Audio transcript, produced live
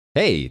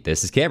Hey,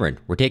 this is Cameron.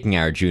 We're taking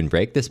our June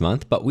break this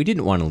month, but we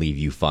didn't want to leave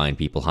you fine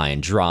people high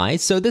and dry,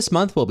 so this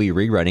month we'll be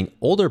rerunning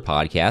older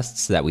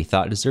podcasts that we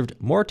thought deserved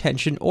more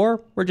attention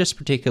or we're just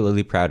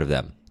particularly proud of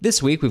them.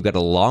 This week we've got a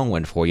long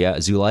one for you,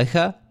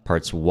 Zuleikha,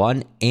 parts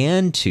 1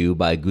 and 2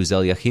 by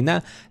Guzel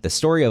Yakhina, the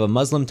story of a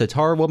Muslim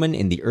Tatar woman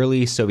in the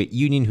early Soviet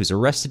Union who's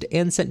arrested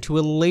and sent to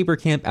a labor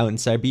camp out in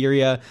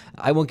Siberia.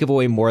 I won't give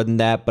away more than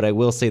that, but I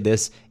will say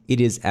this,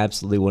 it is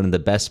absolutely one of the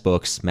best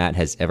books Matt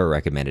has ever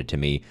recommended to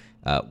me.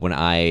 When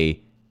I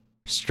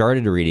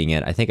started reading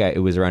it, I think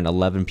it was around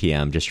 11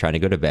 p.m., just trying to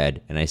go to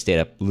bed, and I stayed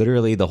up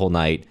literally the whole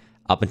night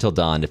up until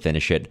dawn to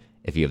finish it.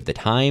 If you have the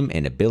time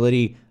and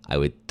ability, I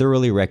would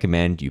thoroughly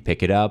recommend you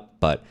pick it up.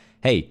 But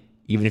hey,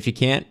 even if you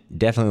can't,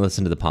 definitely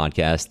listen to the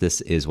podcast.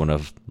 This is one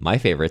of my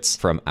favorites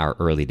from our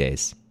early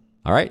days.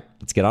 All right,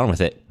 let's get on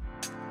with it.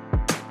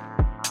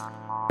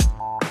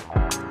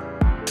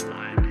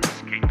 I'm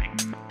escaping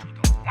to the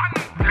one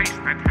place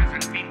that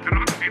hasn't been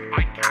corrupted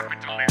by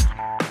capitalism.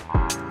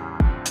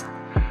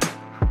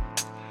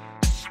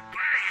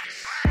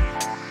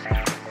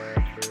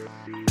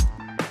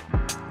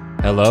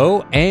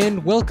 Hello,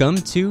 and welcome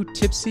to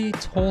Tipsy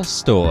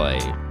Tolstoy,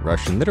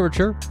 Russian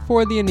literature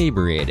for the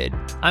inebriated.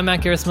 I'm Matt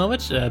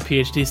Gerasimovich, a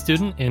PhD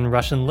student in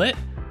Russian Lit.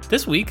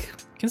 This week,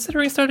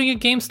 considering starting a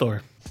game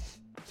store.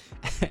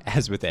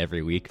 As with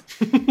every week.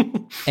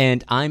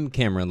 And I'm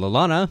Cameron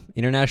Lalana,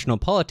 international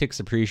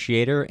politics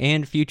appreciator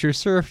and future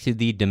serf to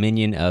the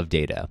Dominion of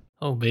Data.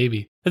 Oh,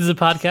 baby. This is a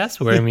podcast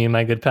where me and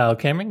my good pal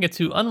Cameron get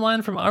to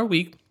unwind from our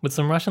week with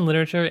some Russian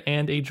literature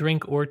and a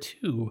drink or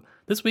two.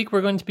 This week,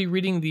 we're going to be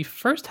reading the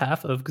first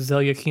half of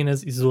Guzel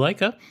Yakhina's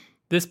Zuleikha.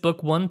 This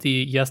book won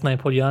the Yasnaya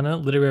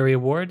Polyana Literary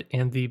Award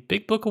and the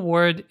Big Book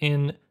Award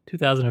in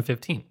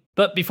 2015.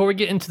 But before we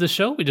get into the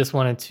show, we just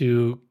wanted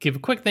to give a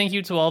quick thank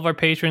you to all of our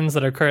patrons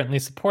that are currently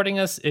supporting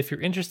us. If you're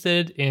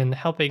interested in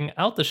helping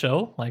out the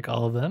show, like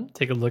all of them,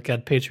 take a look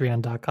at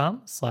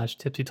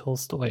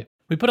patreon.com/tipsytolstoy.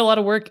 We put a lot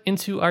of work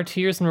into our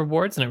tiers and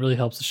rewards, and it really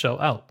helps the show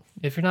out.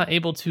 If you're not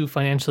able to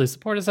financially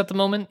support us at the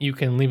moment, you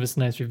can leave us a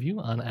nice review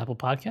on Apple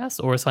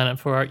Podcasts or sign up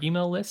for our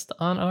email list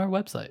on our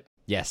website.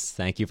 Yes,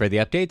 thank you for the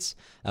updates.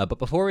 But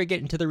before we get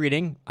into the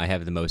reading, I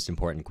have the most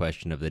important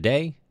question of the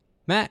day.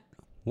 Matt,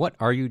 what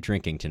are you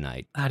drinking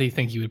tonight? How do you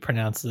think you would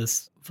pronounce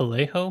this?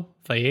 Vallejo?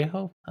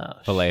 Vallejo?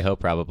 Vallejo,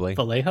 probably.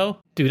 Vallejo?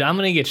 Dude, I'm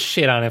going to get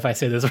shit on if I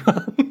say this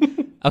wrong.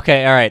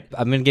 Okay, all right.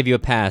 I'm going to give you a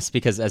pass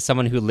because as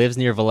someone who lives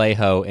near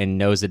Vallejo and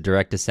knows a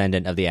direct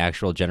descendant of the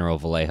actual General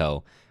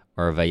Vallejo,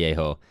 or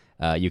Vallejo,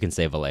 you can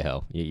say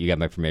Vallejo. You got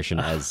my permission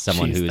as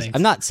someone who's... Thanks.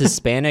 I'm not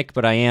Hispanic,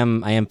 but I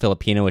am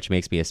Filipino, which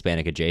makes me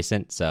Hispanic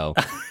adjacent, so...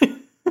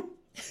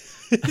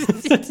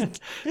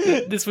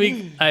 This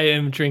week, I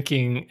am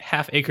drinking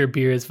Half Acre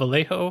Beer's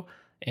Vallejo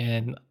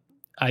and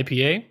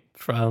IPA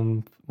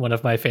from one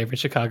of my favorite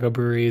Chicago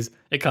breweries.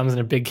 It comes in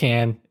a big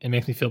can. It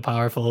makes me feel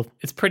powerful.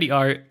 It's pretty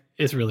art.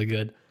 It's really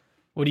good.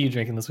 What are you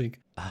drinking this week?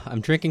 I'm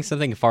drinking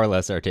something far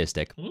less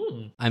artistic.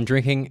 I'm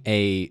drinking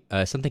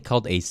something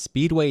called a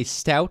Speedway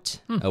Stout,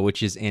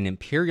 which is an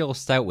imperial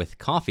stout with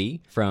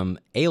coffee from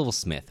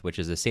Alesmith, which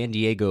is a San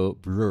Diego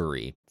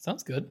brewery.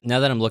 Sounds good. Now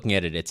that I'm looking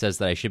at it, it says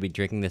that I should be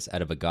drinking this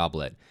out of a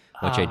goblet,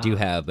 which I do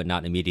have, but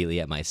not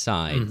immediately at my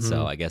side. Mm-hmm.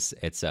 So I guess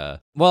it's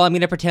well, I'm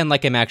going to pretend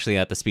like I'm actually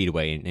at the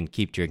Speedway and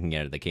keep drinking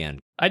out of the can.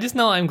 I just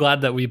know I'm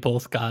glad that we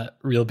both got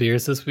real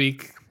beers this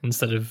week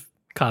instead of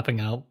copping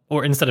out,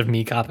 or instead of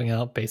me copping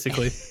out,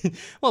 basically.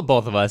 Well,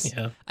 both of us.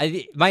 Yeah.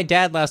 My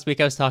dad last week,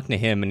 I was talking to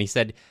him, and he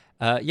said,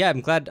 yeah,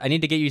 I'm glad I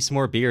need to get you some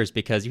more beers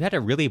because you had a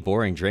really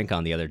boring drink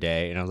on the other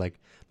day. And I was like,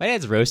 my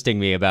dad's roasting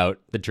me about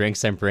the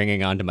drinks I'm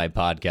bringing onto my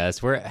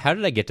podcast. How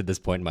did I get to this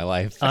point in my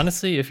life?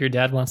 Honestly, if your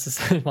dad wants to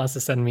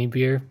send me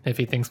beer, if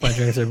he thinks my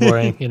drinks are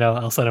boring,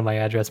 I'll send him my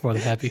address, more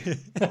than happy.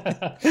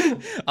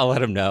 I'll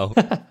let him know.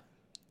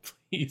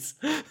 Please.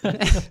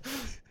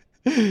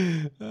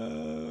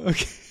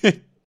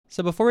 Okay.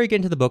 So before we get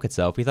into the book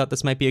itself, we thought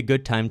this might be a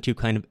good time to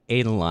kind of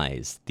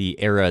analyze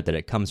the era that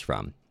it comes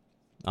from.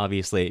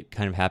 Obviously, it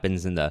kind of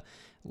happens in the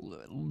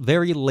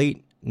very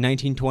late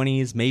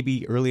 1920s,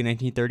 maybe early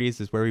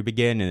 1930s is where we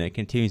begin, and it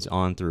continues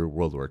on through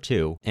World War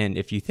II. And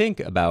if you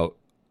think about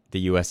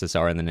the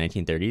USSR in the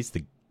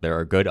 1930s, there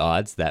are good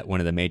odds that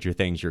one of the major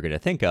things you're going to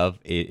think of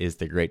is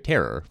the Great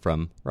Terror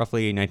from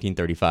roughly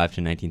 1935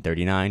 to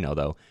 1939,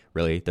 although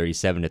really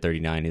 37 to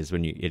 39 is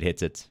when it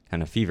hits its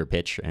kind of fever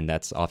pitch, and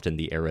that's often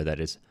the era that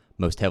is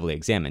most heavily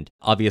examined.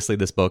 Obviously,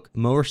 this book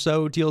more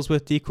so deals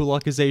with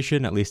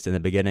dekulakization, at least in the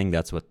beginning.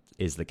 That's what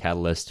is the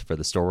catalyst for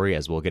the story,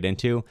 as we'll get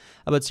into.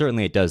 But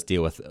certainly it does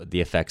deal with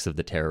the effects of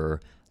the terror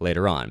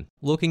later on.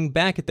 Looking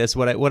back at this,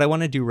 what I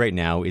want to do right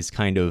now is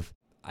kind of,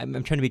 I'm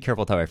trying to be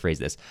careful with how I phrase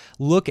this.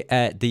 Look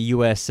at the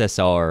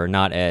USSR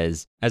not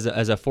as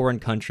a foreign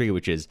country,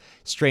 which is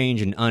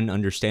strange and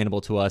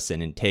ununderstandable to us,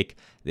 and take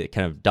the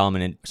kind of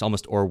dominant,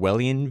 almost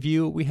Orwellian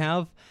view we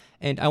have.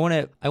 And I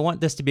want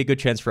this to be a good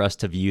chance for us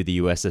to view the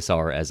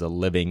USSR as a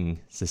living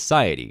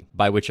society,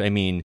 by which I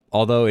mean,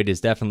 although it is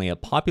definitely a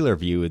popular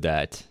view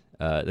that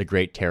the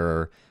Great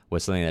Terror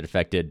was something that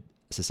affected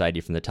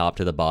society from the top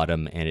to the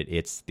bottom, and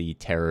it's the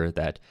terror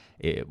that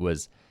it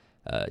was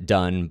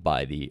done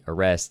by the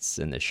arrests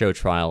and the show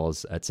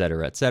trials, et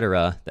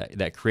cetera,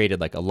 that created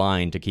like a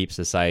line to keep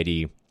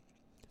society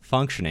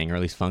functioning, or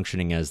at least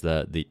functioning as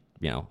the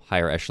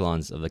higher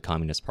echelons of the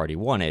Communist Party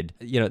wanted.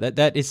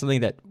 That is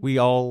something that we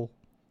all...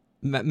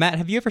 Matt,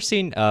 have you ever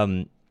seen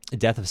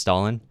Death of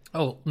Stalin?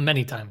 Oh,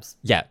 many times.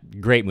 Yeah,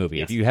 great movie.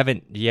 Yes. If you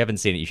haven't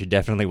seen it, you should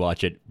definitely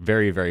watch it.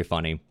 Very, very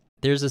funny.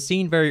 There's a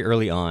scene very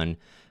early on,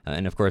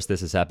 and of course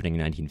this is happening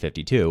in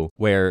 1952,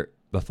 where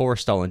before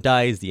Stalin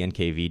dies, the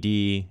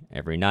NKVD,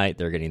 every night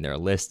they're getting their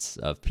lists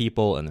of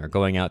people, and they're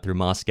going out through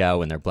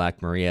Moscow in their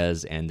Black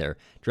Marias, and they're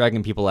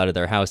dragging people out of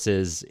their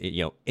houses,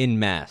 en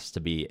masse to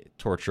be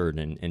tortured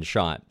and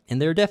shot.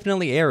 And there are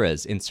definitely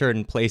eras in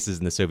certain places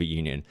in the Soviet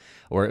Union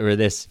where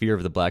this fear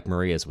of the Black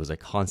Marias was a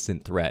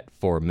constant threat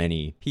for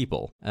many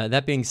people.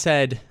 That being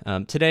said,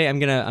 today I'm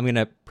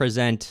gonna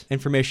present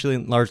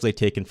information largely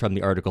taken from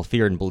the article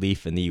 "Fear and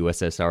Belief in the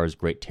USSR's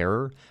Great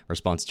Terror: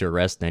 Response to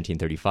Arrest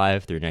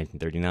 1935 through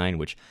 1939,"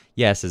 which,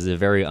 yes, is a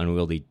very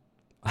unwieldy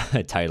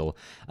title.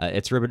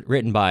 It's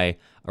written by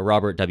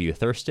Robert W.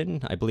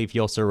 Thurston. I believe he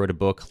also wrote a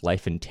book,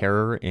 Life in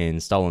Terror in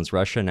Stalin's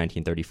Russia,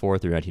 1934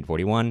 through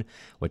 1941,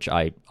 which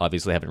I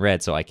obviously haven't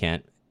read, so I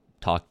can't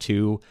talk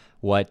to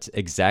what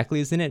exactly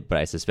is in it, but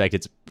I suspect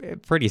it's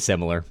pretty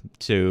similar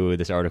to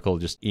this article,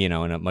 just, in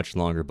a much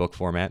longer book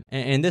format.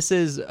 And this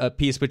is a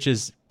piece which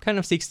is kind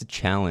of seeks to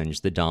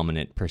challenge the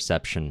dominant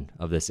perception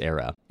of this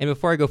era. And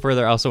before I go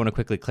further, I also want to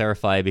quickly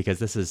clarify, because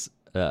this is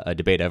a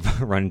debate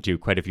I've run into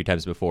quite a few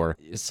times before.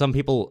 Some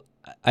people,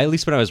 at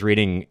least when I was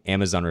reading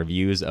Amazon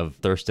reviews of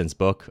Thurston's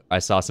book, I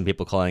saw some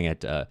people calling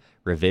it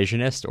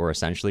revisionist, or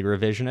essentially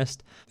revisionist.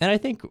 And I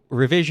think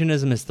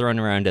revisionism is thrown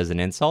around as an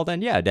insult,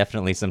 and yeah,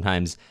 definitely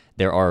sometimes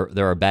there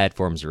are bad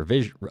forms of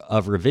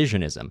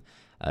revisionism.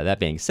 That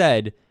being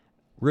said,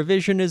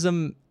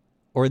 revisionism,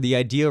 or the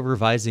idea of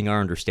revising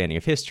our understanding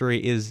of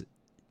history, is,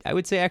 I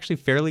would say, actually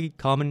fairly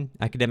common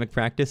academic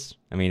practice.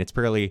 I mean, it's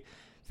fairly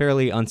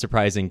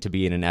unsurprising to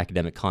be in an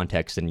academic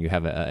context and you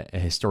have a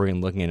historian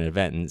looking at an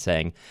event and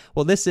saying,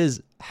 well, this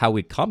is how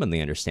we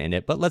commonly understand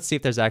it, but let's see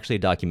if there's actually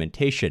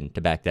documentation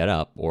to back that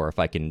up, or if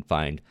I can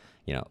find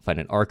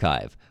an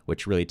archive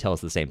which really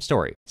tells the same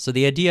story. So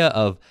the idea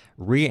of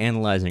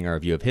reanalyzing our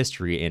view of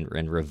history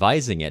and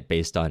revising it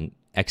based on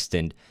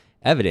extant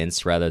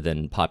evidence rather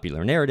than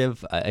popular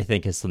narrative, I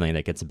think is something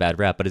that gets a bad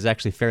rap, but is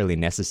actually fairly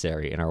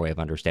necessary in our way of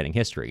understanding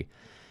history.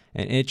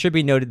 And it should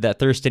be noted that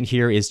Thurston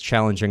here is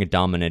challenging a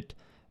dominant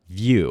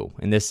view,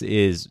 and this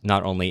is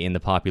not only in the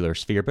popular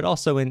sphere, but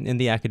also in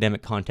the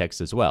academic context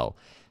as well.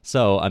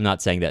 So I'm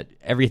not saying that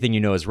everything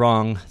is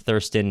wrong.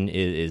 Thurston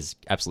is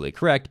absolutely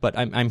correct, but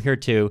I'm here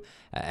to,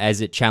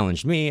 as it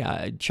challenged me,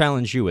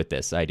 challenge you with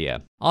this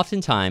idea.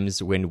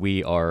 Oftentimes, when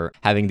we are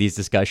having these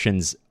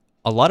discussions,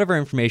 a lot of our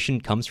information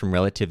comes from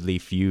relatively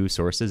few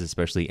sources,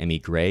 especially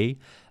emigre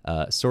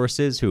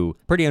sources, who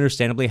pretty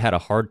understandably had a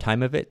hard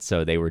time of it,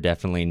 so they were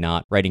definitely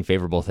not writing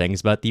favorable things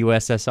about the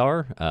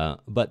USSR.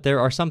 But there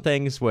are some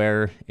things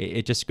where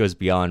it just goes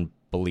beyond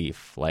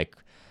belief, like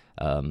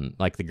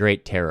the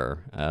Great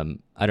Terror.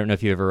 I don't know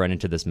if you ever run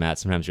into this, Matt.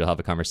 Sometimes you'll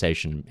have a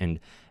conversation, and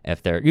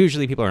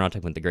usually people are not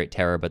talking about the Great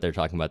Terror, but they're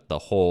talking about the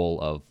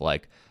whole of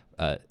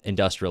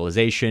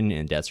industrialization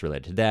and deaths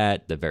related to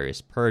that, the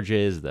various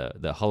purges,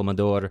 the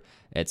Holodomor,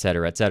 et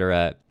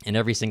cetera, and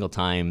every single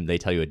time they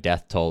tell you a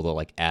death toll,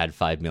 they'll add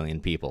 5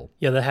 million people.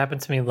 Yeah, that happened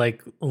to me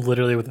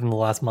literally within the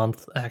last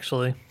month,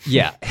 actually.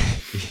 Yeah.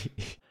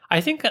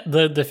 I think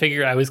the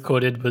figure I was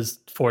quoted was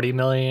 40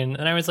 million,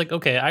 and I was like,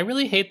 okay, I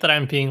really hate that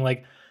I'm being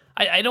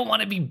I don't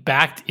want to be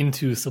backed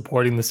into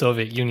supporting the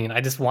Soviet Union.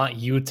 I just want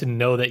you to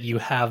know that you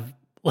have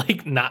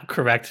not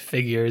correct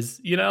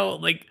figures,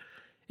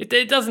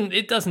 It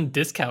doesn't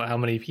discount how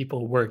many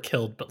people were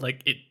killed, but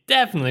it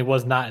definitely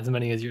was not as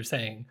many as you're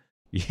saying.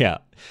 Yeah.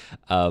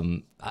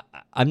 I'm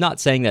not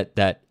saying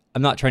that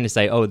I'm not trying to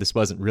say, oh, this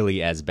wasn't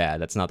really as bad.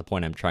 That's not the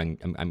point I'm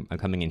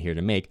coming in here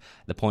to make.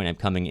 The point I'm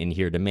coming in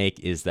here to make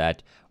is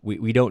that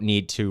we don't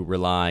need to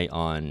rely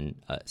on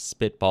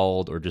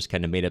spitballed or just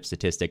kind of made up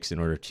statistics in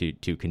order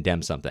to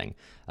condemn something.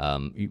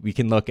 We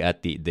can look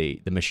at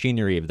the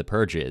machinery of the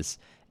purges,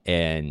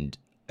 and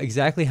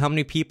exactly how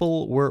many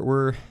people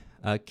were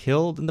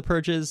killed in the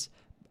purges,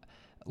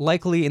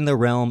 likely in the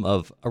realm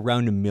of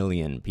around 1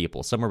 million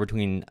people, somewhere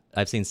between,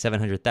 I've seen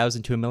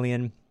 700,000 to 1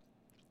 million.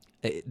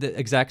 The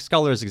exact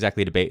scholars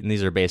exactly debate, and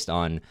these are based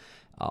on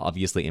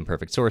obviously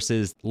imperfect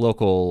sources.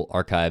 Local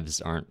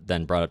archives aren't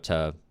then brought up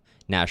to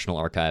national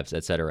archives,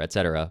 et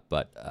cetera,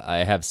 but I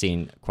have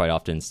seen quite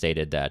often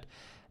stated that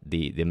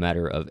the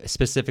matter of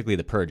specifically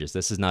the purges,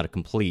 this is not a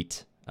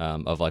complete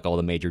of like all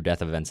the major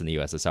death events in the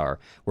USSR,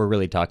 we're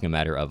really talking a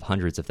matter of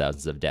hundreds of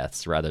thousands of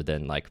deaths rather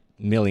than like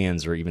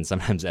millions or even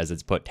sometimes, as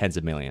it's put, tens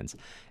of millions.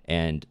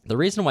 And the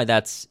reason why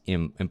that's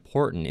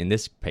important in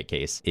this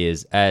case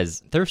is,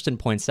 as Thurston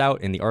points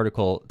out in the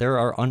article, there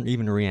are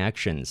uneven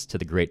reactions to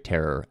the Great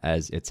Terror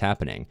as it's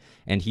happening.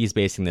 And he's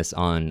basing this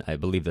on, I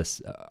believe,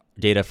 this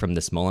data from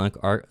the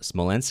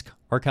Smolensk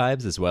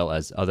archives, as well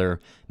as other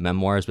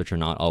memoirs, which are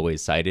not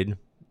always cited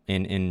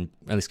in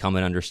at least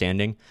common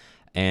understanding.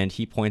 And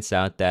he points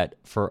out that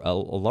for a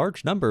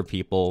large number of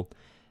people,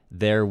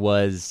 there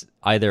was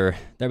there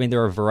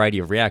are a variety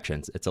of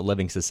reactions. It's a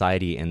living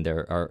society, and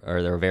there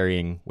are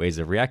varying ways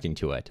of reacting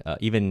to it. I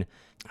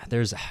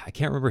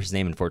can't remember his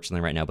name,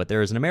 unfortunately, right now, but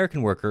there is an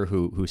American worker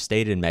who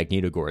stayed in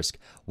Magnitogorsk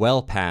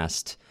well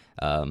past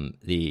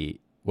the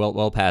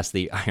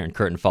Iron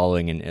Curtain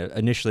falling. And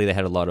initially they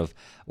had a lot of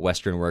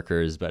Western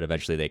workers, but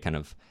eventually they kind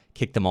of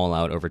kicked them all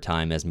out over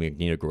time as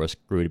Magnitogorsk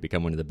grew to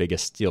become one of the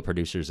biggest steel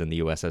producers in the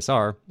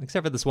USSR,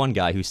 except for this one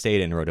guy who stayed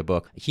and wrote a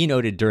book. He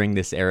noted during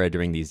this era,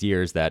 during these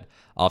years, that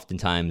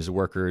oftentimes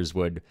workers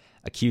would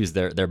accuse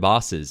their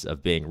bosses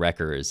of being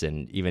wreckers,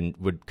 and even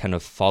would kind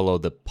of follow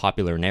the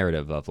popular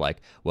narrative of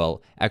like,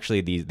 well,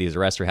 actually these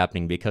arrests are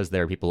happening because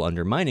there are people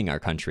undermining our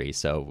country,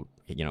 so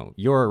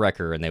you're a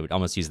wrecker. And they would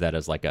almost use that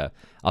as like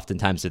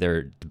oftentimes if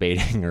they're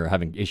debating or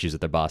having issues with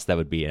their boss, that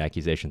would be an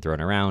accusation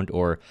thrown around.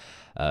 Or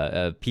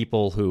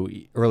people who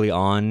early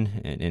on,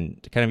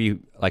 and kind of,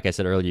 like I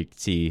said earlier, you could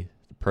see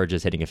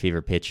purges hitting a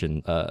fever pitch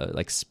in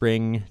like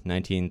spring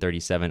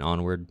 1937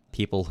 onward.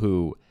 People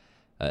who,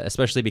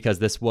 especially because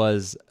this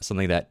was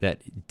something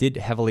that did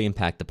heavily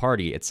impact the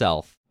party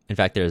itself. In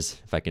fact,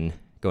 if I can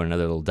go on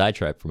another little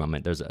diatribe for a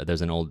moment,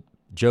 there's an old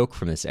joke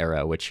from this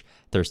era, which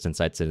Thurston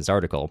cites in his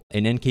article.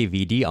 An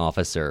NKVD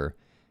officer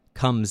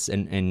comes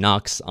and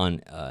knocks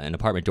on an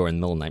apartment door in the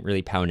middle of the night,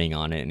 really pounding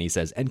on it, and he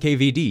says,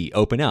 "NKVD,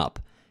 open up."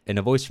 And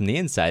a voice from the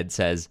inside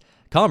says,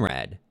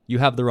 "Comrade, you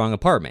have the wrong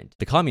apartment.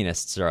 The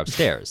communists are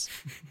upstairs."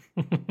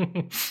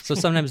 So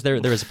sometimes there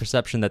is a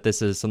perception that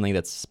this is something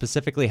that's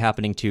specifically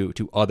happening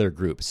to other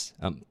groups.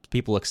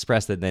 People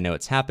express that they know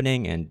it's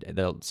happening, and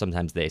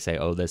sometimes they say,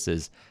 "Oh, this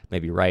is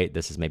maybe right,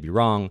 this is maybe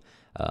wrong,"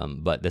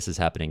 but this is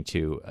happening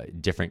to a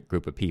different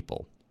group of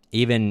people.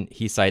 Even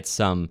he cites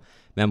some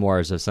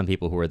memoirs of some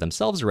people who were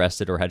themselves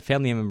arrested or had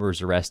family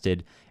members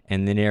arrested,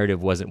 and the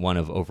narrative wasn't one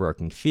of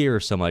overarching fear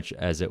so much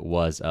as it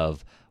was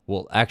of,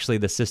 well, actually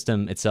the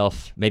system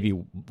itself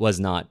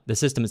the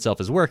system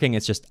itself is working,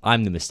 it's just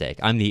I'm the mistake,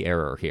 I'm the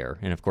error here.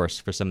 And of course,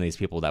 for some of these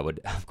people, that would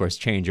of course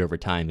change over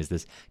time as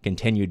this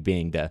continued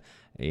being the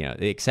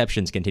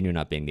exceptions continue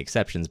not being the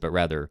exceptions, but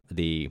rather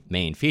the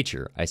main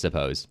feature, I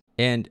suppose.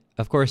 And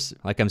of course,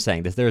 like I'm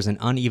saying, there's an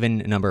uneven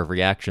number of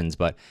reactions,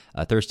 but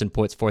Thurston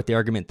puts forth the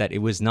argument that it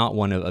was not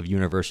one of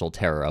universal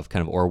terror, of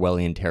kind of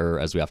Orwellian terror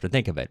as we often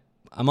think of it.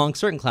 Among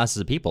certain classes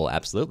of people,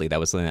 absolutely,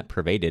 that was something that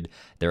pervaded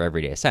their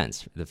everyday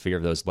sense, the fear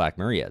of those Black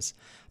Marias.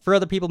 For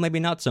other people, maybe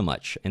not so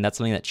much, and that's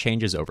something that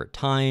changes over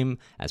time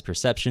as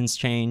perceptions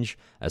change.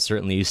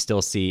 Certainly, you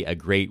still see a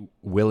great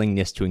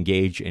willingness to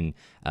engage in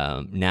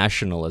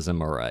nationalism,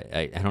 or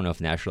I don't know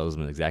if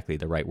nationalism is exactly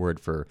the right word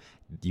for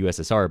the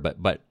USSR,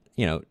 but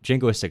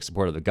jingoistic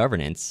support of the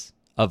governance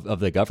of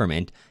the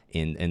government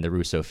in the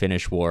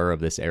Russo-Finnish War of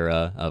this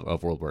era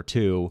of World War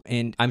II.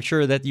 And I'm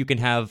sure that you can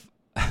have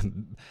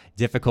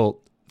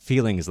difficult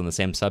feelings on the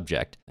same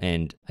subject.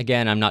 And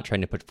again, I'm not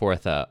trying to put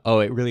forth it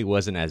really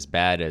wasn't as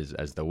bad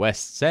as the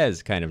West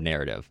says kind of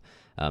narrative.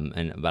 But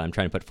I'm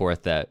trying to put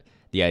forth that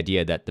the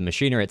idea that the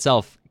machinery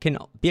itself can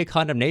be a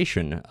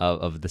condemnation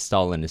of the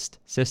Stalinist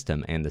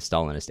system and the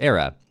Stalinist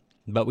era.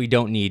 But we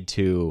don't need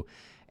to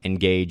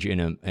engage in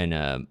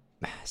a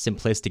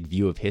simplistic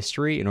view of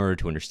history in order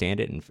to understand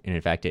it, and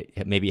in fact,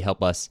 it may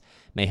help us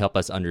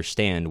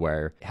understand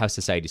how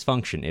societies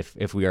function.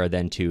 If we are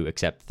then to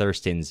accept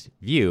Thurston's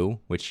view,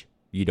 which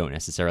you don't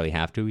necessarily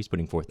have to, he's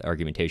putting forth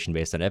argumentation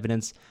based on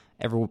evidence.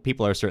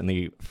 People are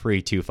certainly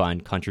free to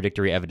find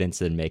contradictory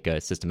evidence and make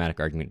a systematic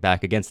argument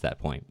back against that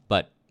point.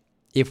 But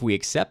if we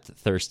accept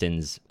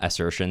Thurston's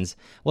assertions,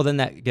 well, then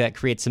that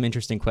creates some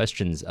interesting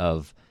questions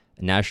of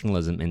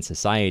nationalism in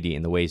society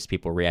and the ways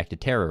people react to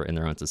terror in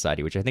their own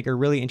society, which I think are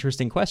really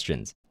interesting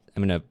questions.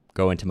 I'm going to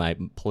go into my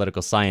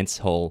political science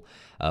hole.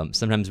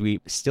 Sometimes we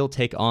still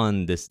take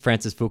on this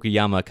Francis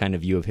Fukuyama kind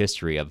of view of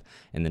history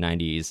in the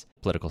 90s.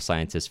 Political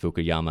scientist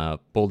Fukuyama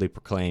boldly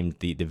proclaimed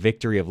the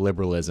victory of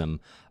liberalism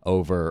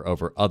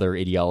over other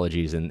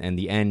ideologies and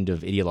the end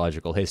of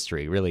ideological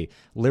history. Really,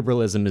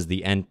 liberalism is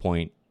the end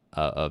point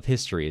of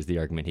history, is the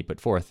argument he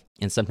put forth.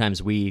 And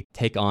sometimes we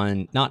take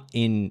on, not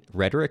in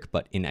rhetoric,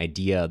 but in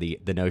idea,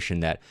 the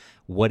notion that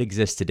what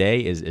exists today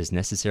is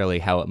necessarily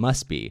how it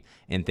must be,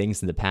 and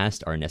things in the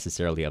past are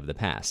necessarily of the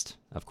past.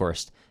 Of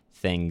course,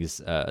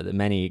 the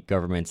many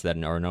governments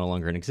that are no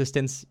longer in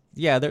existence,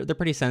 they're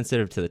pretty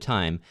sensitive to the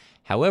time.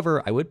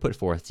 However, I would put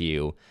forth to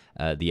you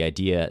the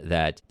idea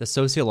that the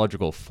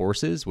sociological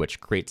forces which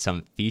create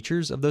some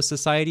features of those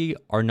society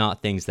are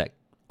not things that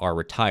are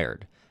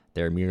retired.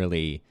 They're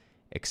merely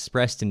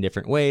expressed in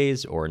different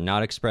ways or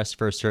not expressed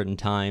for a certain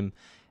time.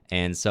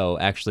 And so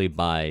actually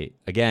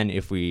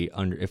if we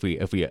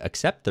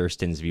accept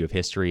Thurston's view of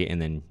history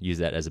and then use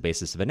that as a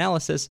basis of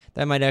analysis,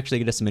 that might actually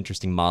get us some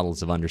interesting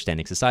models of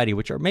understanding society,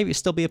 which are maybe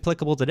still be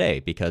applicable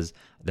today, because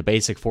the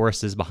basic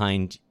forces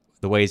behind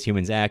the ways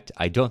humans act,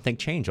 I don't think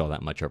change all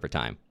that much over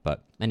time.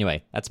 But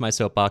anyway, that's my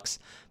soapbox.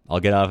 I'll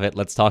get out of it.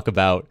 Let's talk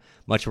about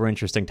much more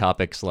interesting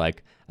topics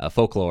like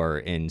folklore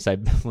in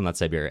not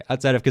Siberia,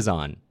 outside of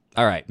Kazan.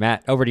 All right,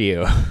 Matt, over to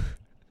you.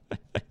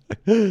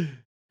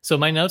 So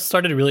my notes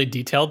started really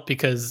detailed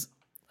because,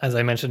 as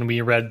I mentioned,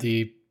 we read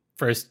the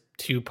first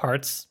 2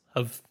 parts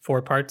of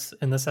 4 parts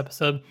in this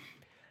episode.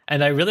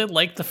 And I really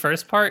liked the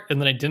first part, and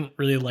then I didn't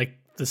really like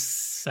the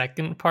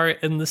second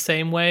part in the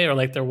same way, or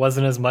like there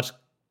wasn't as much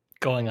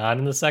going on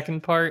in the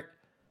second part.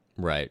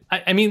 Right.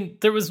 I mean,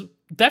 there was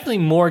definitely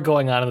more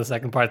going on in the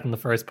second part than the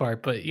first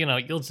part, but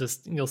you'll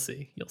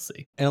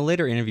see. In a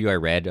later interview I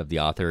read of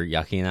the author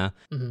Yakhina,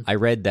 I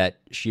read that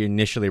she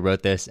initially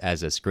wrote this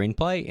as a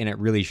screenplay, and it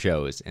really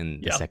shows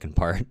in the second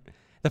part.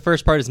 The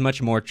first part is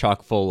much more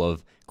chock full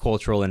of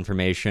cultural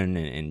information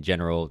and in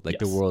general, like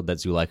the world that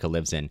Zuleikha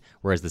lives in,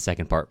 whereas the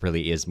second part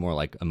really is more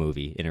like a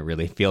movie, and it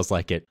really feels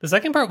like it. The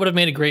second part would have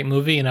made a great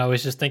movie, and I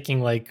was just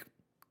thinking, like,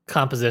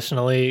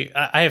 compositionally,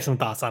 I have some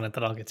thoughts on it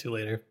that I'll get to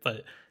later,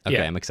 but okay,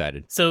 yeah. I'm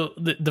excited. So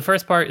the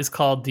first part is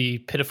called The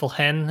Pitiful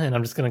Hen, and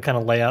I'm just going to kind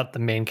of lay out the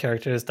main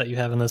characters that you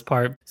have in this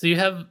part. So you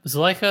have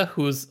Zuleikha,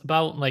 who's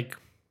about like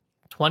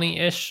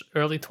 20-ish,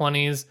 early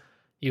 20s.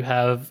 You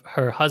have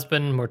her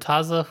husband,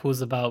 Murtaza,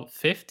 who's about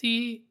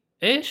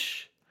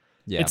 50-ish.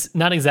 Yeah. It's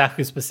not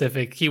exactly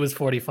specific. He was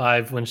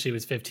 45 when she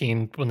was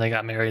 15 when they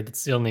got married.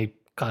 That's the only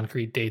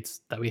concrete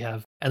dates that we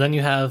have. And then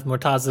you have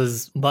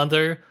Murtaza's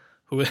mother,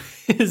 who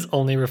is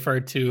only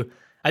referred to,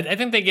 I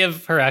think they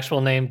give her actual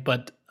name,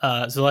 but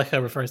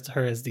Zuleikha refers to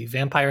her as the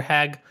Vampire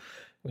Hag,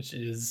 which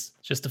is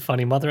just a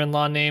funny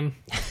mother-in-law name.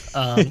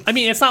 I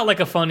mean, it's not like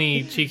a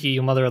funny, cheeky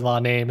mother-in-law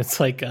name. It's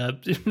like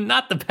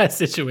not the best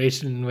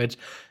situation in which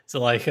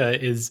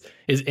Zuleikha is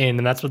in,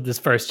 and that's what this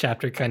first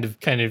chapter kind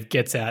of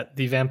gets at.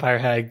 The Vampire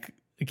Hag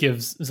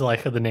gives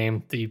Zuleikha the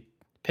name, the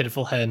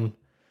Pitiful Hen,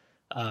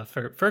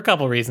 for a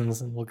couple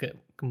reasons, and we'll get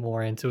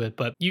more into it.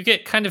 But you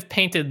get kind of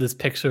painted this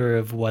picture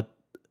of what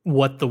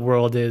the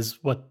world is,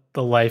 what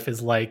the life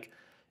is like.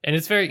 And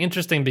it's very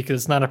interesting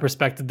because it's not a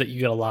perspective that you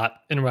get a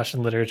lot in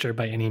Russian literature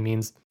by any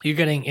means. You're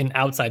getting an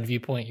outside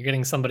viewpoint. You're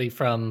getting somebody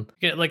from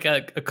like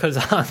a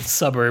Kazan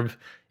suburb,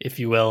 if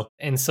you will.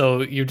 And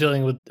so you're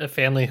dealing with a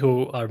family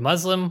who are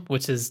Muslim,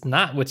 which is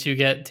not what you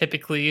get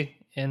typically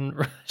in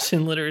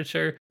Russian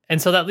literature. And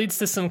so that leads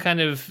to some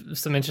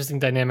interesting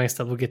dynamics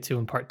that we'll get to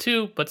in part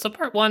 2. But so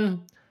part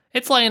 1,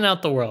 it's laying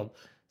out the world.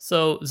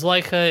 So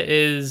Zuleikha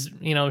is,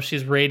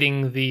 she's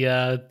raiding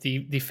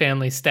the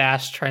family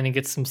stash, trying to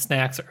get some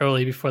snacks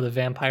early before the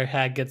Vampire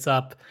Hag gets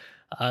up.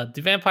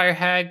 The Vampire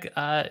Hag,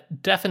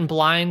 deaf and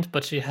blind,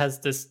 but she has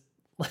this,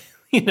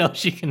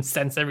 she can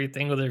sense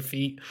everything with her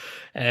feet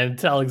and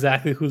tell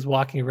exactly who's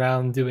walking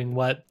around doing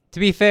what. To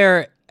be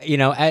fair,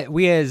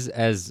 we as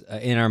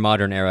in our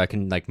modern era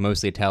can like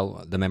mostly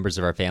tell the members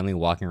of our family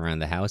walking around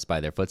the house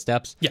by their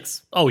footsteps.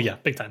 Yes. Oh yeah,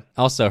 big time.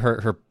 Also,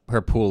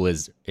 her pool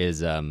is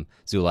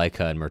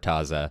Zuleikha and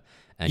Murtaza,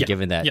 and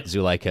given that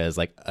Zuleikha is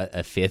like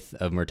a fifth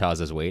of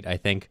Murtaza's weight, I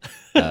think.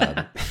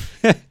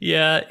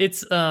 Yeah,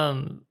 it's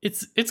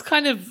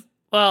kind of,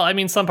 well, I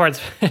mean, some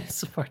parts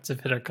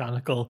of it are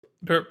comical,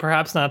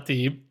 perhaps not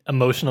the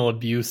emotional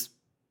abuse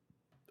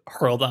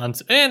hurled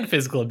onto and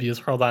physical abuse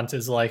hurled onto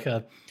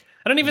Zuleikha.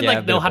 I don't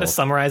even know how to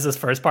summarize this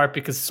first part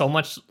because so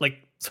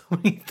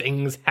many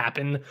things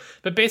happen.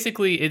 But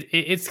basically,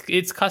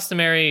 it's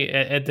customary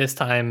at this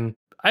time,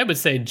 I would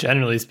say,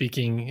 generally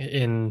speaking,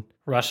 in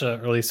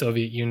Russia, early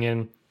Soviet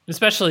Union,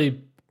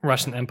 especially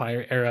Russian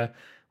Empire era,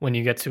 when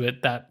you get to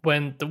it, that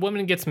when the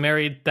woman gets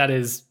married, that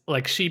is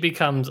like she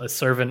becomes a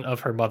servant of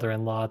her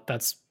mother-in-law.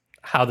 That's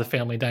how the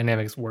family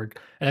dynamics work,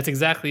 and that's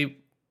exactly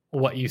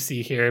what you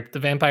see here. The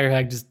Vampire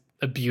Hag just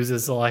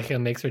abuses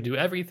Zuleikha, makes her do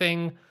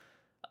everything.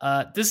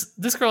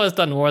 This girl has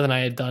done more than I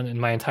had done in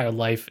my entire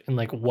life in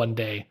like one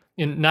day.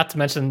 And not to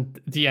mention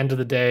the end of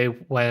the day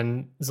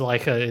when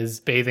Zuleikha is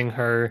bathing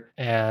her,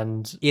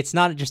 and it's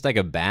not just like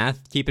a bath.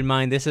 Keep in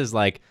mind, this is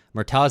like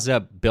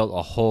Murtaza built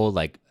a whole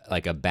like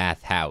a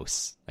bath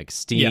house, like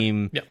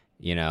steam. Yeah.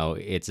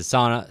 It's a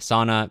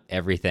sauna,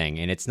 everything,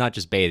 and it's not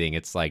just bathing.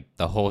 It's like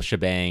the whole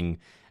shebang.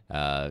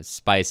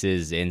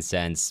 Spices,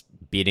 incense,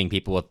 beating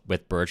people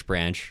with birch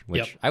branch,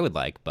 which I would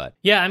like, but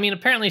yeah, I mean,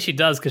 apparently she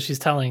does because she's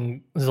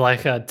telling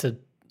Zuleikha to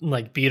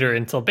like beat her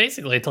until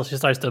she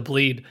starts to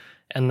bleed,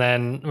 and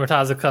then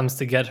Murtaza comes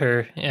to get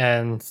her,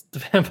 and the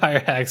Vampire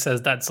Hag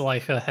says that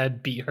Zuleikha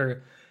had beat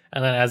her,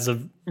 and then as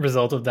a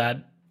result of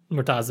that,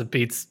 Murtaza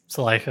beats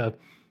Zuleikha,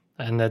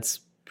 and that's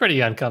pretty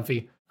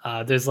uncomfy.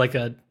 There's like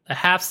a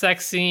half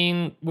sex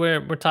scene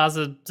where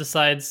Murtaza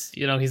decides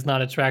he's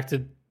not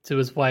attracted to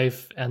his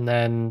wife, and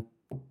then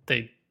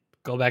they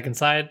go back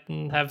inside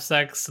and have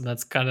sex, and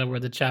that's kind of where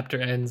the chapter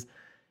ends.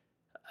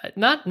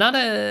 Not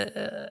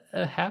a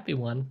happy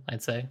one,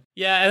 I'd say.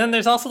 Yeah, and then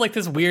there's also like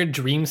this weird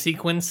dream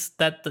sequence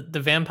that the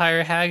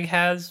vampire hag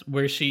has,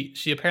 where she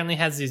apparently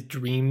has these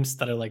dreams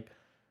that are like,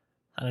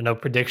 I don't know,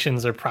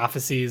 predictions or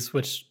prophecies,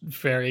 which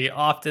very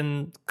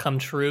often come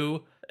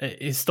true.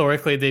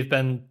 Historically, they've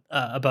been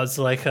about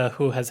Zuleikha,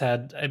 who has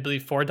had, I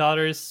believe, 4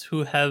 daughters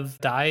who have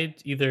died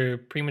either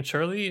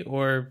prematurely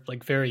or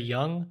like very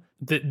young.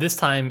 This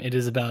time, it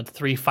is about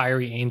 3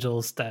 fiery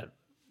angels that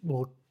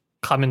will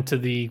come into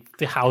the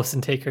house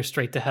and take her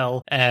straight to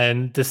hell.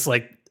 And this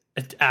like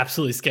it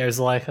absolutely scares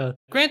Zuleikha.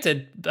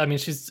 Granted, I mean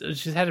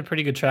she's had a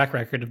pretty good track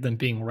record of them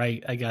being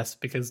right, I guess,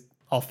 because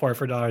all 4 of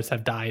her daughters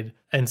have died,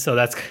 and so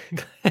that's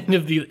kind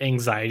of the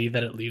anxiety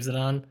that it leaves it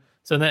on.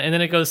 So then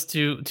it goes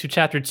to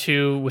chapter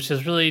 2, which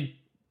is really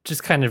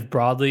just kind of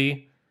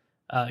broadly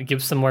it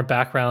gives some more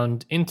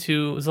background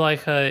into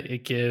Zuleikha.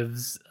 It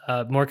gives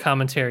more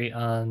commentary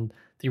on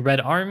the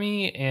Red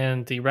Army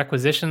and the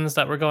requisitions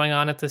that were going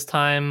on at this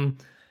time.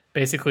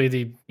 Basically,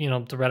 the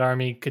Red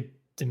Army could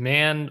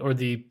demand, or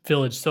the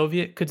village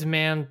Soviet could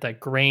demand, that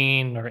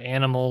grain or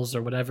animals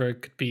or whatever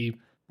could be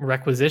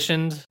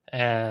requisitioned.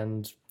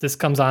 And this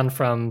comes on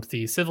from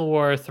the Civil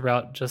War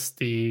throughout just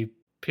the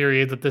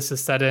period that this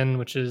is set in,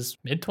 which is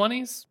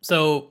mid-20s.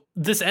 So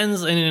this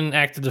ends in an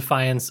act of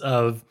defiance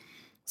of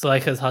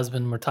Zuleikha's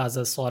husband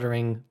Murtaza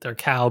slaughtering their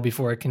cow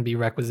before it can be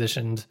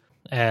requisitioned.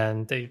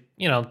 And they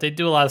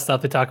do a lot of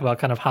stuff. They talk about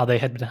kind of how they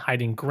had been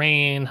hiding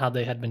grain, how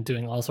they had been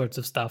doing all sorts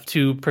of stuff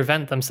to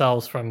prevent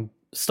themselves from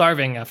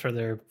starving after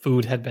their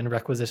food had been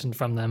requisitioned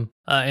from them.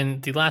 In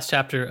the last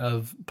chapter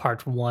of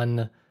part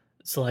 1,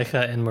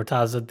 Zuleikha and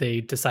Murtaza, they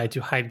decide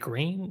to hide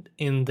grain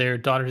in their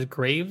daughter's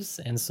graves.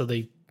 And so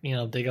they,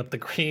 dig up the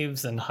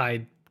graves and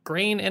hide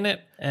grain in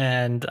it.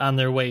 And on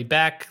their way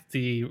back,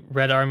 a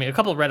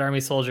couple of Red Army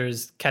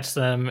soldiers catch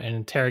them and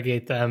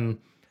interrogate them.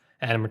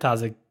 And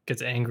Murtaza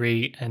gets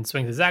angry and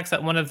swings his axe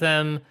at one of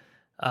them.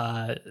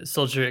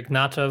 Soldier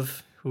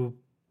Ignatov, who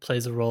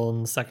plays a role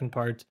in the second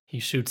part, he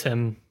shoots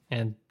him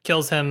and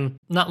kills him.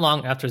 Not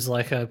long after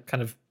Zuleikha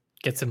kind of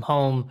gets him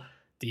home,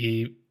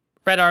 the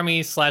Red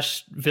Army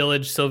 /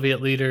 village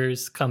Soviet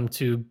leaders come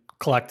to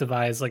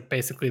collectivize like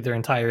basically their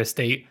entire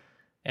estate,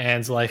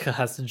 and Zuleikha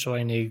has to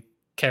join a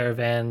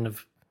caravan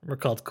of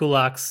recalled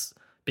kulaks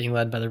being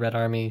led by the Red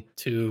Army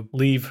to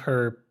leave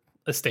her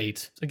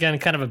estate. Again,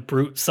 kind of a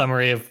brute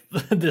summary of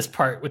this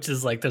part, which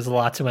is like there's a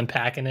lot to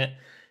unpack in it,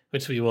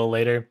 which we will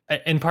later.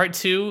 In part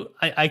 2,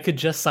 I could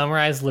just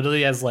summarize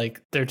literally as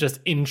like they're just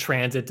in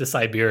transit to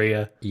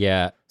Siberia.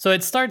 Yeah. So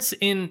it starts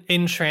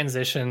in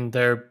transition.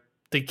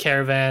 The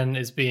caravan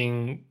is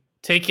being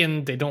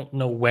taken. They don't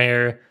know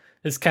where.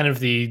 It's kind of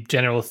the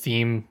general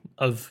theme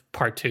of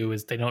part 2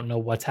 is they don't know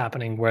what's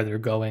happening, where they're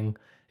going.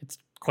 It's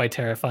quite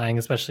terrifying,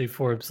 especially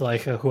for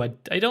Zuleikha, who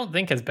I don't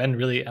think has been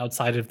really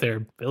outside of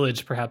their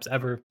village perhaps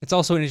ever. It's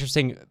also an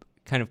interesting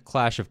kind of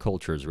clash of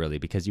cultures, really,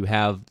 because you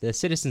have the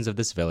citizens of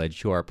this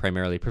village who are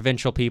primarily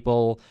provincial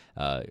people.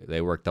 They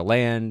work the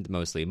land,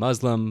 mostly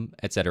Muslim,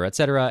 etc.,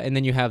 etc. And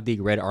then you have the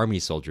Red Army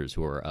soldiers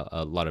who are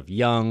a lot of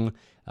young,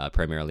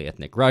 primarily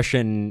ethnic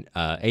Russian,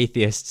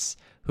 atheists,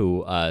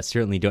 who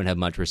certainly don't have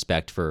much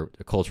respect for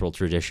cultural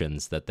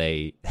traditions that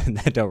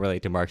that don't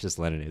relate to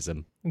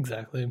Marxist-Leninism.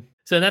 Exactly.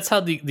 So that's how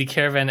the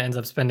caravan ends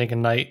up spending a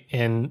night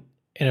in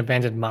an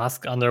abandoned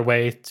mosque on their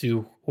way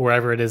to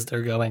wherever it is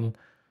they're going.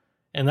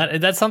 And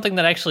that's something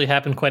that actually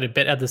happened quite a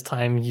bit at this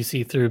time. You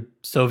see through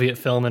Soviet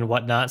film and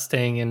whatnot,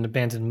 staying in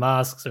abandoned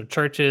mosques or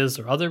churches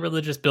or other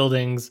religious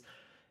buildings,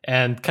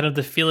 and kind of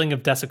the feeling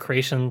of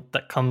desecration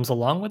that comes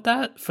along with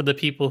that for the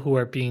people who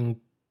are being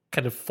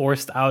kind of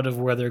forced out of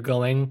where they're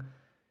going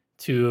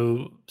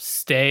to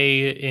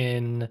stay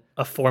in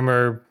a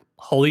former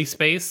holy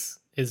space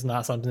is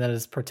not something that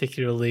is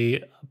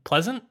particularly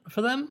pleasant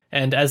for them.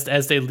 And as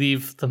they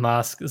leave the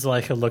mosque,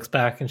 Zuleikha looks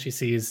back and she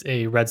sees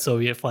a red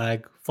Soviet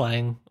flag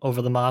flying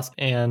over the mosque.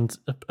 And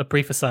a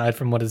brief aside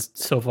from what is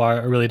so far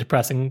a really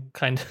depressing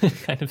kind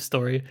of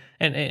story,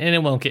 and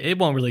it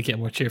won't really get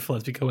more cheerful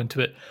as we go into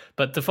it.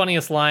 But the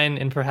funniest line,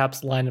 and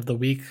perhaps line of the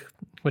week,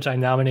 which I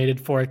nominated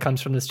for, it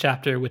comes from this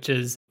chapter, which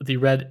is the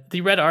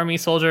Red Army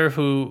soldier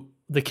who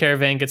the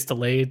caravan gets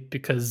delayed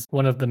because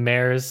one of the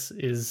mares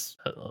is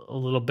a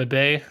little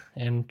bebe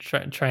and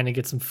trying to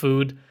get some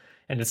food,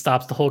 and it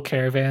stops the whole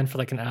caravan for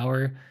like an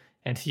hour,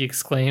 and he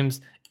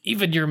exclaims,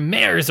 "Even your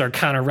mares are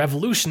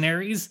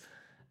counter-revolutionaries."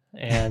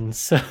 And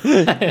so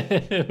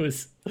it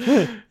was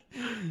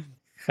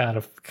kind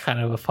of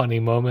a funny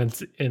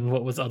moment in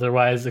what was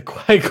otherwise a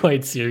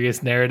quite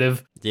serious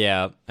narrative.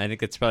 Yeah, I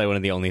think it's probably one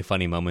of the only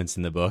funny moments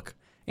in the book.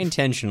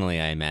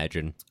 Intentionally, I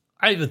imagine.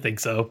 I would think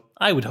so.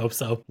 I would hope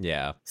so.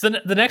 Yeah. So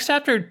the next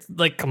chapter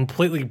like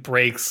completely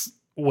breaks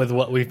with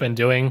what we've been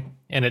doing,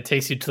 and it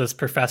takes you to this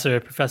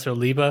Professor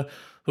Liebe,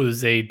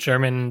 who's a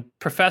German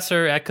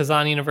professor at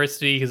Kazan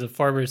University. He's a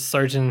former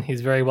surgeon.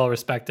 He's very well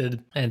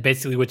respected. And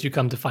basically what you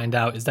come to find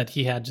out is that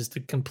he had just a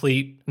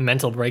complete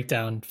mental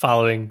breakdown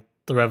following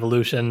the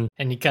revolution,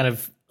 and he kind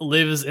of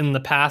lives in the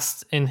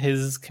past in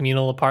his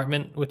communal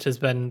apartment, which has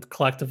been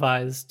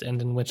collectivized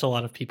and in which a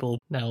lot of people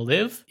now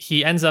live.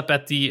 He ends up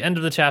at the end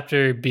of the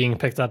chapter being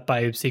picked up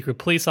by secret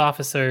police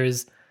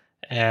officers,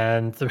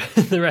 and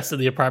the rest of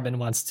the apartment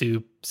wants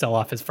to sell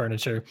off his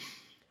furniture.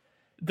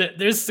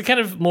 There's kind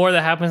of more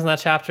that happens in that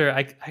chapter.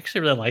 I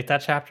actually really like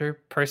that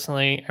chapter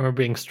personally. I remember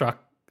being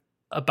struck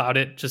about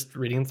it just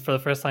reading for the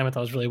first time. I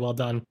thought it was really well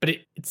done, but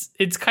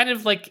it's kind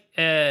of like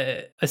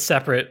a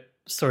separate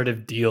sort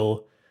of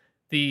deal.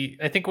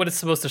 I think what it's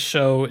supposed to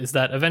show is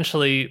that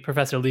eventually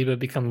Professor Liebe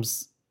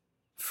becomes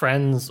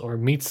friends or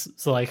meets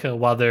Zuleikha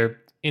while they're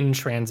in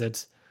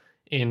transit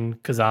in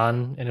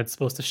Kazan, and it's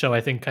supposed to show,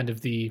 I think, kind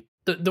of the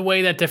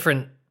way that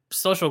different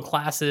social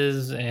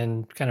classes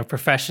and kind of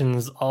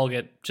professions all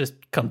get just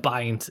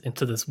combined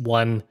into this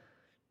one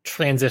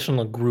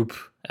transitional group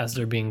as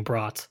they're being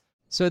brought.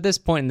 So at this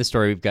point in the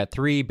story, we've got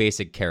three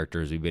basic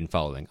characters we've been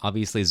following.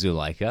 Obviously,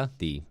 Zuleikha,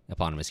 the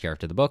eponymous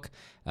character of the book,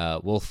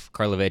 Wolf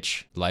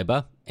Karlovich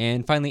Leiba,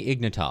 and finally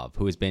Ignatov,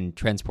 who has been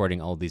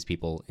transporting all these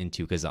people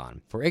into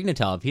Kazan. For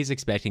Ignatov, he's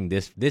expecting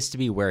this to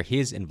be where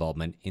his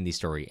involvement in the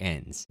story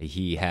ends.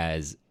 He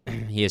has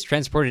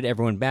transported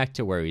everyone back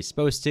to where he's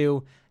supposed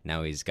to.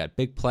 Now he's got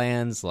big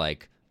plans,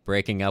 like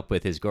breaking up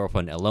with his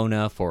girlfriend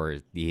Ilona for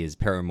his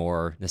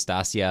paramour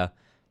Nastasia.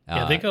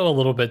 Yeah, they go a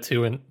little bit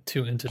too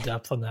into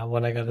depth on that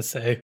one, I gotta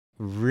say.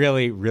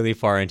 Really, really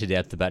far into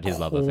depth about his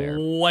love affair.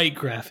 Quite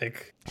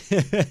graphic.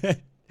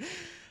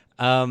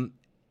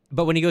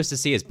 But when he goes to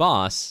see his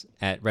boss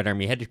at Red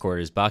Army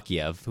headquarters,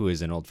 Bakiev, who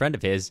is an old friend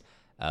of his,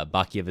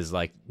 Bakiev is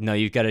like, no,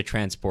 you've got to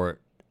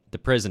transport the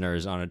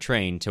prisoners on a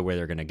train to where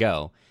they're going to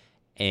go.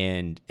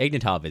 And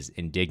Ignatov is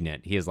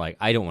indignant. He is like,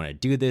 I don't want to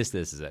do this.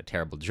 This is a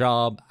terrible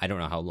job. I don't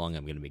know how long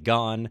I'm going to be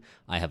gone.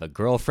 I have a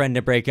girlfriend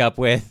to break up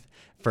with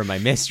for my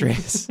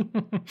mistress.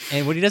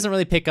 And what he doesn't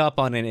really pick up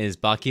on is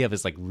Bakiev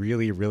is like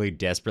really, really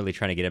desperately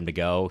trying to get him to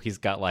go. He's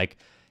like,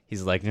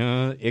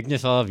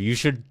 Ignatov, you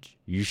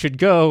should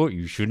go.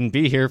 You shouldn't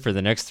be here for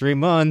the next 3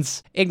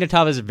 months.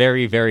 Ignatov is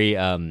very, very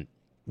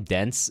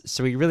dense,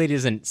 so he really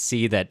doesn't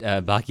see that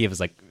Bakiev is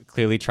like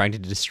clearly trying to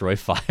destroy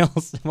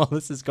files while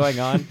this is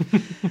going on.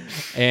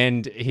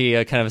 And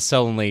he kind of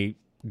sullenly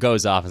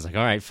goes off and is like,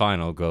 all right, fine,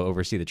 I'll go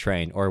oversee the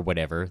train or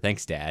whatever.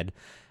 Thanks, Dad.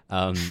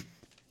 And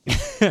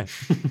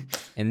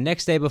the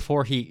next day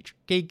before he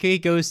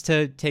goes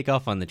to take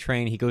off on the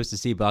train, he goes to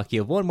see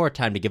Bakiev one more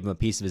time to give him a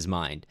piece of his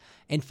mind,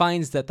 and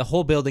finds that the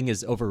whole building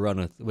is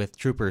overrun with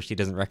troopers he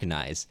doesn't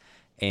recognize.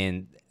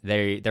 And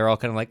they're all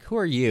kind of like, who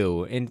are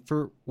you? And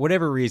for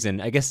whatever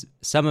reason, I guess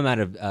some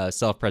amount of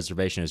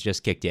self-preservation has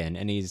just kicked in,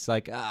 and he's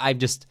like, I'm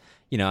just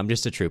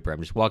a trooper.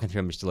 I'm just walking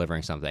through. I'm just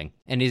delivering something.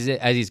 And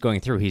as he's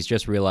going through, he's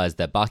just realized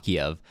that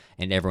Bakiev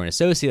and everyone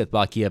associated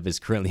with Bakiev is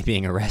currently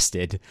being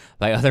arrested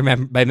by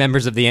by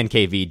members of the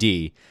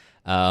NKVD.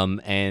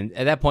 And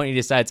at that point, he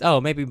decides,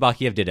 maybe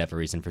Bakiev did have a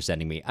reason for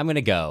sending me. I'm going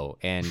to go.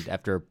 And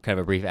after kind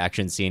of a brief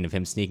action scene of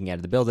him sneaking out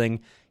of the building,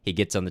 he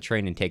gets on the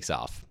train and takes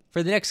off.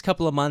 For the next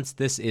couple of months,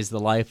 this is the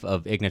life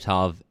of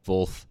Ignatov,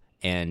 Wolf,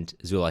 and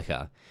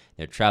Zuleikha.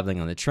 They're traveling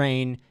on the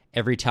train.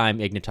 Every time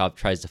Ignatov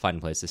tries to find a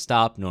place to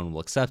stop, no one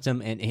will accept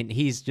him, and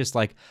he's just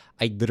like,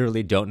 I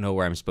literally don't know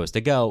where I'm supposed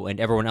to go,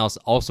 and everyone else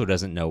also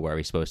doesn't know where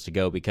he's supposed to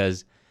go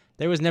because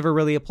there was never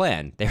really a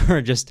plan.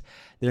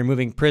 They're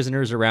moving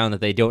prisoners around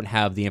that they don't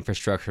have the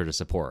infrastructure to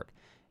support.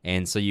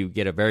 And so you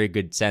get a very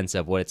good sense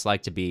of what it's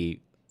like to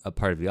be a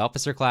part of the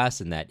officer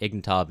class, and that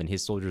Ignatov and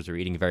his soldiers are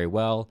eating very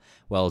well,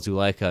 while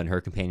Zuleikha and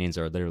her companions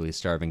are literally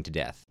starving to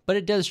death. But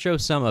it does show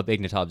some of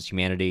Ignatov's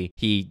humanity.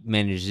 He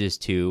manages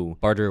to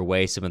barter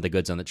away some of the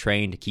goods on the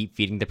train to keep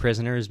feeding the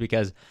prisoners,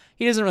 because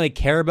he doesn't really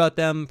care about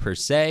them per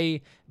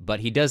se, but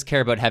he does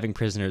care about having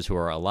prisoners who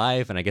are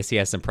alive, and I guess he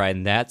has some pride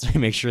in that, so he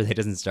makes sure they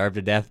doesn't starve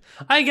to death.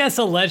 I guess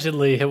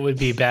allegedly it would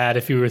be bad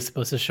if you were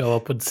supposed to show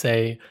up with,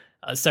 say,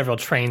 several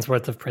trains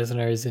worth of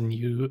prisoners, and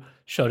you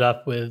showed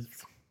up with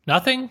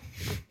nothing.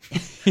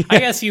 Yeah. I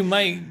guess you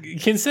might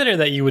consider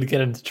that you would get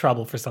into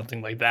trouble for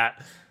something like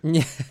that.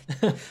 Yeah.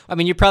 I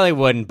mean, you probably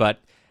wouldn't, but,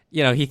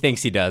 he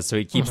thinks he does, so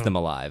he keeps them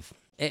alive.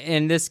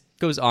 And this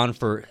goes on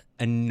for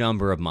a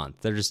number of months.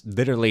 They're just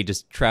literally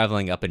just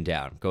traveling up and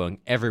down, going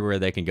everywhere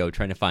they can go,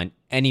 trying to find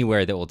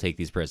anywhere that will take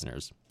these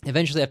prisoners.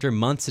 Eventually, after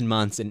months and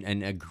months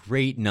and a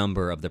great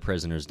number of the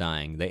prisoners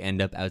dying, they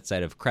end up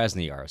outside of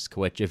Krasnoyarsk,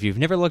 which, if you've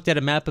never looked at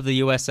a map of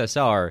the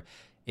USSR,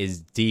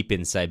 is deep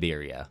in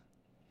Siberia.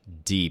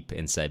 Deep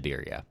in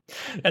Siberia.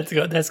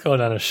 That's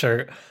going on a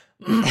shirt.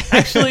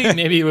 Actually,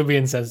 maybe it would be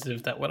insensitive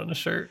if that went on a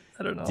shirt.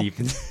 I don't know.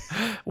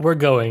 We're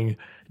going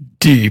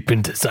deep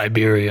into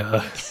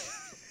Siberia.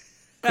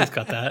 Please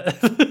cut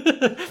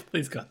that.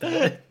 Please cut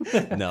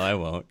that. No, I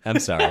won't. I'm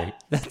sorry.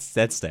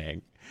 That's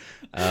staying.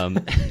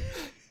 And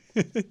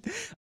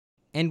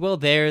while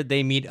there,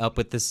 they meet up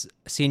with this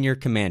senior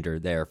commander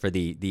there for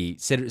the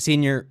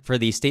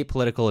state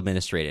political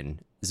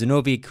administration,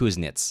 Zinovy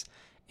Kuznets.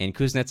 And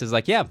Kuznets is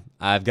like, yeah,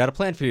 I've got a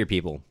plan for your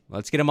people.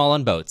 Let's get them all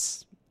on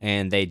boats.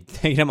 And they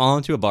take them all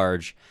onto a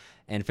barge.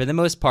 And for the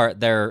most part,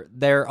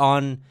 they're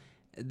on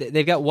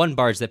they've got one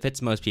barge that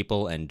fits most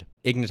people, and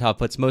Ignatov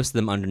puts most of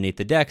them underneath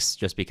the decks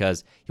just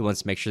because he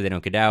wants to make sure they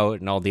don't get out,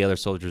 and all the other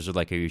soldiers are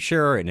like, are you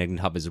sure? And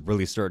Ignatov is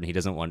really certain he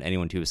doesn't want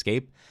anyone to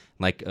escape,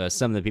 like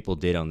some of the people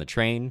did on the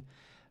train,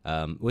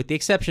 with the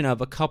exception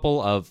of a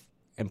couple of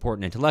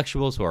important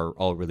intellectuals who are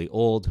all really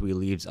old, who he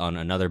leaves on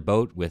another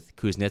boat with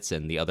Kuznets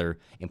and the other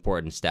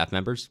important staff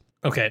members.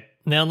 Okay,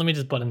 now let me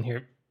just butt in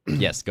here.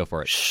 Yes, go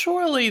for it.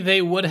 Surely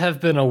they would have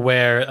been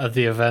aware of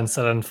the events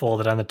that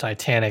unfolded on the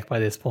Titanic by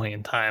this point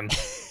in time.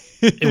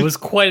 It was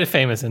quite a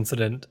famous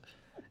incident.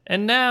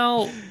 And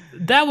now,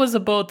 that was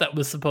a boat that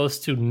was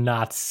supposed to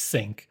not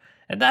sink.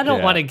 And I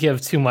don't want to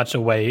give too much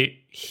away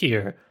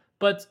here,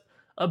 but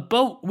a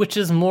boat which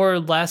is more or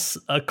less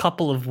a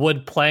couple of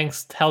wood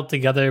planks held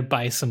together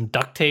by some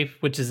duct tape,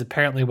 which is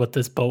apparently what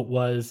this boat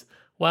was,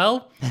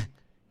 well...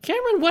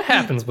 Cameron, what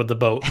happens with the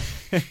boat?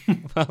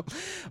 well,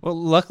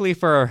 luckily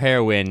for our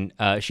heroine,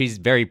 she's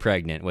very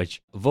pregnant,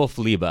 which Wolf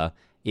Liebe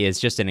is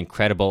just an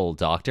incredible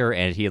doctor,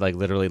 and he like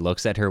literally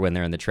looks at her when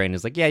they're in the train and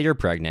is like, yeah, you're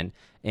pregnant.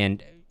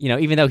 And, you know,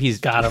 even though he's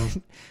got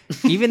him,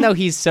 even though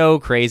he's so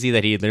crazy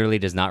that he literally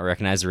does not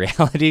recognize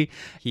reality,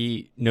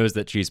 he knows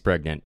that she's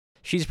pregnant.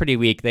 She's pretty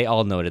weak. They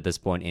all know it at this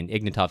point, and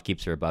Ignatov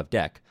keeps her above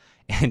deck.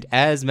 And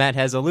as Matt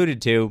has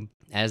alluded to,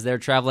 as they're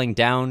traveling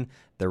down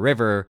the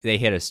river, they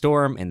hit a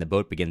storm and the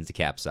boat begins to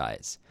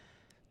capsize.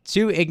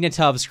 To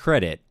Ignatov's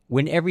credit,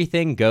 when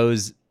everything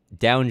goes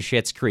down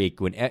Schitt's Creek,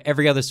 when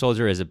every other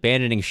soldier is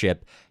abandoning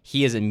ship,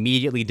 he is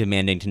immediately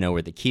demanding to know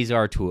where the keys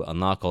are to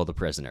unlock all the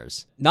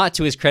prisoners. Not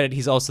to his credit,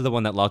 he's also the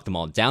one that locked them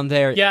all down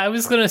there. Yeah, I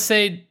was going to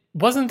say,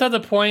 wasn't that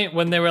the point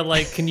when they were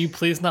like, can you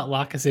please not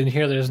lock us in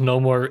here? There's no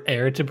more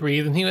air to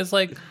breathe. And he was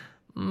like,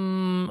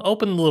 open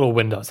the little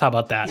windows. How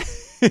about that?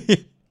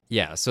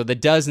 Yeah, so the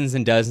dozens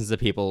and dozens of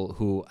people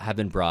who have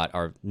been brought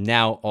are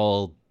now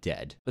all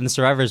dead. And the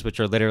survivors, which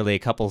are literally a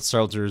couple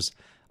soldiers,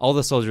 all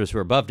the soldiers who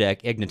are above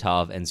deck,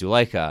 Ignatov and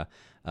Zuleikha,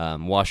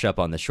 wash up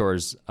on the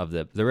shores of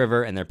the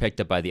river, and they're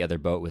picked up by the other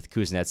boat with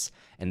Kuznets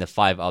and the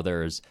 5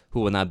 others who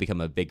will now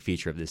become a big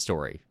feature of this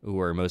story, who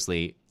are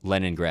mostly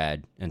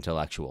Leningrad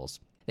intellectuals.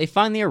 They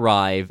finally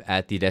arrive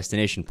at the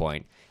destination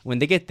point. When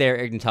they get there,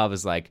 Ignatov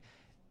is like,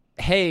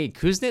 hey,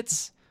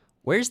 Kuznets,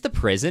 where's the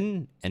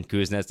prison? And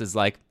Kuznets is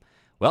like,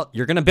 well,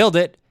 you're going to build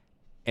it.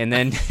 And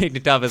then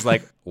Ignatov is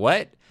like,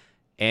 what?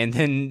 And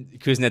then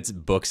Kuznets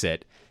books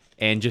it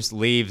and just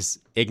leaves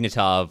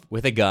Ignatov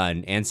with a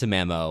gun and some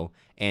ammo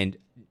and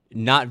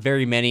not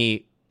very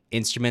many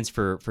instruments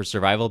for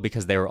survival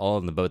because they were all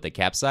in the boat that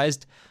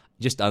capsized,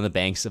 just on the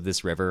banks of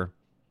this river,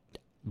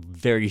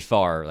 very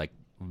far, like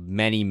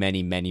many,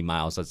 many, many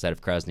miles outside of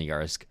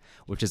Krasnoyarsk,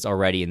 which is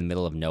already in the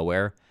middle of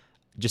nowhere,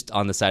 just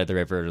on the side of the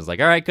river. It was like,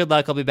 all right, good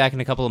luck. I'll be back in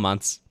a couple of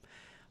months.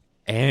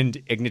 And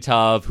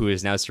Ignatov, who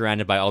is now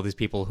surrounded by all these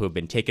people who have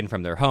been taken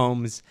from their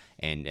homes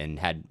and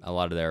had a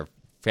lot of their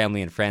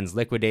family and friends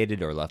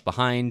liquidated or left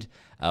behind,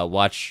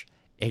 watch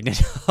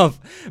Ignatov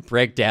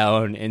break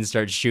down and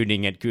start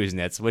shooting at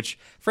Kuznets, which,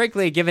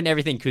 frankly, given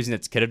everything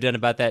Kuznets could have done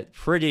about that,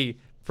 pretty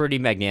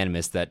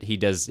magnanimous that he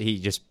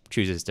just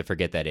chooses to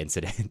forget that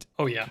incident.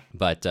 Oh, yeah.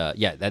 But,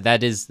 yeah,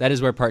 that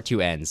is where part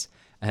 2 ends.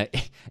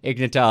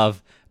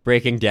 Ignatov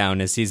breaking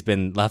down as he's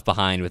been left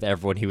behind with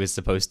everyone he was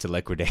supposed to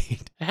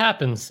liquidate. It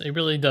happens. It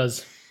really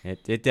does.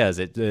 It does.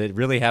 It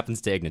really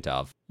happens to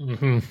Ignatov.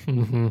 Mm-hmm,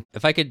 mm-hmm.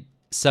 If I could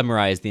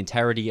summarize the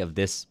entirety of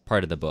this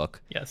part of the book,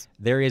 yes,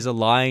 there is a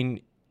line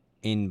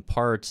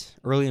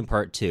early in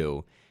part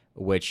 2,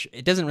 which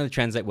it doesn't really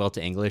translate well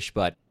to English,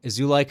 but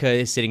Zuleikha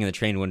is sitting in the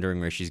train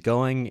wondering where she's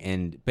going,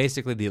 and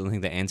basically the only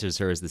thing that answers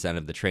her is the sound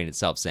of the train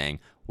itself saying,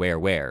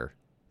 where,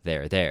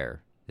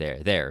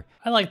 there.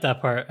 I like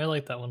that part. I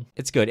like that one.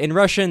 It's good. In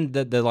Russian,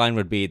 the line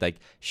would be like,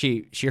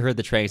 she heard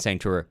the train saying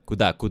to her,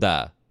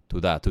 kuda,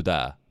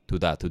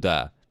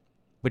 tuda,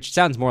 which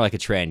sounds more like a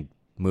train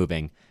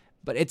moving,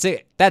 but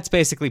that's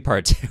basically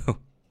part 2.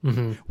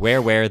 Mm-hmm.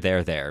 Where,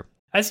 there.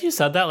 As you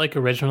said that, like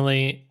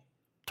originally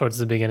towards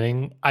the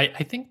beginning, I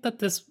think that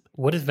this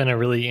would have been a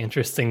really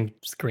interesting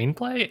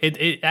screenplay.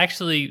 It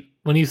actually,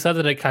 when you said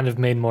that, it kind of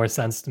made more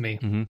sense to me.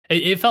 Mm-hmm.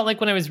 It felt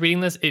like when I was reading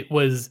this,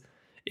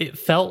 it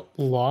felt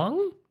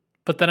long,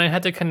 but then I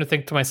had to kind of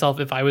think to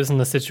myself, if I was in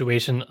the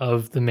situation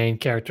of the main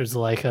character,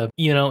 Zuleikha,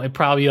 it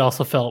probably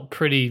also felt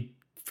pretty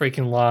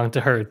freaking long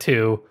to her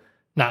too,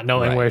 not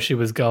knowing where she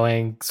was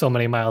going, so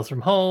many miles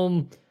from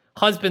home,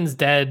 husband's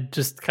dead,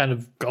 just kind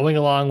of going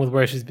along with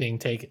where she's being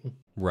taken.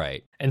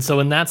 Right. And so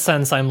in that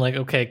sense, I'm like,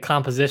 okay,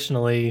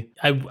 compositionally,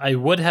 I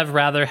would have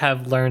rather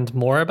have learned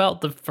more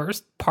about the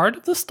first part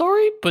of the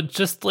story, but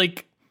just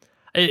like,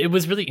 it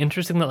was really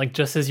interesting that like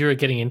just as you were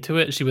getting into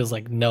it, she was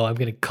like, no, I'm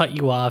going to cut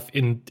you off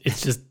and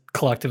it's just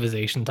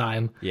collectivization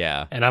time.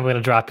 Yeah. And I'm going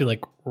to drop you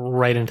like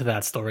right into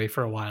that story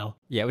for a while.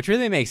 Yeah, which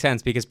really makes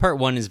sense because part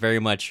 1 is very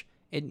much,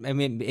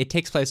 it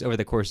takes place over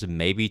the course of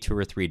maybe 2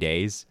 or 3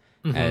 days.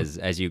 Mm-hmm.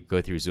 As you go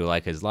through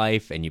Zuleika's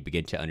life and you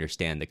begin to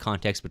understand the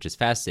context, which is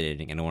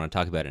fascinating, and I want to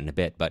talk about it in a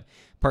bit, but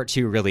part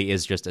 2 really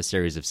is just a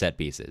series of set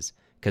pieces.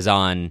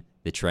 Kazan,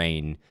 the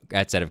train,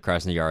 outside of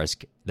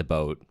Krasnoyarsk, the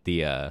boat,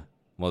 the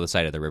the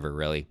side of the river,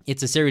 really.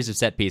 It's a series of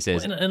set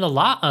pieces. And a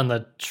lot on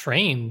the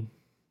train.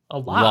 A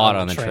lot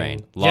on the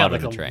train. Lot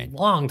like on the train.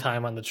 Long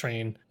time on the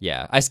train.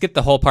 Yeah, I skipped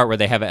the whole part where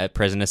they have a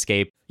prison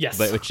escape. Yes.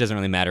 But which doesn't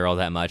really matter all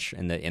that much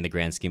in the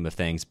grand scheme of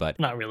things. But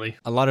Not really.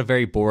 a lot of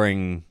very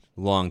boring,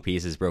 long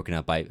pieces broken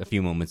up by a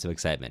few moments of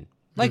excitement.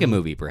 Like a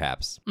movie,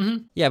 perhaps.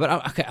 Mm-hmm. Yeah, but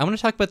I want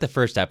to talk about the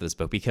first half of this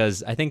book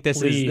because I think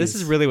this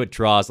is really what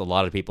draws a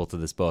lot of people to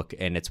this book,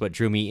 and it's what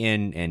drew me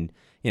in. And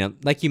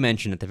like you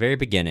mentioned at the very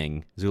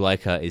beginning,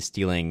 Zuleikha is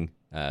stealing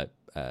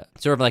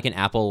sort of like an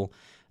apple.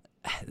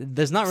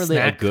 There's not really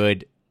a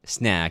good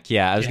snack.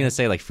 Yeah, I was gonna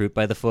say like fruit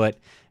by the foot.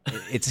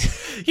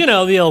 It's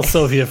the old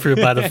Soviet fruit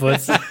by the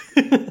foot.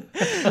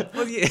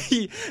 Well,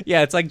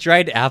 yeah, it's like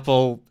dried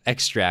apple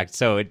extract.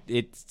 So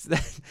it's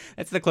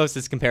that's the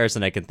closest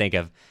comparison I can think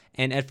of.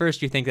 And at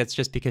first you think that's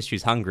just because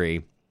she's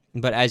hungry,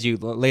 but as you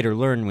later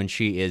learn, when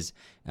she and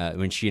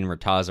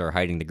Murtaza are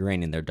hiding the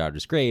grain in their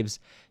daughter's graves,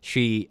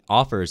 she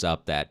offers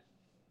up that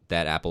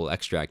apple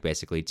extract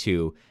basically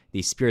to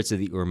the spirits of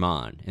the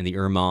Urman, and the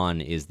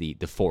Urman is the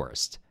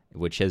forest,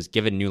 which has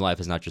given new life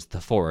as not just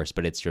the forest,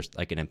 but it's just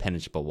like an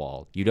impenetrable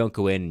wall. You don't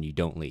go in and you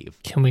don't leave.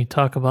 Can we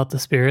talk about the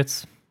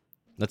spirits?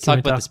 Let's talk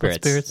about the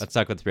spirits. Let's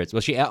talk about the spirits.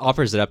 Well, she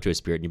offers it up to a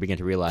spirit, and you begin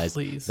to realize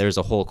there's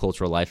a whole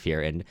cultural life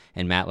here. And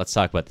Matt, let's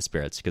talk about the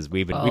spirits because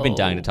we've been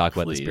dying to talk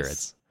about the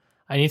spirits.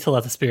 I need to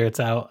let the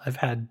spirits out. I've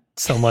had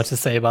so much to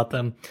say about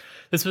them.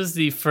 This was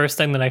the first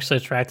thing that actually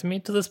attracted me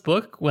to this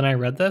book when I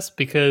read this,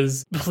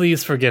 because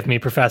please forgive me,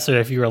 Professor,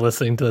 if you are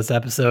listening to this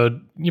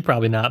episode. You're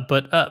probably not.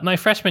 But my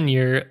freshman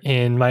year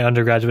in my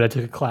undergraduate, I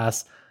took a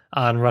class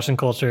on Russian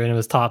culture, and it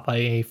was taught by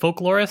a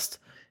folklorist.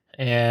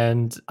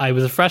 And I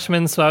was a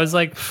freshman, so I was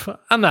like,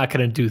 I'm not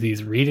going to do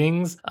these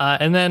readings.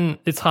 And then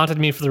it's haunted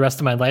me for the rest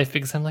of my life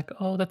because I'm like,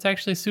 oh, that's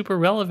actually super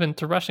relevant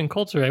to Russian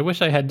culture. I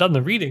wish I had done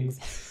the readings.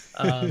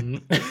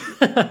 And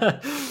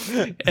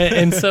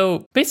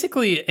so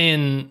basically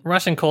in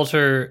Russian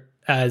culture,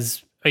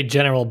 as a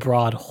general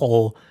broad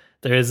whole,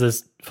 there is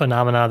this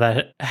phenomena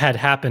that had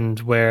happened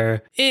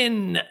where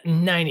in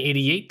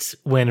 988,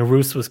 when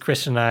Rus was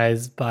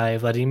Christianized by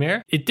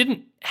Vladimir, it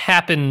didn't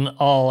happen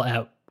all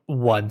at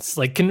once.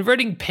 Like,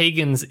 converting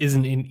pagans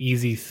isn't an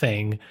easy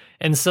thing.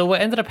 And so what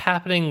ended up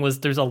happening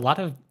was there's a lot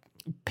of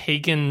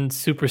pagan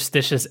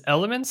superstitious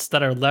elements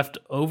that are left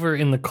over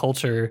in the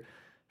culture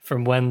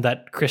from when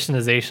that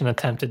Christianization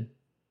attempted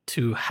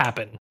to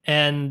happen.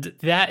 And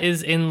that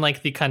is in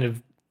like the kind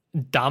of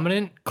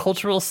dominant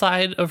cultural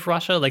side of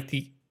Russia,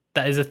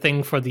 that is a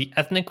thing for the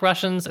ethnic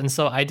Russians. And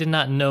so I did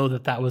not know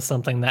that was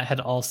something that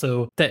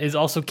is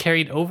also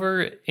carried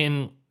over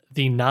in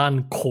the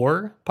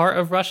non-core part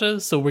of Russia.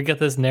 So we get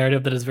this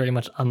narrative that is very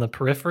much on the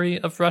periphery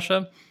of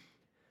Russia,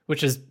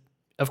 which is,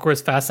 of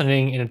course,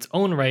 fascinating in its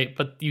own right,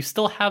 but you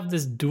still have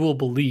this dual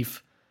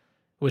belief,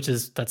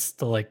 that's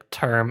the like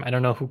term. I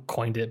don't know who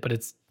coined it, but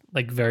it's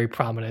like very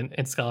prominent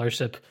in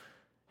scholarship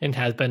and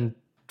has been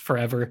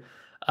forever.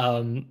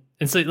 And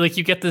so like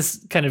you get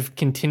this kind of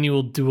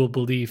continual dual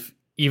belief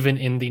even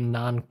in the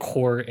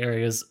non-core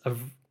areas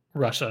of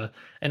Russia.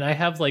 And I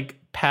have like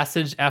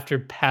passage after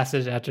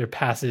passage after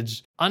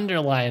passage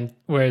underlined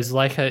where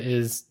Zuleikha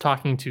is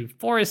talking to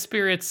forest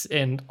spirits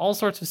and all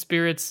sorts of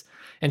spirits,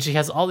 and she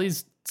has all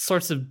these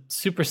sorts of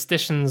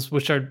superstitions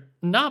which are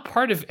not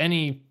part of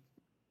any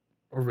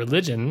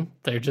religion.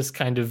 They're just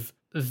kind of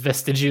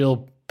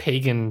vestigial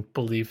pagan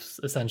beliefs,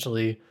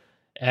 essentially.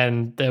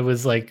 And there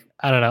was like,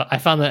 I don't know, I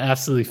found that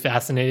absolutely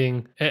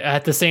fascinating.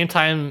 At the same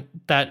time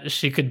that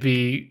she could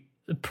be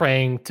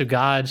praying to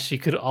God, she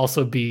could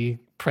also be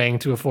praying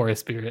to a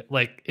forest spirit.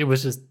 Like, it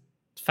was just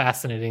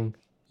fascinating.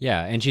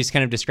 Yeah, and she's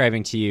kind of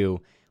describing to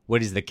you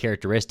what is the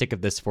characteristic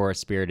of this forest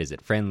spirit. Is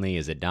it friendly?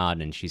 Is it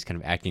not? And she's kind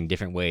of acting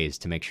different ways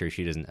to make sure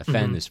she doesn't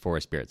offend this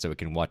forest spirit so it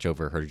can watch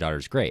over her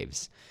daughter's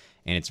graves.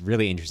 And it's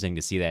really interesting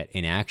to see that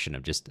in action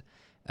of just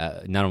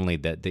not only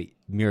the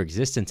mere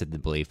existence of the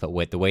belief,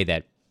 but the way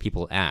that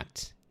people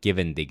act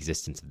given the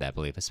existence of that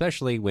belief,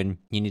 especially when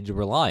you need to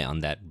rely on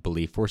that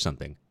belief for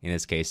something. In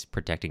this case,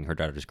 protecting her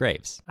daughter's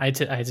graves. I had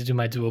to do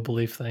my dual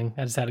belief thing.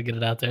 I just had to get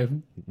it out there.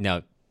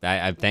 No,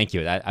 I thank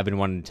you. I've been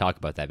wanting to talk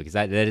about that because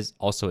that is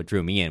also what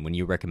drew me in when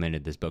you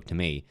recommended this book to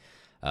me.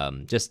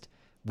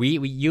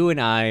 You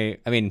and I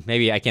mean,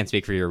 maybe I can't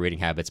speak for your reading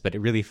habits, but it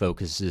really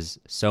focuses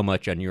so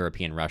much on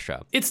European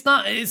Russia. It's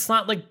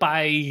not like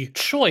by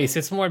choice.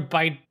 It's more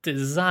by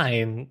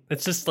design.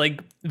 It's just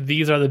like,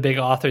 these are the big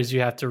authors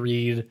you have to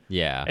read.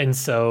 Yeah. And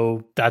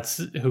so that's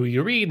who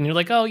you read. And you're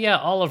like, oh yeah,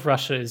 all of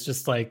Russia is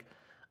just like,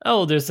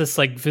 oh, there's this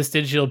like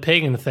vestigial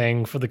pagan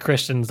thing for the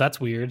Christians. That's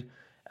weird.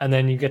 And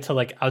then you get to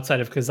like outside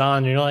of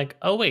Kazan and you're like,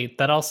 oh wait,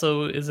 that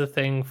also is a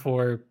thing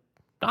for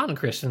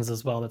non-Christians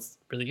as well. That's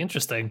really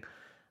interesting.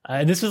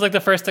 And this was like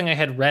the first thing I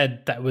had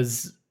read that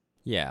was,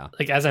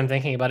 like, as I'm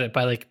thinking about it,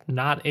 by like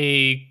not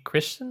a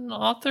Christian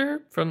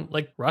author from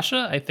like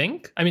Russia, I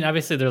think. I mean,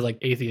 obviously they're like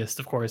atheists,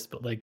 of course,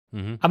 but like,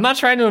 I'm not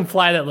trying to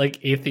imply that like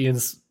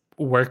atheists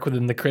work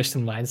within the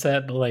Christian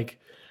mindset, but like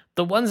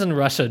the ones in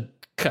Russia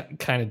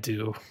kind of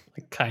do,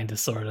 like kind of,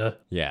 sort of.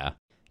 Yeah.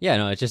 Yeah,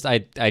 no, it's just, I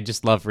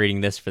just love reading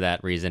this for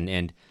that reason.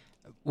 And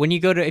when you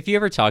go to, if you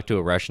ever talk to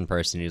a Russian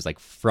person who's like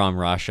from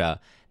Russia,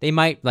 they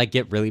might like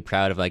get really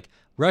proud of like,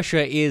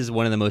 Russia is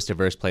one of the most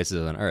diverse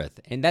places on earth.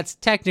 And that's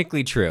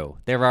technically true.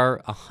 There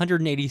are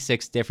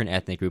 186 different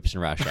ethnic groups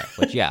in Russia,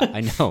 which, yeah,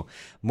 I know,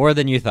 more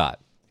than you thought.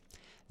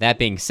 That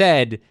being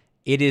said,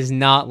 it is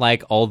not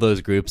like all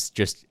those groups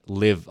just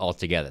live all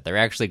together. They're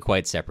actually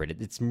quite separate.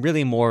 It's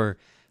really more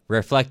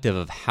reflective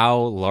of how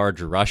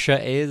large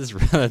Russia is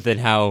rather than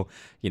how,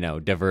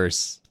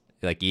 diverse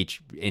like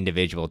each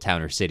individual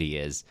town or city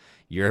is.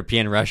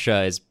 European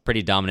Russia is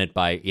pretty dominant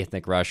by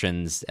ethnic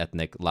Russians,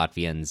 ethnic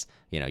Latvians,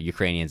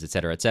 Ukrainians, et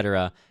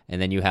cetera,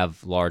 and then you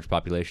have large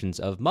populations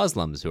of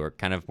Muslims who are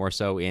kind of more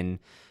so in,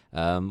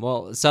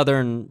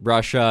 southern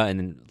Russia, and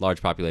then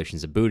large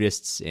populations of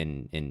Buddhists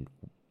in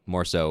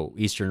more so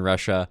Eastern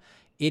Russia.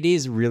 It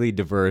is really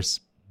diverse,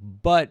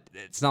 but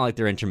it's not like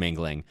they're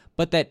intermingling.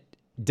 But that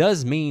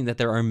does mean that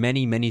there are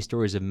many, many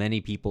stories of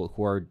many people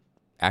who are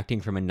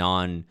acting from a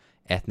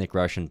non-ethnic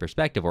Russian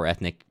perspective or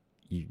ethnic,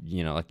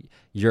 like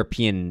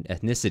European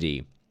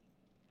ethnicity.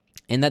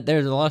 And that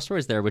there's a lot of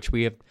stories there which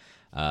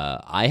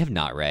I have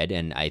not read,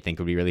 and I think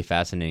would be really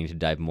fascinating to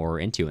dive more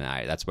into.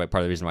 And that's part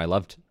of the reason why I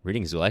loved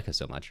reading Zuleikha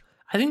so much.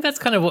 I think that's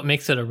kind of what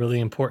makes it a really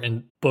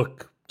important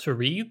book to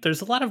read.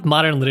 There's a lot of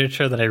modern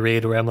literature that I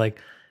read where I'm like,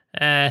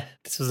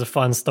 this was a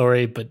fun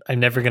story, but I'm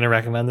never going to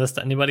recommend this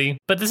to anybody.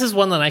 But this is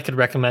one that I could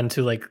recommend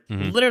to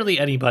literally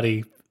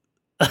anybody.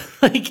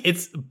 Like,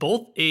 it's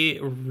both a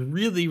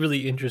really,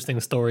 really interesting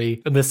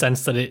story in the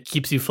sense that it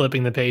keeps you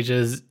flipping the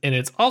pages, and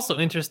it's also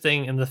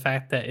interesting in the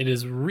fact that it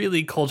is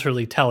really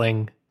culturally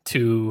telling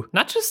to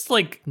not just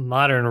like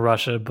modern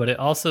Russia, but it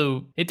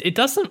also it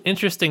does some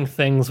interesting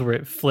things where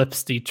it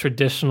flips the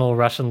traditional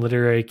Russian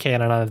literary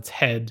canon on its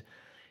head,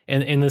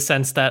 and in the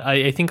sense that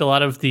I think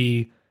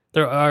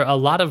there are a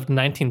lot of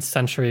 19th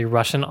century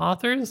Russian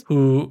authors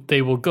who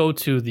they will go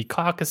to the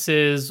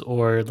Caucasus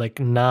or like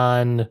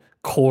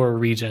non-core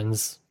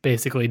regions,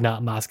 basically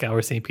not Moscow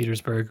or St.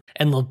 Petersburg,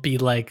 and they'll be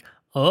like,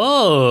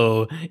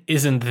 oh,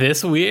 isn't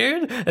this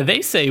weird?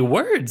 They say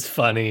words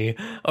funny.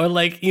 Or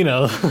like,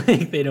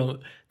 like they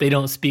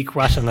don't speak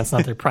Russian. That's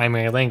not their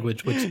primary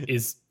language, which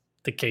is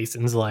the case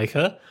in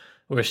Zuleikha,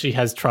 where she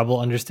has trouble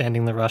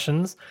understanding the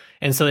Russians.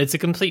 And so it's a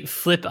complete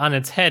flip on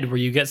its head where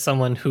you get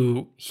someone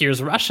who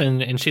hears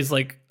Russian and she's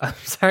like, I'm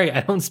sorry,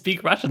 I don't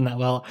speak Russian that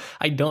well.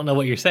 I don't know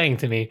what you're saying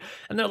to me.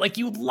 And they're like,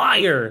 you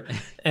liar.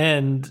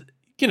 And,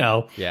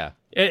 yeah.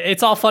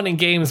 It's all fun and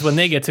games when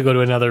they get to go to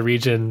another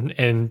region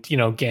and,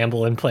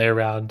 gamble and play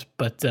around.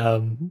 But,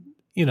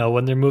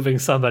 when they're moving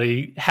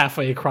somebody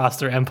halfway across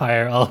their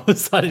empire, all of a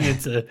sudden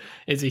it's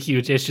a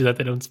huge issue that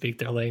they don't speak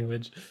their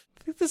language.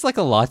 I think there's like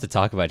a lot to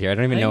talk about here. I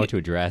don't even know what to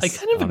address. I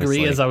kind of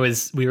agree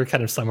as we were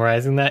kind of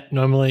summarizing that.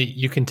 Normally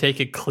you can take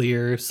a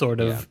clear sort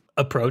of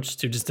approach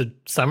to just a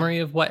summary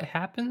of what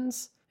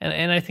happens.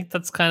 And I think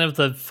that's kind of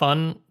the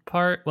fun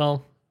part.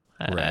 Well,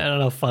 right. I don't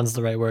know if fun's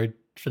the right word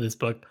for this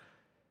book.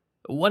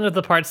 One of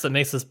the parts that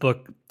makes this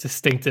book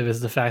distinctive is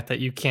the fact that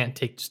you can't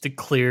take just a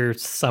clear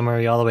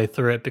summary all the way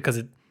through it because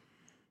it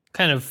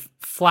kind of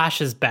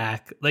flashes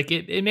back. Like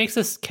it makes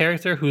this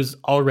character who's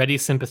already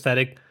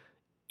sympathetic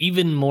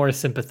even more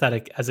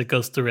sympathetic as it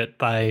goes through it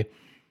by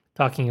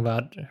talking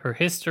about her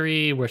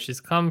history, where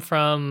she's come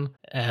from,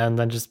 and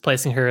then just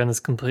placing her in this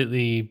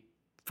completely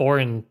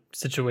foreign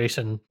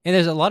situation. And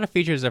there's a lot of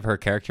features of her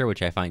character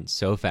which I find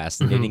so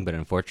fascinating, but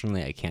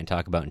unfortunately I can't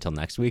talk about until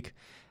next week.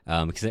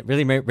 Because it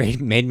really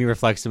made me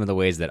reflect some of the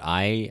ways that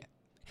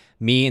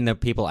me and the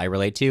people I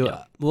relate to.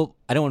 Yeah.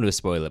 I don't want to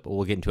spoil it, but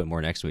we'll get into it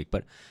more next week.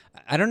 But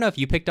I don't know if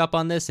you picked up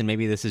on this, and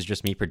maybe this is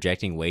just me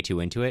projecting way too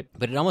into it,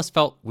 but it almost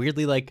felt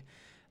weirdly like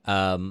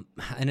a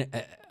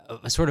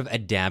sort of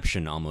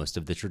adaptation almost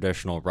of the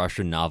traditional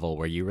Russian novel,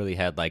 where you really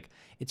had like,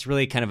 it's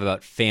really kind of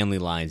about family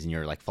lines, and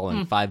you're like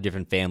following 5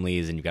 different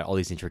families, and you've got all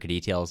these intricate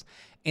details.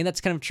 And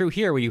that's kind of true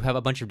here, where you have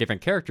a bunch of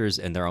different characters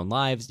and their own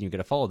lives, and you got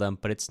to follow them,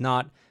 but it's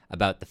not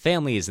about the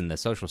families and the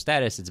social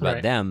status. It's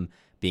about them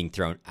being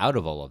thrown out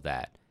of all of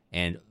that.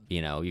 And,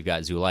 you've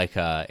got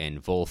Zuleikha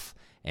and Wolf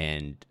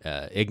and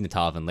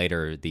Ignatov, and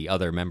later the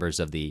other members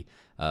of the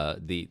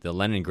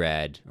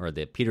Leningrad or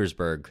the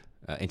Petersburg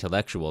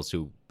intellectuals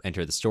who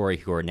enter the story,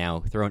 who are now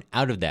thrown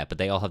out of that, but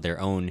they all have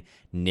their own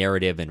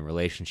narrative and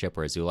relationship,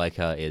 whereas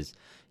Zuleikha is,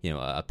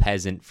 a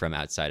peasant from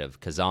outside of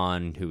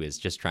Kazan who is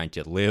just trying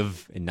to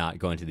live and not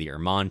go into the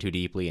Erman too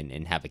deeply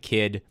and have a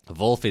kid.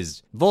 Wolf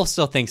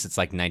still thinks it's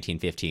like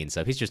 1915,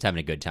 so he's just having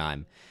a good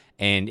time.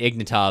 And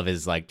Ignatov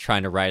is like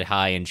trying to ride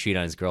high and cheat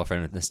on his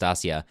girlfriend with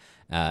Nastasia,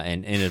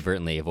 and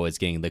inadvertently avoids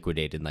getting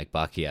liquidated like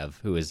Bakiev,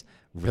 who is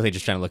really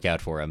just trying to look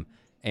out for him.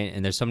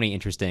 And there's so many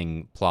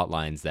interesting plot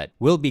lines that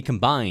will be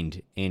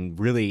combined and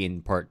really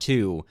in part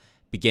 2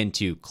 begin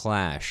to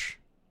clash,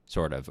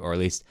 sort of, or at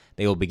least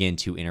they will begin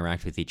to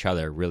interact with each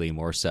other really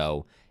more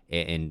so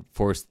in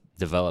forced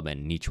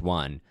development in each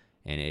one.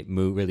 And it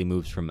really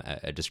moves from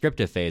a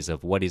descriptive phase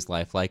of what is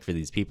life like for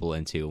these people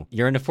into,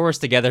 you're in a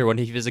forest together, one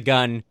of you has a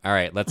gun, all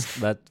right,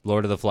 let's let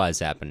Lord of the Flies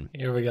happen.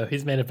 Here we go.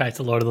 He's made it back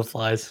to Lord of the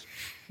Flies.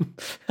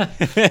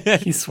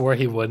 He swore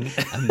he wouldn't.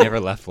 I've never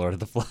left Lord of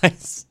the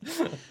Flies.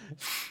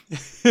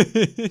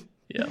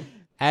 Yeah.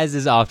 As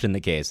is often the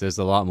case, there's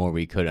a lot more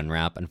we could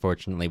unwrap.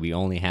 Unfortunately, we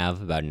only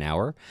have about an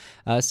hour.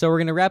 So we're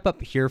going to wrap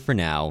up here for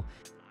now.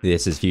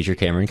 This is Future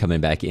Cameron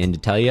coming back in to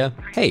tell you,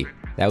 hey,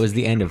 that was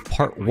the end of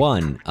part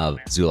 1 of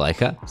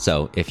Zuleikha.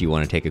 So if you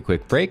want to take a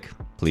quick break,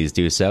 please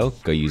do so.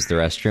 Go use the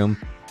restroom.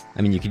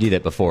 I mean, you could do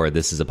that before.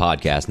 This is a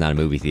podcast, not a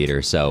movie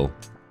theater. So,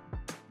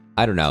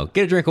 I don't know.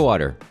 Get a drink of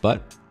water.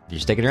 But if you're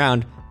sticking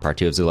around, part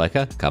 2 of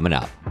Zuleikha coming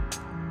up.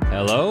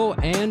 Hello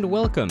and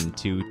welcome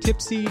to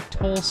Tipsy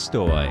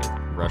Tolstoy,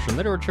 Russian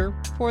literature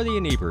for the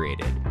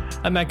inebriated.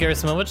 I'm Matt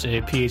Gerasimovich,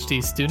 a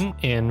PhD student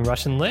in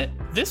Russian Lit.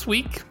 This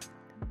week,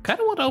 kind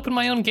of want to open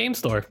my own game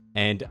store.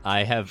 And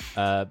I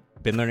have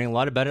been learning a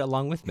lot about it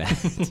along with Matt.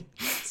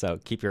 So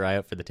keep your eye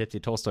out for the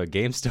Tipsy Tolstoy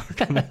game store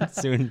coming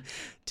soon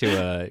to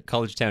a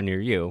college town near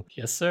you.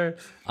 Yes, sir.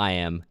 I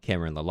am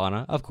Cameron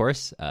Lalana, of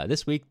course.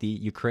 This week, the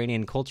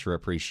Ukrainian culture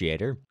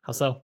appreciator. How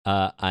so?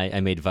 I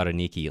made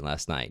vareniki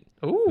last night,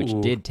 Ooh. which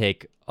did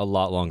take a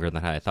lot longer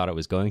than I thought it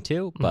was going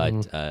to. But,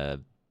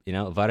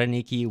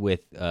 vareniki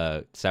with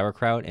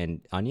sauerkraut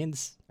and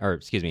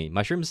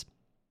mushrooms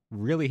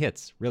really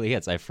hits.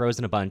 I've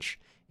frozen a bunch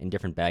in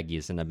different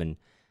baggies, and I've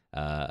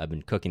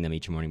been cooking them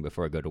each morning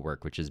before I go to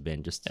work, which has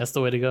been just... That's the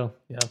way to go,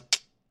 yeah.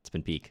 It's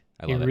been peak.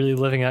 You're really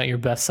living out your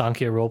best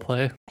Sankhya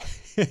roleplay.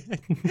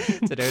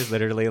 Today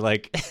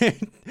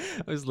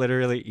I was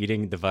literally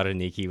eating the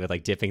vareniki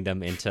with dipping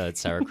them into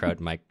sauerkraut,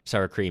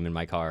 sour cream in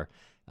my car.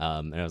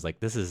 And I was like,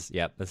 this is,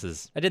 I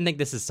didn't think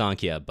this is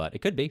Sankhya, but it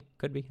could be.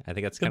 I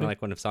think that's kind of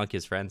like one of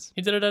Sankhya's friends.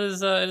 He did it at his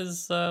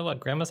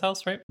grandma's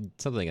house, right?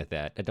 Something like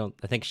that.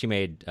 I think she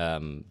made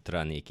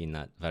draniki,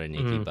 not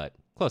vareniki, but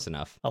close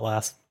enough.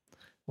 Alas,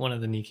 one of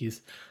the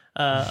Nikis.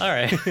 All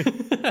right.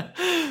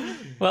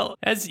 Well,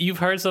 as you've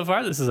heard so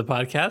far, this is a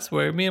podcast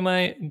where me and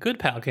my good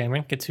pal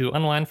Cameron get to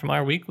unwind from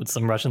our week with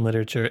some Russian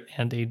literature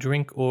and a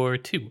drink or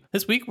two.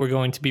 This week, we're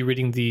going to be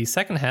reading the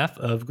second half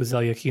of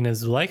Guzel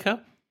Yakhina's Zuleikha.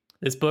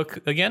 This book,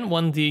 again,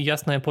 won the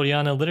Yasnaya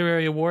Polyana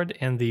Literary Award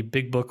and the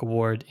Big Book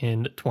Award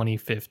in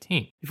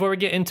 2015. Before we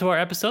get into our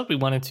episode, we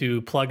wanted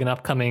to plug an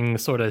upcoming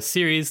sort of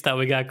series that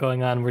we got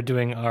going on. We're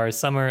doing our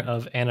Summer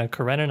of Anna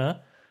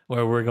Karenina,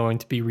 where we're going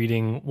to be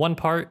reading one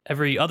part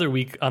every other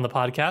week on the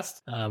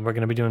podcast. We're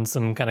going to be doing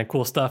some kind of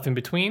cool stuff in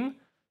between.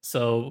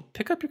 So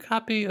pick up your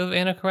copy of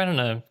Anna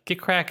Karenina,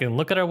 get cracking,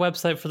 look at our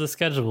website for the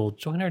schedule,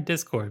 join our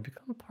Discord,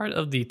 become part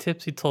of the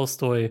Tipsy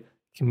Tolstoy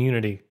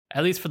community,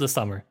 at least for the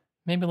summer.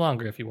 Maybe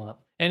longer if you want.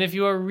 And if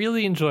you are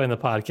really enjoying the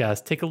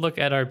podcast, take a look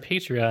at our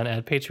Patreon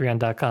at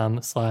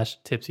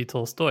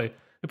patreon.com/tipsytolstoy.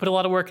 We put a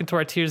lot of work into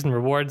our tiers and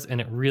rewards, and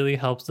it really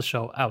helps the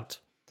show out.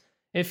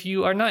 If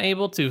you are not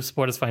able to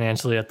support us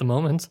financially at the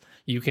moment,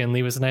 you can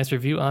leave us a nice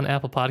review on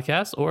Apple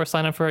Podcasts or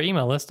sign up for our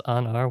email list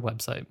on our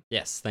website.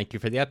 Yes, thank you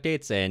for the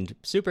updates, and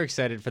super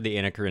excited for the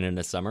Anna Karenina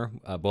this summer.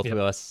 Both of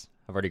us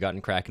have already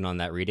gotten cracking on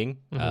that reading.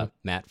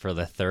 Matt for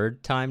the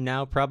third time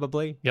now,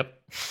 probably. Yep.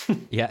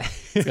 Yeah.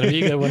 It's going to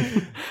be a good one.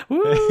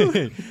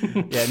 Woo!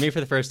 Yeah, me for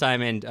the first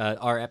time, and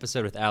our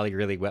episode with Allie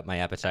really whet my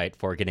appetite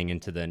for getting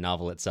into the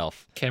novel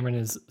itself. Cameron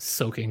is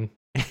soaking.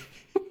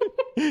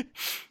 I'm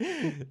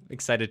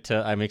excited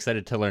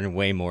to learn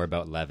way more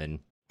about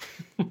Levin.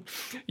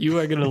 You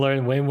are going to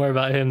learn way more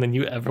about him than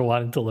you ever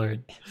wanted to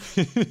learn.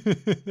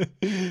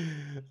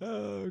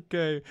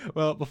 Okay.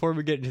 Well, before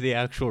we get into the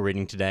actual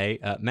reading today,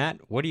 Matt,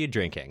 what are you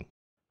drinking?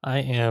 I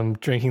am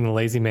drinking the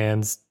Lazy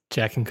Man's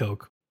Jack and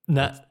Coke.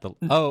 Not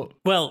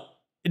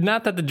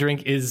that the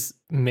drink is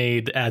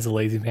made as a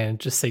lazy man. It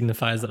just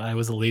signifies that I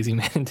was a lazy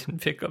man and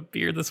didn't pick up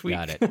beer this week.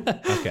 Got it.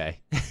 Okay.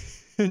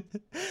 I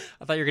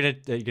thought you're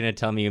gonna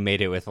tell me you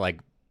made it with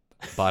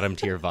bottom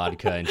tier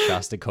vodka and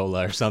Shasta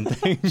Cola or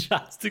something.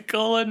 Shasta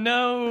Cola,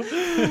 no.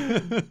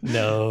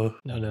 No.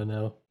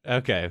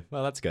 Okay,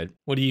 well that's good.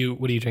 What are you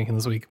drinking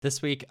this week?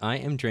 This week I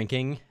am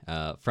drinking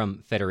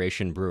from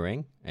Federation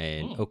Brewing,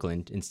 an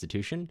Oakland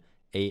institution,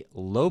 a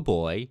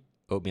Lowboy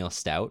oatmeal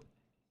stout.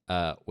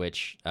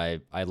 Which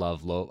I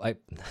love I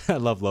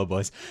love low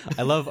boys.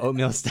 I love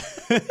oatmeal stout.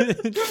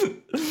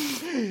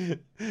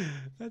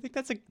 I think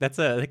that's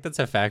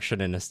a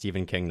faction in a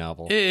Stephen King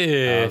novel.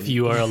 If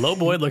you are a low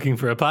boy looking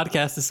for a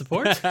podcast to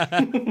support.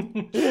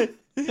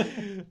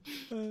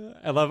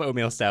 I love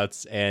oatmeal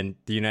stouts, and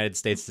the United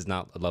States does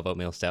not love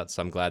oatmeal stouts,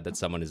 so I'm glad that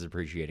someone is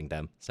appreciating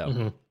them.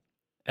 So,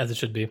 as it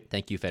should be.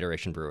 Thank you,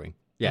 Federation Brewing.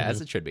 Yeah,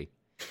 as it should be.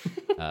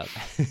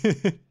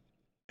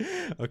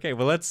 Okay,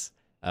 well let's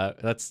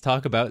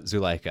talk about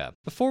Zuleikha.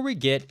 Before we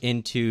get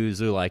into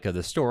Zuleikha,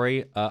 the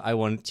story, I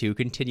want to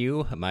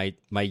continue my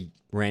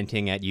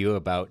ranting at you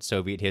about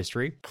Soviet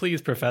history.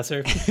 Please,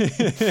 Professor.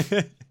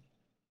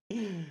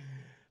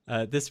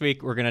 This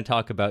week, we're going to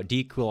talk about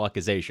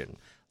dekulakization.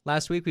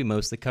 Last week, we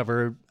mostly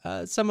covered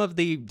some of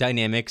the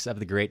dynamics of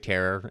the Great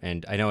Terror,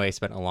 and I know I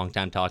spent a long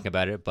time talking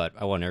about it, but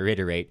I want to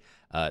reiterate,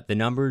 the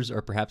numbers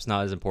are perhaps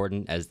not as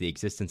important as the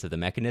existence of the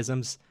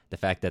mechanisms. The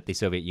fact that the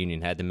Soviet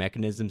Union had the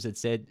mechanisms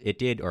it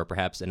did, or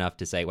perhaps enough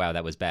to say, wow,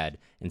 that was bad,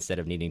 instead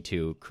of needing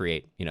to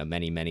create,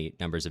 many, many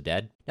numbers of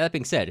dead. Now, that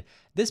being said,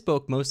 this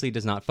book mostly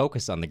does not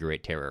focus on the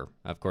Great Terror.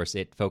 Of course,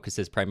 it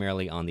focuses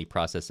primarily on the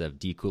process of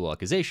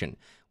dekulakization,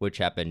 which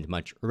happened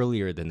much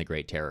earlier than the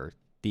Great Terror.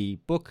 The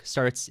book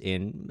starts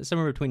in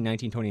somewhere between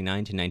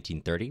 1929 to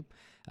 1930,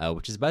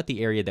 which is about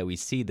the area that we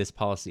see this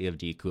policy of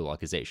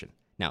dekulakization.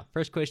 Now,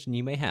 first question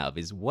you may have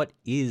is, what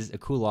is a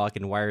kulak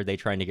and why are they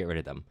trying to get rid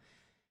of them?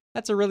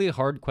 That's a really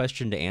hard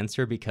question to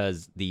answer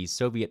because the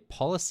Soviet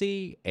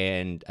policy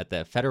and at the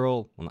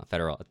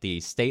at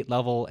the state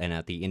level and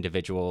at the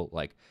individual,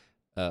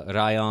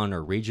 rayon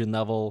or region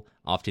level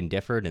often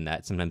differed, and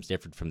that sometimes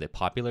differed from the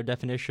popular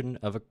definition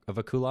of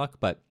a kulak.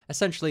 But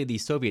essentially, the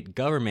Soviet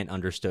government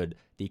understood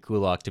the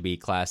kulak to be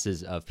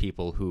classes of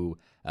people who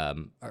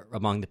are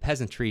among the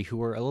peasantry who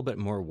were a little bit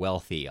more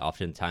wealthy.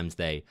 Oftentimes,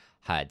 they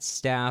had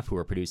staff who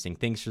were producing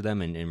things for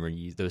them,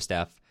 and those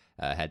staff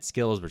had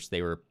skills which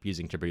they were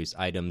using to produce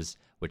items,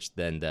 which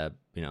then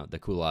the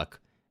kulak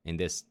in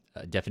this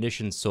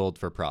definition sold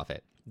for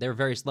profit. There are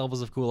various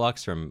levels of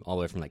kulaks, from all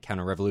the way from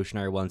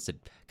counter-revolutionary ones to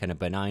kind of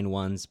benign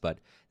ones, but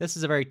this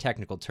is a very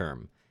technical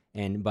term.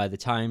 And by the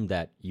time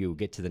that you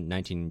get to the late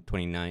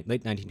 1929,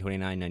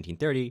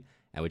 1930,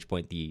 at which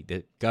point the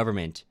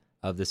government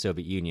of the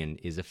Soviet Union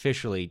is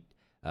officially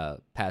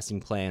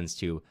passing plans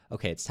to,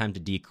 okay, it's time to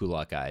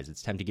dekulakize.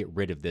 It's time to get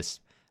rid of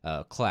this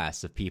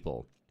class of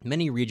people.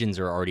 Many regions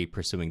are already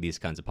pursuing these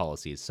kinds of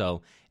policies,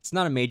 so it's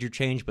not a major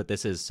change, but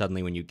this is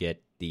suddenly when you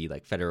get the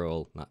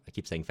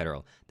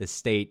the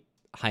state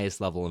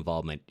highest level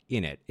involvement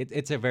in it.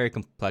 It's a very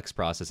complex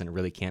process, and it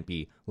really can't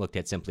be looked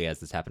at simply as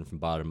this happened from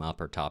bottom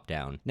up or top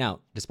down. Now,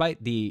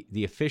 despite the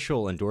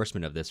official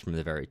endorsement of this from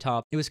the very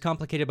top, it was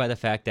complicated by the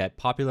fact that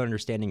popular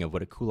understanding of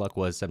what a kulak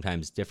was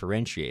sometimes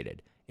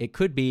differentiated. It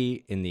could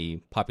be, in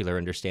the popular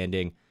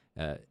understanding,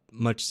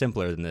 much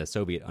simpler than the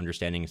Soviet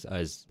understanding,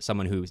 as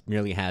someone who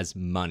merely has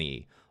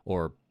money,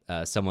 or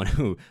someone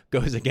who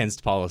goes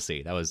against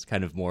policy. That was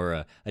kind of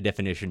more a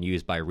definition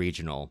used by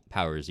regional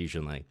powers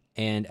usually.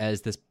 And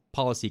as this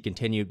policy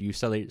continued, you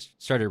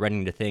started running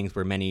into things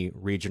where many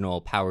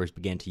regional powers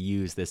began to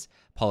use this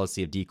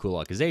policy of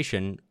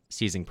dekulakization,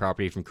 seizing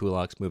property from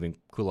kulaks, moving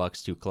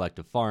kulaks to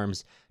collective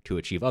farms to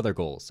achieve other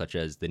goals, such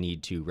as the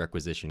need to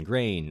requisition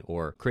grain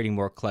or creating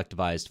more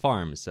collectivized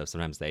farms. So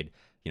sometimes they'd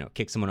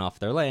kick someone off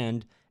their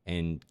land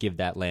and give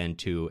that land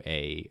to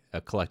a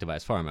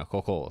collectivized farm, a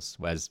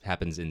kolkhoz, as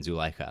happens in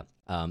Zuleikha.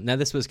 Now,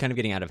 this was kind of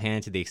getting out of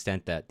hand to the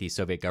extent that the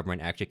Soviet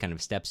government actually kind of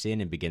steps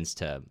in and begins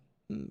to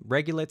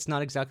regulate's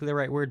not exactly the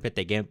right word, but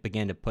they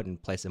began to put in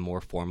place a more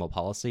formal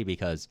policy,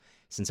 because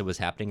since it was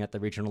happening at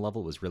the regional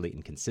level, it was really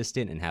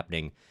inconsistent and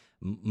happening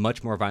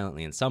much more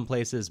violently in some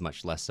places,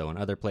 much less so in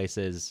other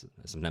places.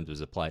 Sometimes it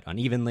was applied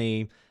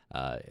unevenly.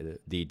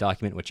 The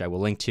document, which I will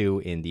link to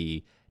in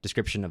the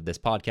description of this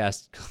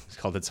podcast,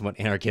 called it somewhat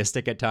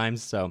anarchistic at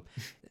times. So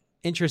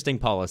interesting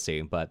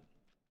policy, but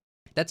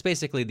that's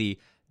basically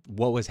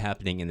what was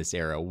happening in this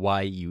era,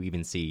 why you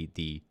even see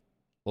the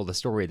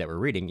story that we're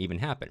reading even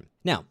happen.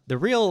 Now, the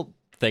real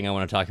thing I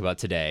want to talk about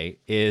today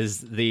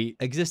is the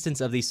existence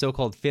of the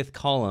so-called fifth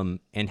column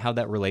and how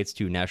that relates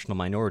to national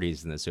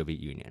minorities in the Soviet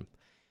Union.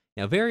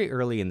 Now, very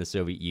early in the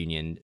Soviet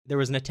Union, there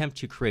was an attempt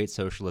to create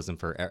socialism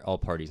for all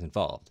parties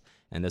involved,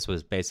 and this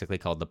was basically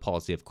called the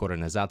policy of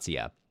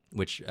korenizatsiya,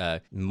 which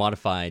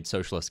modified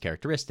socialist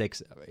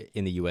characteristics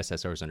in the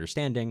USSR's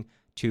understanding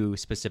to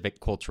specific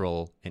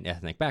cultural and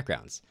ethnic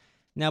backgrounds.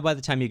 Now, by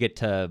the time you get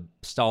to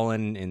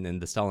Stalin and then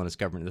the Stalinist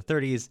government in the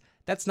 30s,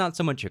 that's not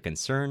so much a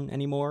concern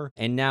anymore.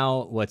 And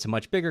now what's a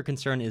much bigger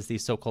concern is the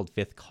so-called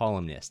fifth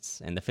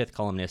columnists. And the fifth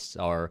columnists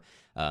are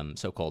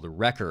so-called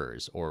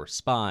wreckers or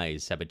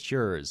spies,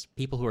 saboteurs,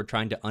 people who are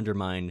trying to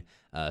undermine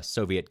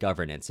Soviet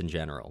governance in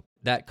general.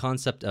 That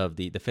concept of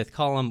the fifth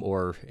column,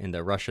 or in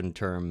the Russian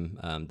term,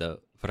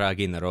 the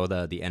Vragi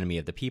Naroda, the enemy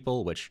of the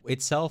people, which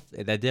itself,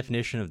 the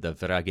definition of the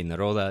Vragi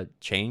Naroda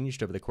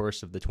changed over the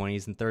course of the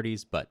 20s and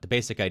 30s, but the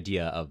basic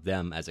idea of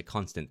them as a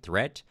constant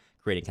threat,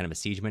 creating kind of a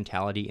siege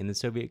mentality in the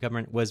Soviet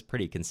government, was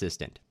pretty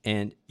consistent.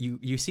 And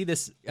you see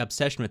this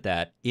obsession with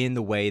that in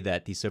the way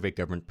that the Soviet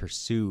government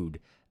pursued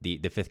the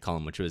fifth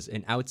column, which was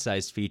an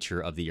outsized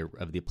feature of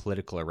the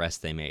political arrests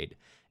they made.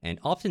 And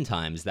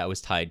oftentimes that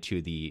was tied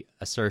to the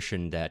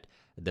assertion that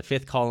the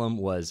fifth column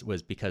was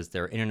because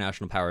there are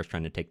international powers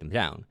trying to take them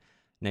down.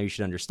 Now, you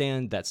should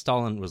understand that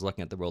Stalin was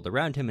looking at the world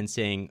around him and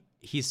saying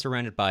he's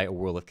surrounded by a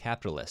world of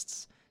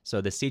capitalists. So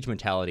the siege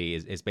mentality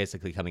is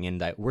basically coming in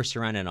that we're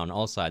surrounded on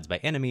all sides by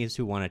enemies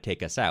who want to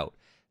take us out.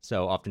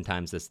 So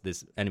oftentimes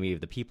this enemy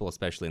of the people,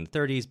 especially in the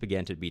 30s,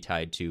 began to be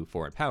tied to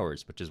foreign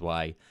powers, which is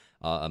why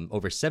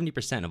over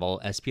 70% of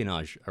all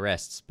espionage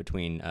arrests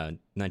between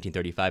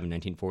 1935 and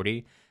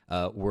 1940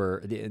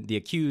 were the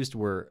accused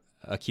were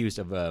accused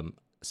of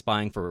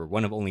spying for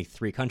one of only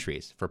 3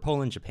 countries, for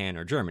Poland, Japan,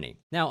 or Germany.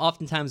 Now,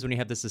 oftentimes when you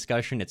have this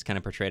discussion, it's kind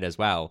of portrayed as,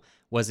 wow,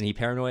 wasn't he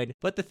paranoid?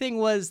 But the thing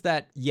was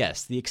that,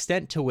 yes, the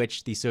extent to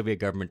which the Soviet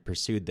government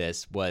pursued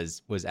this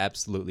was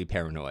absolutely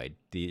paranoid.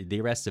 The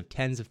arrest of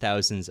tens of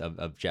thousands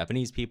of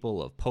Japanese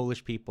people, of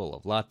Polish people,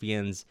 of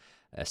Latvians,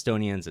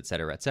 Estonians,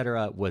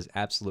 etc., was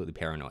absolutely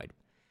paranoid.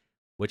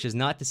 Which is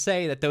not to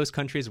say that those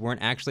countries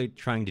weren't actually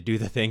trying to do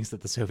the things that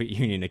the Soviet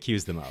Union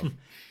accused them of.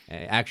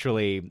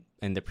 Actually,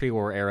 in the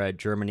pre-war era,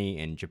 Germany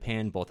and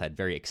Japan both had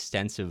very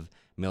extensive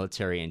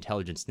military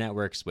intelligence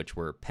networks which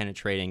were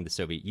penetrating the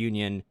Soviet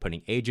Union,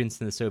 putting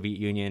agents in the Soviet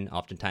Union.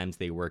 Oftentimes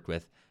they worked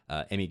with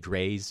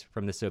emigres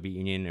from the Soviet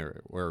Union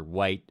or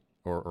white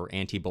or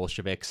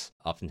anti-Bolsheviks.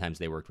 Oftentimes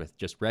they worked with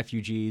just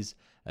refugees.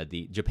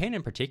 Japan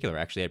in particular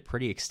actually had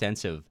pretty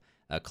extensive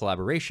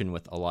collaboration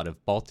with a lot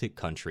of Baltic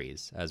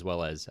countries, as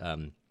well as,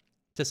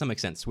 to some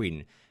extent,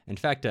 Sweden. In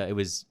fact, it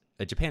was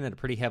Japan had a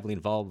pretty heavily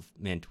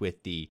involvement with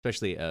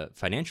especially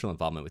financial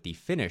involvement with the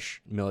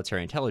Finnish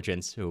military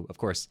intelligence, who, of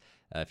course,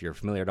 if you're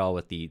familiar at all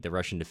with the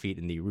Russian defeat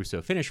in the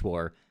Russo-Finnish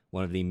War,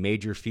 one of the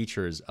major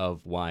features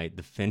of why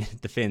the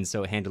Finns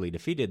so handily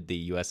defeated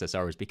the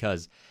USSR was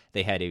because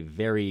they had a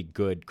very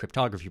good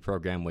cryptography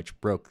program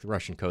which broke the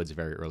Russian codes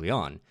very early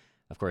on.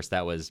 Of course,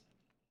 that was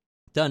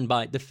done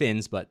by the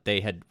Finns, but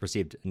they had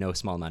received no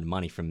small amount of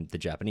money from the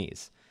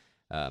Japanese,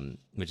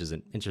 which is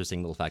an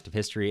interesting little fact of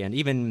history. And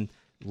even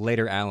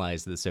later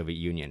allies of the Soviet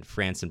Union,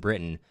 France and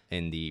Britain,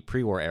 in the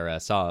pre-war era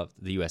saw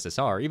the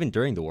USSR, even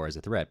during the war, as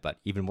a threat, but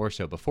even more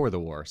so before the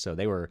war. So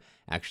they were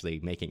actually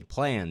making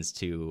plans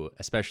to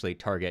especially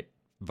target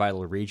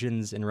vital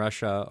regions in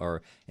Russia,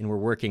 and were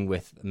working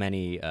with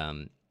many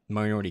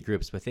minority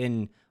groups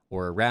within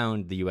or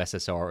around the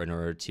USSR in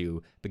order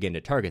to begin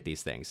to target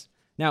these things.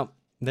 Now,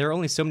 there are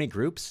only so many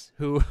groups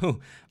who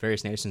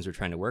various nations were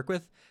trying to work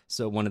with.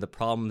 So one of the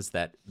problems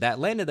that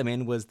landed them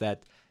in was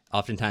that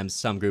oftentimes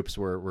some groups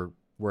were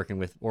working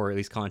with, or at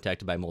least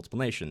contacted by, multiple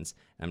nations.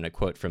 I'm going to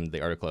quote from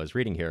the article I was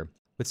reading here.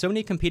 With so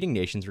many competing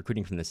nations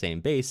recruiting from the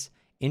same base,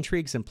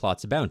 intrigues and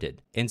plots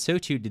abounded, and so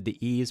too did the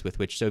ease with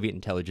which Soviet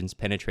intelligence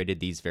penetrated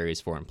these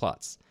various foreign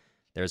plots.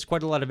 There's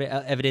quite a lot of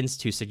evidence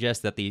to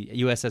suggest that the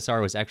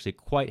USSR was actually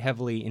quite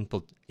heavily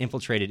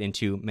infiltrated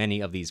into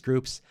many of these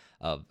groups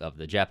of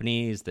the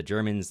Japanese, the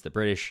Germans, the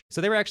British.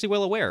 So they were actually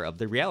well aware of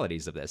the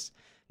realities of this.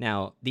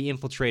 Now, the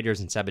infiltrators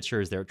and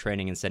saboteurs they were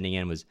training and sending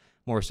in was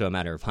more so a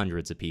matter of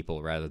hundreds of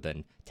people rather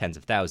than tens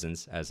of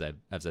thousands, as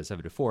I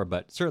said before.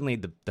 But certainly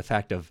the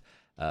fact of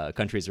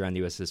countries around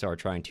the USSR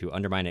trying to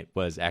undermine it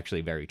was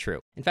actually very true.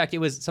 In fact, it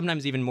was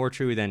sometimes even more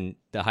true than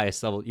the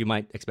highest level. You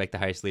might expect the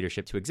highest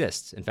leadership to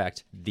exist. In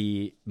fact,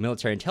 the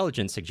military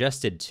intelligence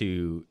suggested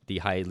to the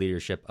high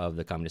leadership of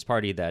the Communist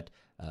Party that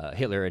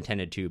Hitler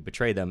intended to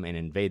betray them and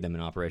invade them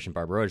in Operation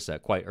Barbarossa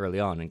quite early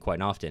on and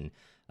quite often.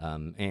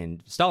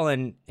 And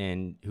Stalin,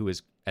 who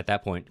was at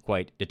that point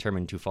quite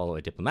determined to follow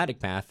a diplomatic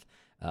path,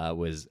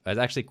 was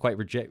actually quite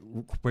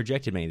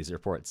rejected many of these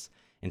reports.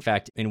 In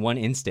fact, in one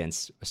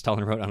instance,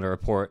 Stalin wrote on a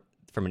report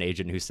from an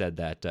agent who said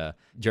that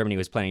Germany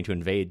was planning to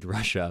invade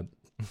Russia.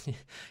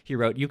 He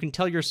wrote, "You can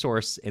tell your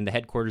source in the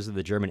headquarters of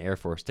the German Air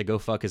Force to go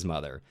fuck his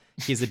mother.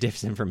 He's a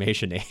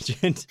disinformation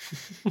agent."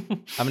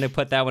 I'm going to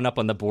put that one up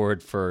on the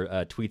board for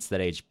tweets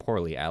that age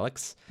poorly,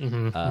 Alex.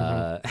 And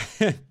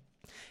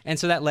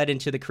so that led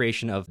into the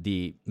creation of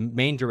the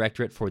main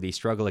directorate for the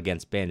struggle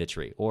against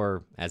banditry,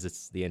 or as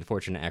it's the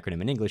unfortunate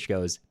acronym in English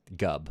goes,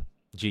 GUB,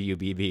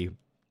 G-U-B-B.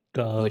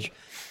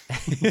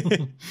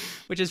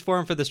 Which is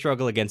formed for the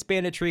struggle against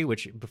banditry,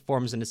 which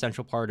forms an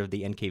essential part of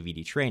the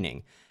NKVD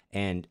training.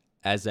 And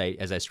as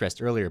I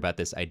stressed earlier about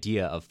this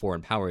idea of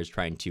foreign powers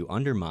trying to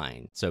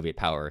undermine Soviet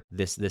power,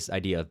 this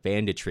idea of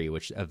banditry,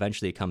 which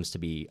eventually comes to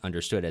be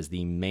understood as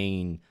the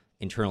main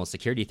internal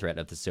security threat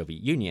of the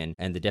Soviet Union,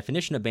 and the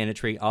definition of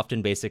banditry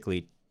often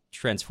basically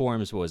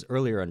transforms what was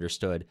earlier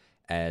understood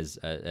as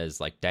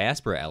like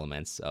diaspora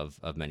elements of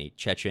many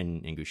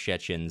Chechen,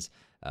 Ingushetchens,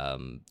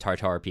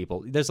 Tartar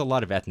people. There's a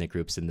lot of ethnic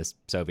groups in this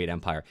Soviet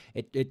Empire.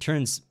 It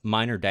turns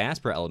minor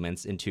diaspora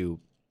elements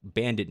into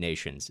bandit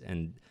nations,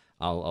 and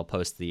I'll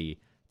post the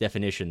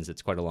definitions.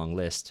 It's quite a long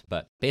list,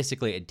 but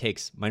basically it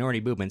takes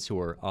minority movements who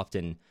were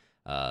often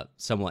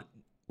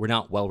were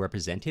not well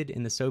represented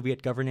in the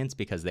Soviet governance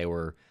because they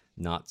were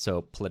not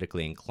so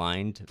politically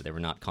inclined. They were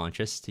not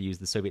conscious, to use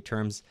the Soviet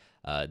terms.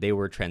 They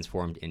were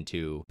transformed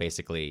into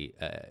basically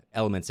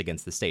elements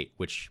against the state,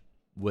 which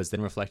was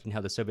then reflected in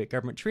how the Soviet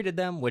government treated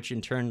them, which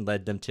in turn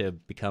led them to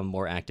become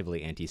more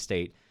actively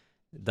anti-state,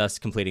 thus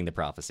completing the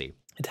prophecy.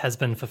 It has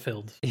been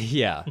fulfilled.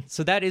 Yeah.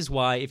 So that is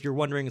why, if you're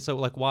wondering, so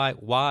like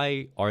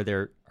why are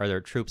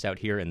there troops out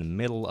here in the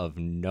middle of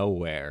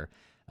nowhere,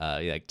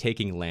 like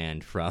taking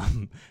land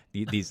from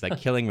these, like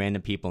killing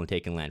random people and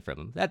taking land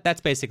from them?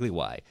 That's basically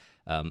why.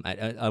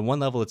 On one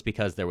level, it's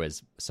because there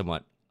was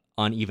somewhat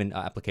uneven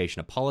application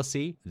of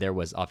policy. There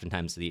was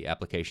oftentimes the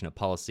application of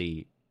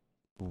policy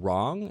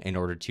wrong in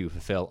order to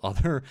fulfill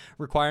other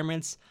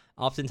requirements.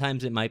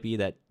 Oftentimes it might be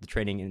that the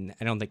training, and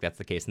I don't think that's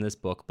the case in this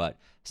book, but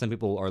some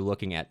people are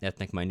looking at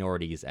ethnic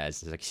minorities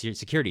as like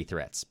security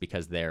threats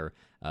because they're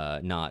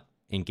not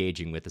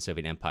engaging with the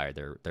Soviet Empire.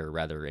 They're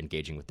rather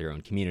engaging with their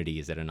own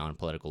communities at a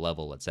non-political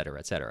level, et cetera,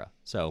 et cetera.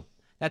 So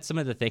that's some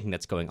of the thinking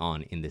that's going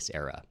on in this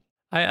era.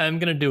 I'm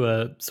going to do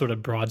a sort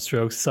of broad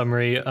strokes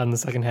summary on the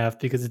second half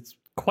because it's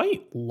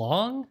quite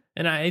long.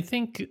 And I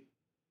think,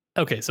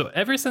 okay, so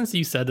ever since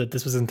you said that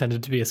this was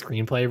intended to be a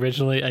screenplay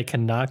originally, I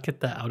cannot get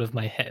that out of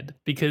my head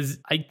because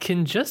I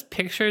can just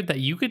picture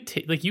that you could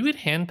you could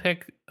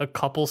handpick a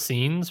couple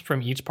scenes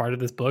from each part of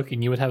this book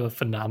and you would have a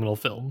phenomenal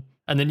film.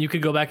 And then you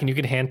could go back and you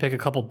could handpick a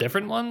couple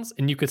different ones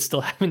and you could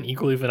still have an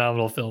equally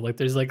phenomenal film. Like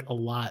there's like a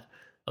lot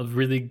of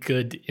really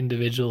good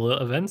individual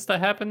events that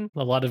happen,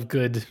 a lot of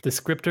good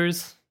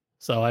descriptors.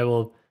 So I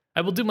will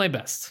do my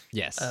best.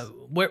 Yes.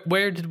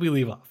 Where did we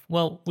leave off?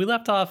 Well, we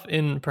left off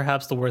in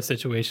perhaps the worst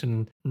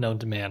situation known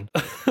to man.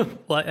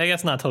 Well, I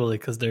guess not totally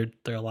because they're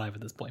alive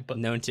at this point, but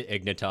known to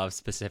Ignatov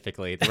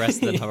specifically. The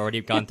rest of them have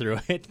already gone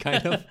through it,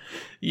 kind of.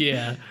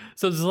 Yeah.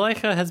 So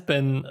Zuleikha has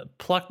been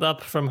plucked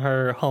up from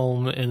her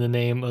home in the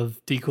name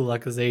of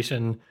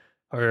dekulakization.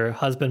 Her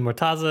husband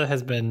Murtaza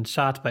has been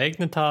shot by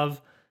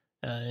Ignatov,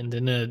 and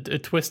in a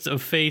twist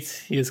of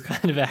fate, he has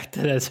kind of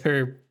acted as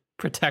her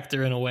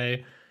protector in a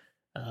way.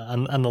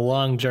 On the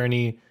long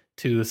journey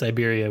to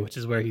Siberia, which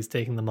is where he's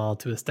taking them all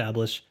to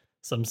establish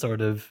some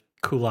sort of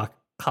kulak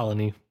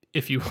colony,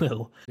 if you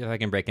will. If I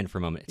can break in for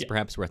a moment, it's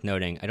perhaps worth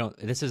noting.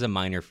 This is a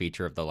minor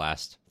feature of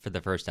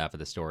the first half of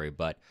the story,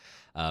 but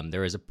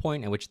there is a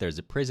point at which there's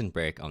a prison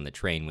break on the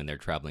train when they're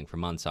traveling for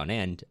months on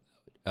end,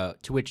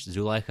 to which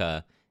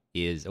Zuleikha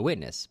is a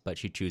witness, but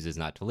she chooses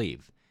not to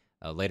leave.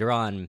 Later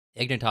on,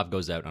 Ignatov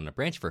goes out on a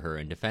branch for her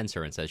and defends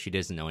her and says she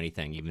doesn't know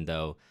anything, even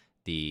though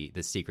the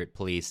secret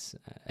police,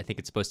 I think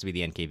it's supposed to be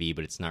the NKV,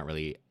 but it's not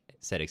really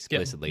said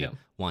explicitly,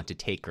 want to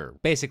take her.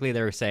 Basically,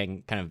 they're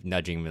saying, kind of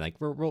nudging me, like,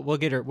 we'll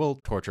get her, we'll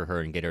torture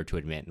her and get her to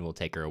admit, and we'll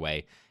take her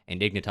away.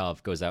 And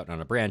Ignatov goes out on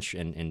a branch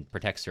and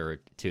protects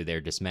her to their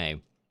dismay.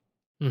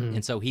 Mm-hmm.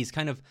 And so he's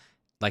kind of,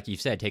 like you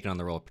said, taken on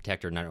the role of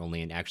protector, not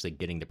only in actually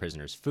getting the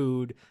prisoners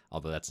food,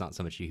 although that's not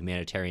so much a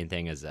humanitarian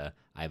thing as a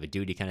I have a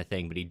duty kind of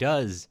thing, but he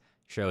does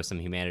show some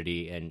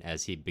humanity, and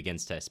as he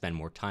begins to spend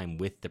more time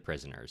with the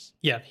prisoners.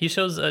 Yeah, he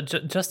shows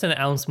just an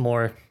ounce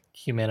more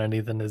humanity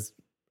than is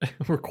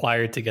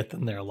required to get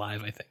them there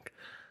alive, I think.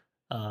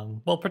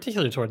 Well,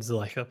 particularly towards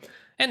Zuleikha.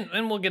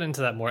 And we'll get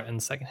into that more in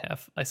the second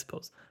half, I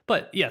suppose.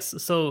 But yes,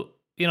 so,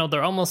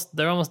 they're almost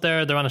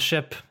there. They're on a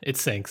ship. It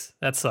sinks.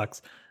 That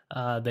sucks.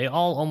 They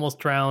all almost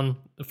drown.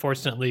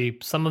 Fortunately,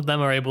 some of them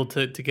are able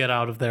to get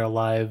out of there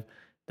alive.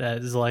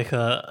 That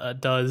Zuleikha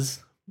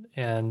does,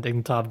 and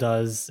Ignatov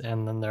does,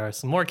 and then there are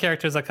some more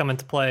characters that come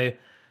into play.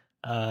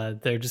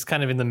 They're just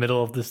kind of in the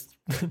middle of this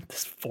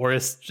this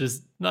forest,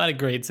 just not a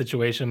great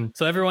situation.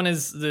 So everyone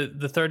is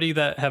the 30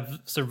 that have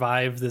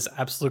survived this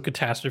absolute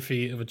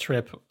catastrophe of a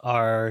trip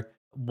are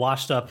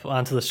washed up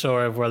onto the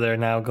shore of where they're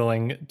now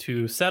going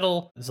to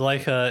settle.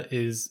 Zuleikha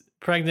is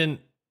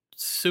pregnant,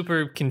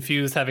 super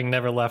confused, having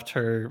never left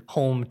her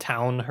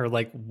hometown. Her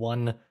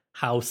one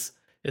house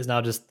is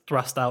now just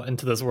thrust out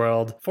into this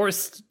world,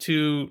 forced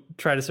to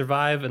try to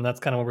survive, and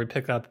that's kind of where we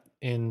pick up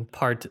in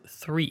part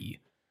 3.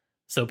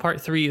 So part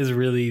 3 is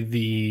really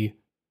the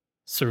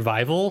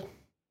survival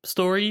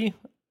story,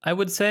 I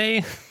would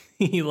say.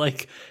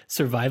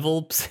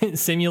 Survival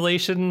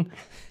simulation,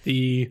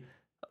 the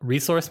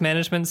resource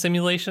management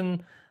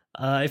simulation,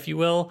 if you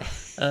will,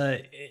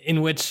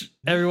 in which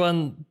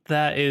everyone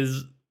that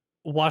is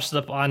washed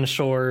up on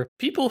shore,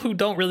 people who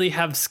don't really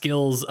have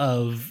skills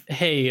of,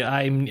 hey,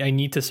 I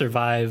need to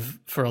survive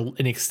for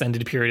an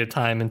extended period of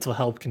time until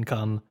help can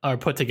come, are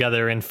put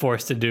together and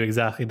forced to do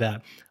exactly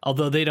that.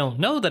 Although they don't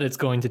know that it's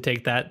going to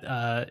take that,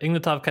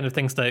 Ignatov kind of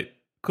thinks that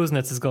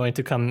Kuznets is going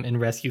to come and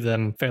rescue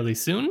them fairly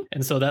soon.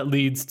 And so that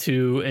leads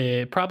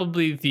to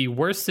probably the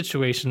worst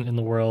situation in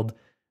the world,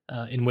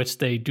 in which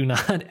they do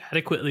not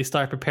adequately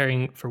start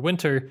preparing for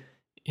winter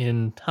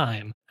in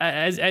time.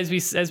 As we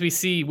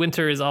see,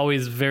 winter is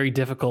always very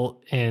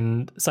difficult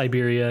in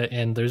Siberia,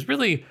 and there's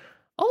really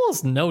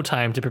almost no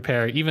time to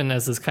prepare, even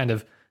as this kind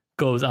of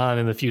goes on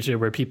in the future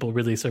where people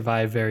really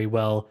survive very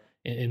well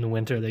in the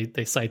winter.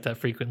 They cite that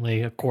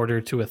frequently. A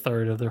quarter to a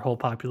third of their whole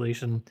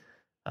population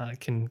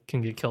can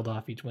get killed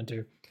off each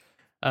winter.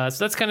 So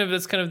that's kind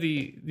of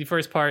the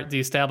first part, the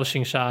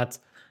establishing shot.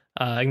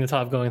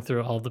 Ignatov going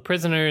through all the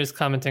prisoners,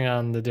 commenting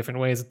on the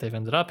different ways that they've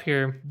ended up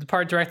here. The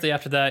part directly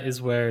after that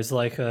is where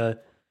Zuleikha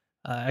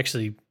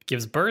actually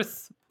gives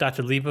birth.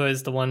 Dr. Lipa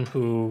is the one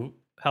who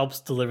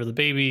helps deliver the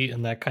baby,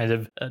 and that kind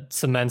of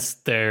cements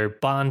their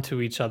bond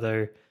to each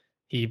other.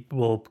 He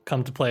will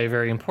come to play a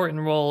very important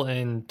role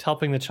in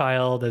helping the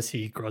child as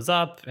he grows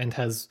up and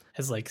has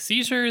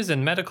seizures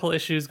and medical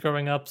issues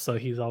growing up, so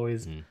he's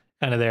always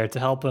kind of there to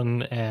help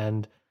him.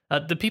 And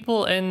the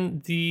people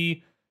in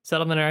the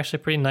settlement are actually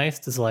pretty nice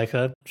to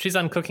Zuleikha. She's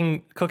on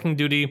cooking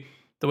duty,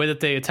 the way that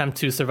they attempt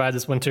to survive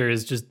this winter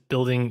is just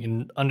building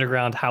an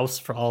underground house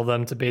for all of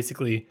them to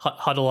basically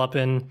huddle up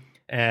in.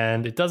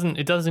 And it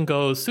doesn't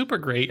go super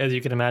great, as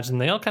you can imagine.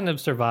 They all kind of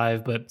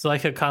survive, but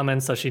Zuleikha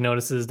comments that she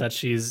notices that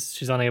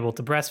she's unable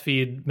to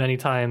breastfeed many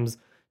times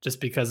just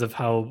because of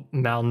how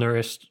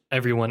malnourished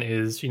everyone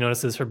is. She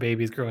notices her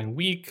baby's growing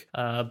weak,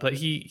 but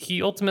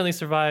he ultimately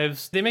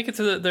survives. They make it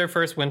to their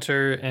first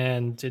winter,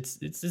 and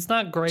it's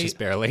not great. Just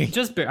barely.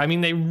 I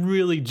mean, they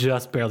really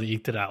just barely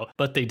eked it out,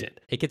 but they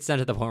did. It gets down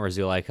to the point where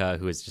Zuleikha,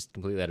 who is just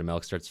completely out of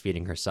milk, starts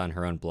feeding her son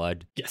her own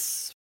blood.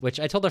 Yes. Which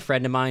I told a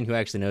friend of mine who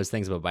actually knows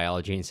things about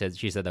biology, and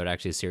she said that would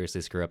actually seriously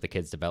screw up the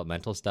kid's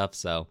developmental stuff.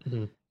 So,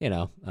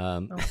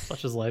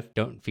 Such is life.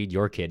 Don't feed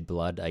your kid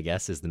blood, I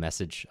guess, is the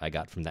message I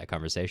got from that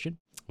conversation,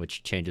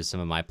 which changes some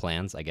of my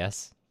plans, I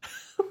guess.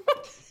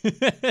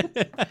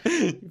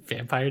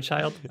 Vampire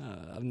child?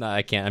 I'm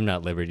not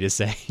at liberty to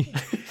say.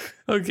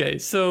 Okay,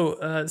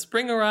 so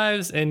spring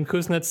arrives and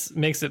Kuznets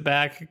makes it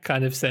back,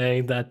 kind of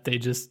saying that they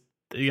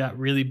got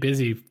really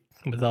busy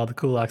with all the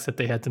kulaks that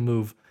they had to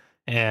move.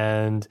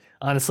 And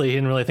honestly, he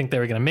didn't really think they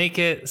were going to make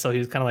it. So he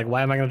was kind of like,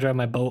 why am I going to drive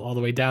my boat all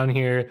the way down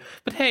here?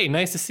 But hey,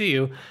 nice to see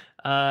you.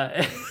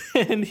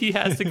 And he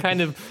has to kind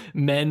of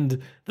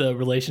mend the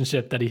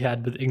relationship that he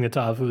had with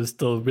Ignatov, who was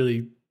still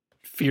really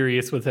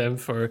furious with him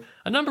for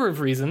a number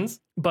of reasons.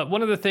 But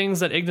one of the things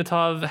that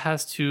Ignatov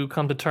has to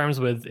come to terms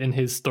with in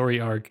his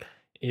story arc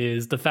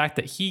is the fact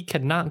that he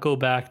cannot go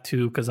back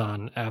to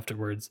Kazan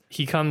afterwards.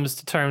 He comes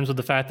to terms with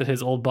the fact that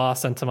his old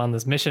boss sent him on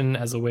this mission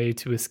as a way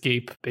to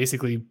escape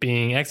basically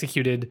being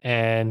executed.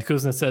 And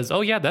Kuznets says,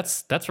 oh yeah,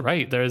 that's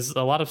right. There's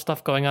a lot of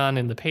stuff going on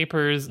in the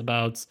papers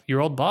about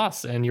your old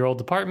boss and your old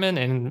department.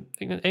 And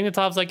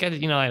Ignatov's like, I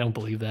don't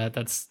believe that.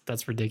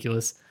 That's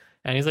ridiculous.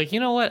 And he's like, you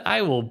know what?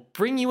 I will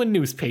bring you a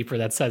newspaper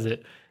that says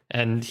it.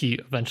 And he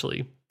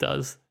eventually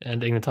does.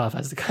 And Ignatov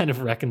has to kind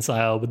of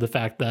reconcile with the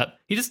fact that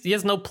he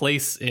has no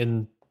place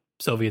in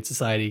Soviet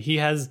society. He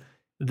has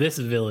this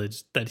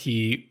village that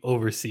he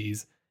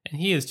oversees, and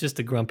he is just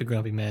a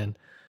grumpy man.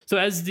 So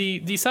as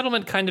the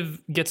settlement kind of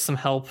gets some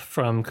help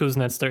from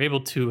Kuznets, they're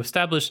able to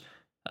establish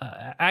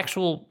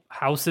actual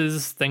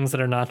houses, things that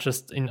are not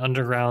just an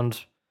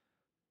underground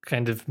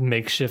kind of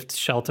makeshift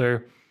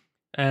shelter.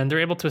 And they're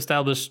able to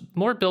establish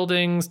more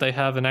buildings. They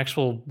have an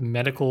actual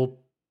medical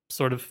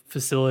sort of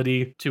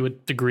facility to a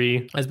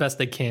degree as best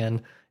they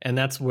can. And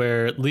that's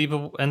where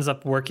Liebe ends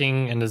up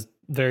working and is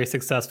very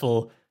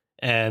successful.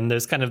 And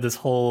there's kind of this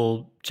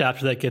whole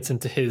chapter that gets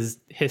into his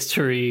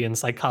history and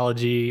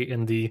psychology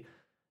and the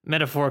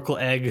metaphorical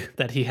egg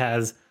that he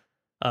has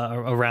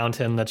around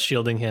him that's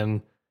shielding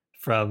him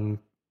from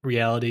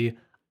reality.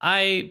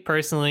 I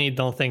personally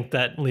don't think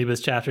that Liebe's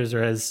chapters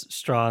are as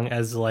strong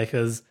as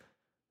Zuleikha's.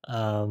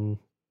 But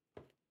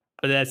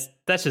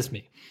that's just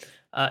me.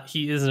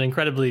 He is an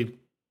incredibly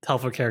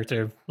helpful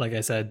character, like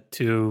I said,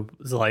 to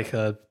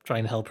Zuleikha,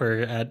 trying to help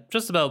her at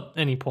just about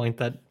any point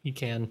that he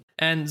can.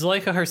 And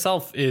Zuleikha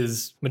herself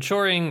is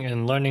maturing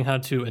and learning how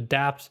to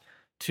adapt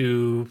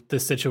to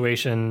this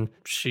situation.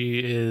 She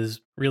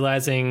is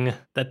realizing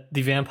that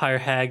the vampire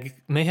hag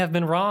may have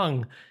been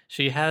wrong.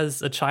 She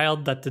has a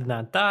child that did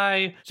not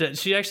die.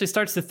 She actually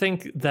starts to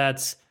think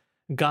that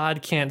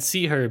God can't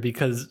see her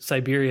because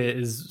Siberia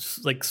is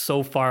like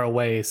so far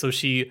away. So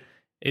she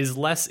is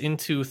less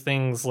into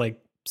things like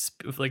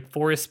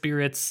forest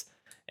spirits,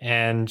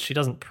 and she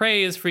doesn't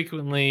pray as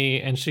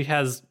frequently, and she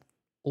has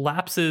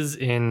lapses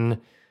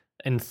in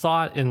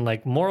thought, in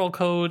like moral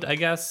code, I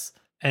guess.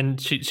 And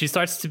she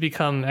starts to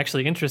become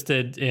actually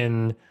interested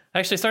in,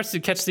 actually starts to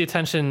catch the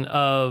attention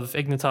of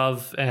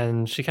Ignatov,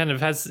 and she kind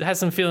of has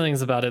some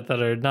feelings about it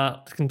that are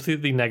not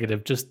completely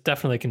negative, just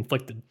definitely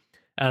conflicted.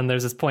 And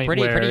there's this point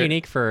pretty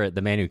unique for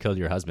the man who killed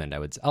your husband, I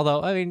would say.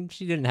 Although, I mean,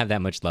 she didn't have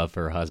that much love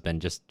for her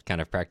husband, just kind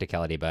of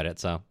practicality about it.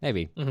 So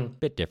maybe a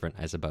bit different,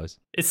 I suppose.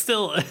 It's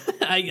still,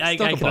 I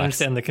can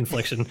understand the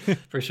confliction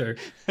for sure.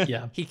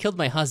 Yeah. He killed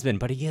my husband,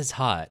 but he is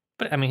hot.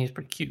 But I mean, he's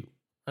pretty cute.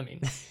 I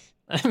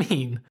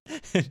mean,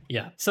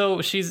 yeah.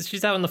 So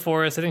she's out in the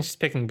forest. I think she's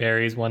picking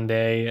berries one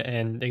day,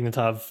 and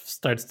Ignatov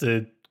starts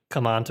to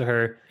come on to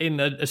her in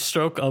a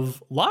stroke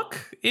of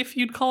luck, if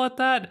you'd call it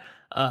that.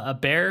 A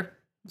bear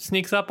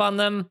sneaks up on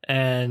them,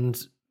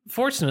 and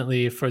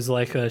fortunately for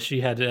Zuleikha,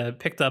 she had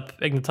picked up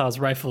Ignatov's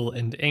rifle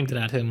and aimed it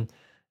at him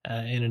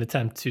in an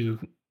attempt to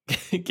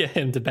get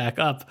him to back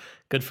up.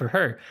 Good for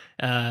her.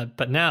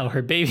 But now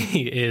her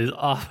baby is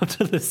off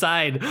to the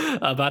side,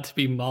 about to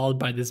be mauled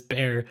by this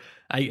bear.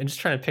 I'm just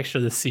trying to picture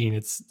the scene.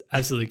 It's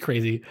absolutely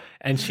crazy.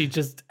 And she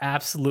just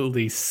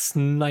absolutely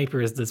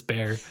snipers this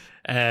bear.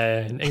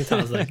 And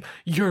Ignatov's like,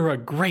 you're a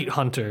great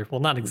hunter.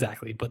 Well, not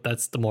exactly, but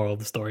that's the moral of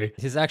the story.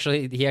 He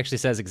actually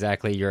says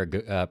exactly, you're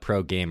a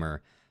pro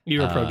gamer.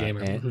 You're a pro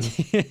gamer.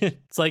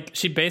 It's like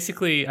she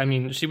basically, I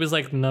mean, she was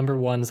like number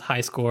one's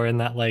high score in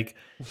that, like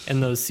in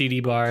those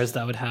CD bars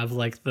that would have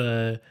like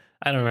I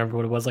don't remember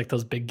what it was, like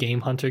those big game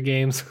hunter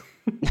games.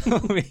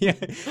 Oh, yeah.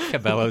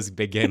 Cabela's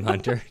big game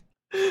hunter.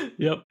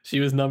 Yep. She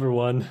was number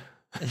one.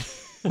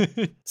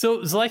 So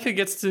Zuleikha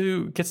gets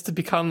to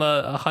become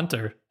a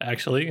hunter,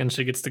 actually, and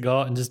she gets to go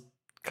out and just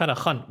kind of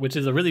hunt, which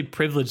is a really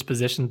privileged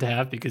position to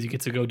have because you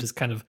get to go just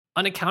kind of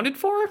unaccounted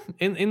for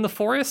in the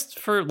forest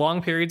for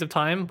long periods of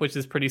time, which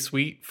is pretty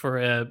sweet for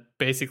a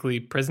basically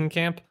prison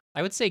camp.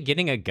 I would say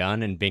getting a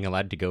gun and being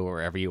allowed to go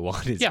wherever you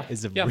want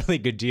is a really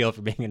good deal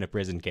for being in a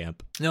prison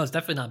camp. No, it's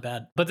definitely not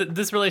bad. But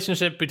this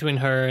relationship between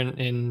her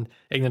and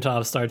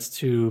Ignatov starts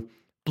to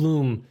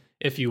bloom,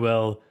 if you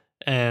will.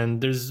 And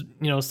there's,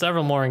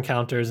 several more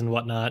encounters and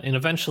whatnot. And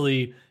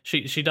eventually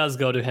she does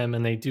go to him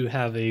and they do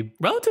have a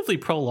relatively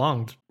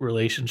prolonged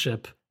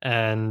relationship.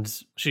 And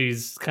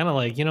she's kind of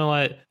like, you know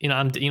what,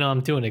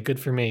 I'm doing it, good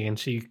for me. And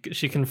she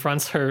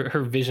confronts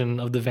her vision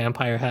of the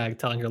vampire hag,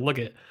 telling her, look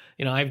it,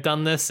 I've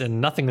done this and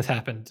nothing has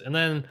happened. And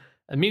then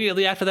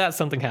immediately after that,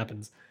 something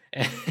happens.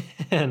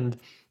 And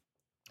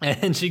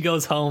she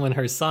goes home and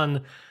her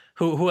son,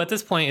 who at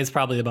this point is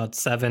probably about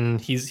 7,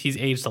 he's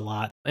aged a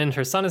lot. And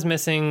her son is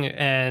missing,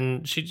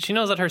 and she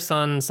knows that her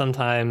son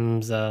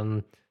sometimes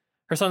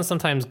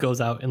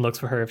goes out and looks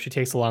for her if she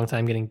takes a long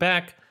time getting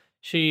back.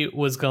 She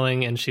was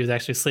going and she was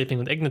actually sleeping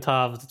with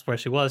Ignatov. That's where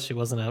she was. She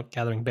wasn't out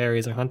gathering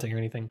berries or hunting or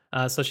anything.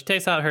 So she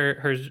takes out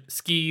her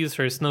skis,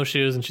 her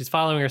snowshoes, and she's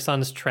following her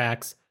son's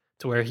tracks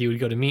to where he would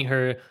go to meet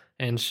her.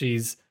 And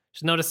she's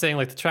noticing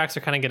like the tracks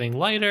are kind of getting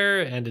lighter,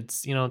 and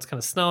it's kind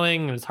of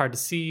snowing and it's hard to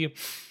see.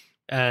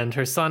 And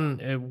her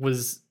son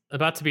was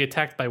about to be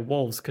attacked by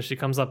wolves because she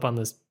comes up on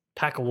this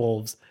pack of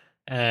wolves,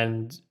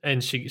 and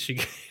she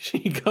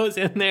goes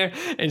in there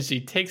and she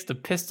takes the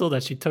pistol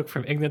that she took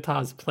from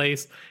Ignatov's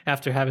place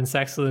after having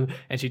sex with him,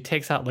 and she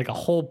takes out like a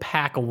whole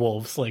pack of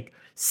wolves, like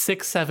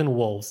 6-7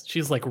 wolves.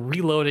 She's like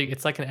reloading.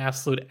 It's like an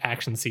absolute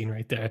action scene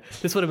right there.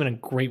 This would have been a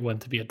great one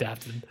to be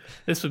adapted.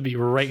 This would be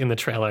right in the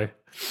trailer.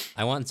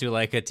 I want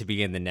Zuleikha to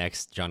be in the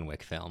next John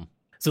Wick film.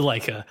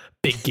 Zuleikha,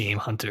 big game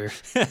hunter.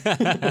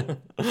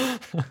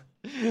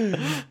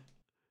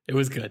 It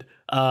was good.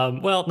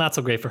 Well, not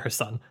so great for her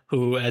son,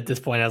 who at this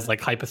point has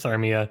like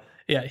hypothermia.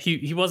 Yeah,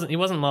 he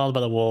wasn't mauled by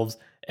the wolves,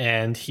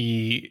 and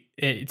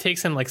it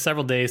takes him like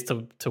several days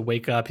to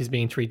wake up. He's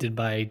being treated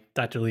by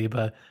Dr.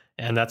 Liba,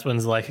 and that's when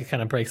Zuleikha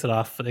kind of breaks it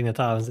off with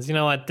Ignatov and says, "You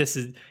know what?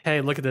 Hey,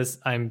 look at this.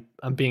 I'm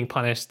being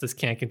punished. This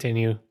can't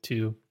continue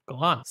to go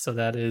on." So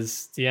that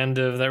is the end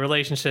of that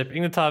relationship.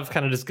 Ignatov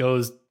kind of just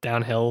goes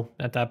downhill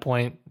at that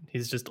point.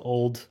 He's just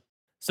old.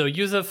 So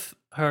Yusuf,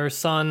 her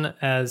son,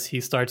 as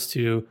he starts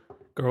to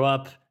grow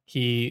up,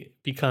 he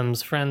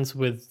becomes friends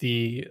with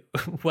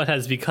what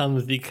has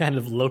become the kind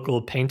of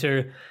local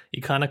painter,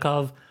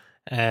 Yakhinikov,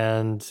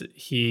 and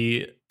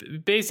he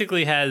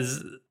basically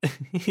has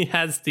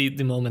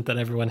the moment that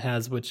everyone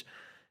has, which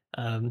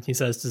he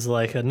says to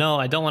Zuleikha, "No,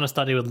 I don't want to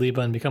study with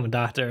Liba and become a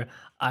doctor.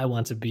 I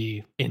want to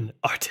be an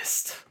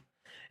artist."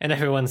 And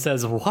everyone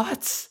says,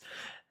 "What?"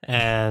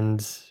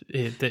 And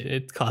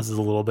it causes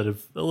a little bit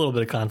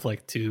of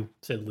conflict, to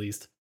say the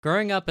least.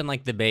 Growing up in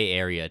like the Bay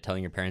Area,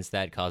 telling your parents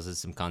that causes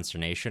some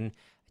consternation.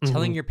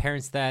 Telling your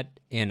parents that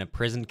in a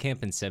prison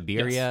camp in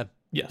Siberia,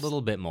 yes. A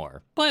little bit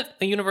more. But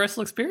a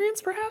universal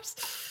experience,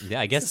 perhaps?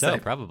 Yeah, I guess so,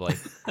 probably.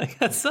 I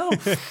guess so.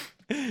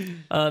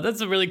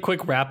 That's a really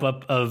quick wrap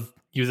up of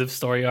Yusuf's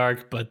story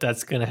arc, but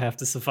that's going to have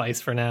to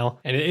suffice for now.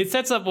 And it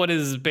sets up what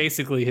is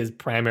basically his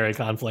primary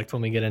conflict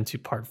when we get into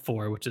part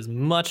 4, which is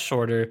much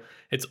shorter.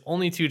 It's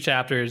only 2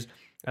 chapters.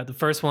 The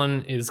first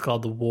one is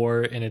called The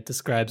War, and it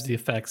describes the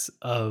effects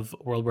of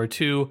World War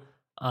II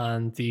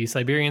on the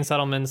Siberian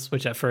settlements,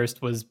 which at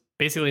first was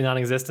basically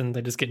non-existent.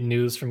 They just get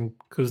news from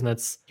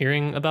Kuznets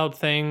hearing about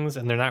things,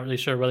 and they're not really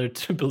sure whether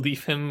to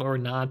believe him or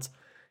not.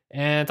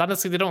 And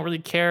honestly, they don't really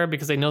care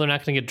because they know they're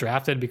not going to get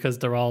drafted because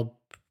they're all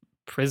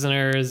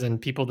prisoners and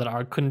people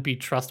that couldn't be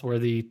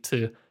trustworthy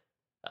to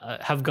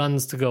have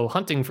guns to go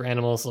hunting for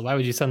animals. So why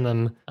would you send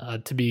them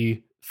to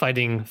be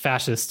fighting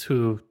fascists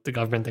who the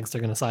government thinks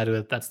they're going to side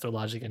with? That's their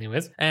logic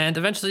anyways. And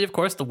eventually, of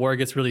course, the war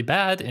gets really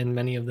bad and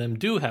many of them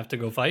do have to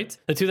go fight.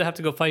 The 2 that have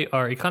to go fight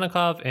are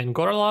Yakhinikov and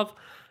Gorolov.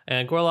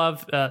 And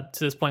Gorolov, to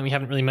this point, we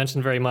haven't really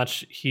mentioned very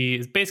much. He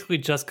is basically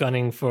just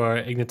gunning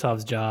for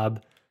Ignatov's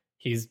job.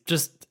 He's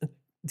just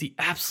the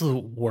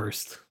absolute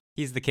worst.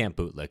 He's the camp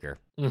bootlicker.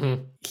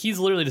 Mm-hmm. He's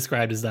literally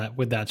described as that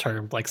with that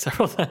term like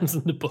several times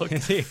in the book.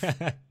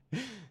 Yeah.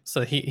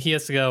 So he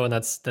has to go, and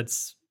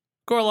that's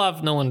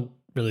Gorolov. No one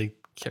really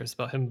cares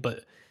about him,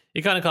 but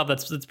Yakhinikov,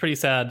 that's pretty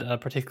sad,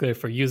 particularly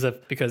for Yusuf,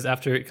 because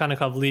after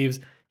Yakhinikov leaves,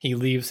 he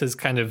leaves his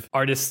kind of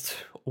artist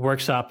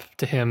workshop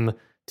to him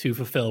to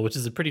fulfill, which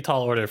is a pretty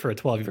tall order for a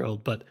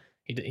 12-year-old, but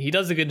he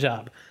does a good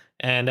job.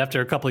 And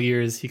after a couple of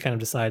years, he kind of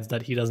decides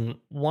that he doesn't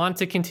want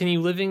to continue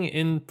living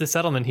in the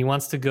settlement. He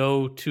wants to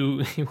go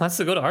to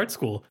art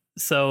school.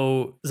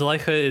 So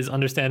Zuleikha is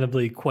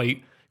understandably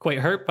quite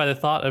hurt by the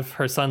thought of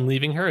her son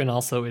leaving her, and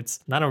also it's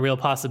not a real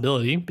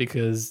possibility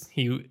because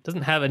he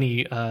doesn't have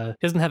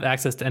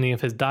access to any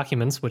of his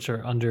documents, which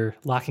are under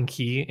lock and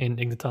key in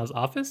Ignatov's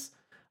office.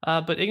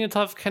 But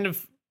Ignatov kind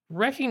of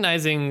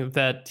recognizing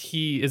that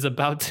he is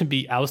about to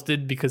be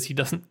ousted because he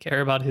doesn't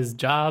care about his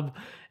job,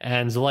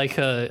 and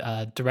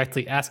Zuleikha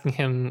directly asking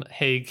him,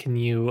 hey, can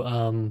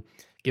you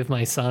give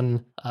my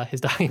son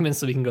his documents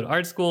so he can go to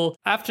art school?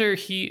 After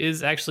he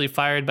is actually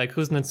fired by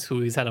Kuznets,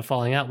 who he's had a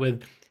falling out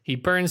with, he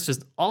burns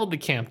just all of the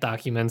camp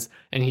documents,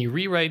 and he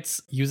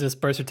rewrites Yusuf's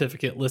birth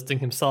certificate listing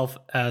himself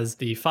as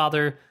the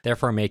father.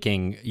 Therefore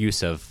making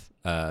use of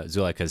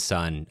Zuleika's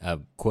son a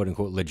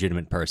quote-unquote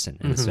legitimate person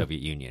in the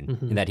Soviet Union,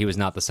 and that he was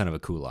not the son of a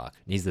kulak.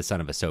 He's the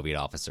son of a Soviet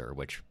officer,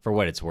 which, for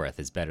what it's worth,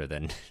 is better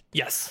than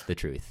Yes. the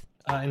truth.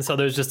 And so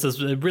there's just this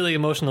really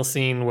emotional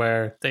scene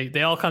where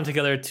they all come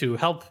together to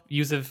help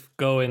Yusuf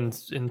go and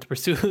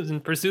pursue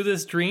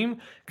this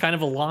dream. Kind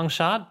of a long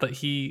shot, but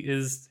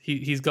he's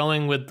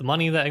going with the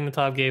money that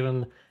Ignatov gave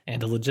him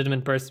and an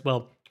illegitimate birth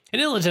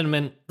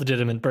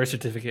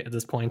certificate at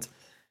this point.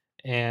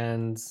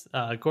 And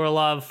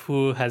Gorolov,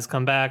 who has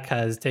come back,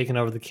 has taken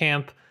over the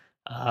camp.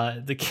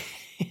 The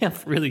camp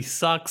really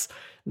sucks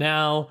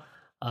now.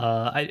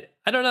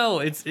 I don't know.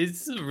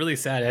 It's a really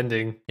sad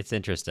ending. It's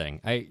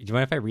interesting. Do you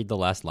mind if I read the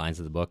last lines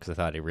of the book? Because I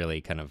thought it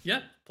really kind of...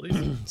 Yeah,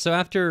 please. So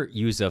after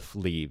Yusuf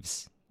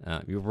leaves,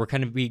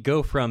 we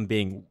go from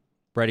being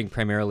writing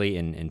primarily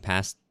in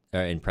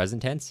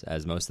present tense,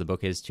 as most of the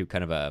book is, to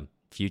kind of a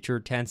future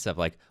tense of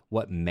like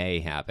what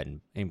may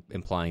happen,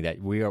 implying that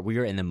we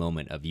are in the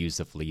moment of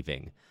Yusuf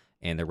leaving,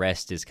 and the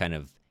rest is kind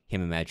of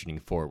him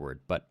imagining forward.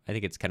 But I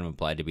think it's kind of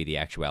implied to be the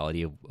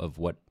actuality of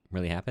what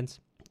really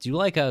happens.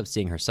 Zuleikha,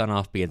 seeing her son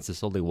off, begins to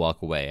slowly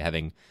walk away,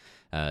 having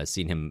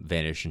seen him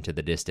vanish into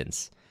the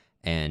distance.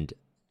 And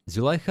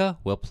Zuleikha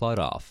will plod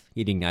off,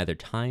 heeding neither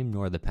time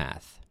nor the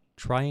path,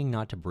 trying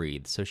not to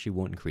breathe so she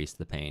won't increase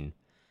the pain.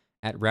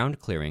 At round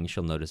clearing,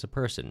 she'll notice a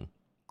person,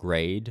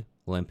 grayed,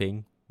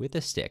 limping, with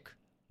a stick,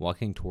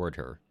 walking toward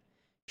her.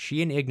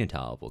 She and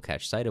Ignatov will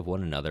catch sight of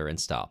one another and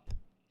stop,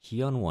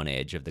 he on one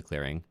edge of the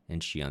clearing,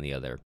 and she on the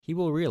other. He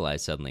will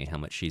realize suddenly how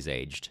much she's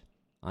aged.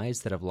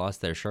 Eyes that have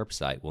lost their sharp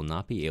sight will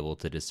not be able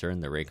to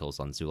discern the wrinkles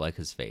on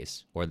Zuleika's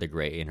face or the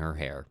gray in her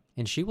hair,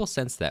 and she will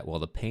sense that while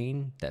the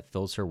pain that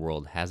fills her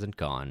world hasn't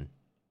gone,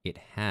 it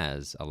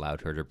has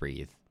allowed her to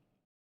breathe.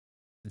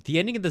 The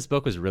ending of this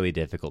book was really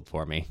difficult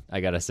for me,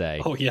 I gotta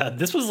say. Oh yeah,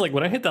 this was like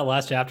when I hit that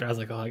last chapter, I was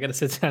like, oh, I gotta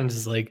sit down and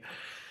just like,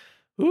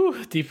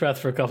 ooh, deep breath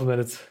for a couple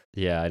minutes.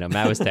 Yeah, I know.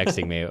 Matt was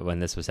texting me when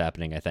this was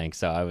happening, I think.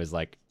 So I was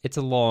like, it's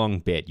a long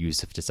bit,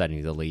 Yusuf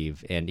deciding to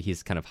leave. And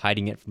he's kind of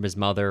hiding it from his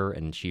mother.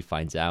 And she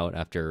finds out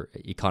after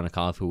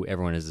Ikonnikov, who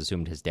everyone has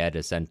assumed his dad,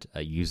 has sent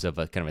Yusuf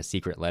a kind of a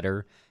secret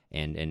letter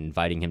and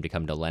inviting him to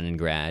come to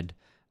Leningrad.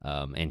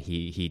 And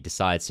he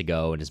decides to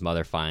go, and his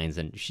mother finds,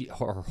 and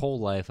her whole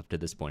life up to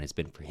this point has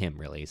been for him,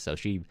 really. So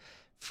she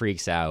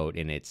freaks out,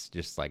 and it's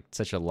just like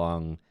such a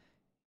long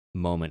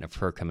moment of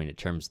her coming to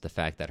terms with the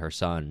fact that her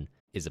son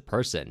is a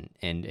person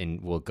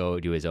and will go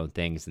do his own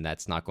things, and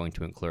that's not going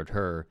to include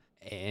her.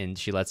 And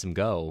she lets him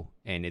go,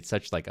 and it's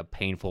such like a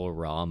painful,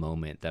 raw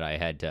moment that I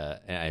had to.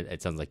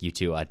 It sounds like you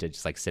too. I had to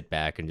just like sit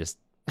back and just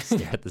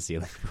stare at the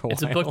ceiling for a while.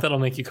 It's a book that'll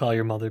make you call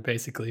your mother,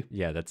 basically.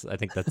 Yeah, I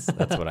think that's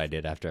what I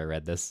did after I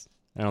read this.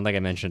 I don't think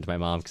I mentioned it to my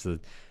mom because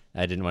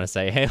I didn't want to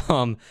say, hey,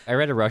 Mom, I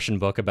read a Russian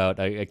book about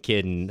a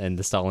kid in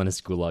the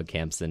Stalinist gulag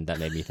camps, and that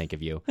made me think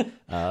of you.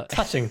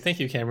 Touching. Thank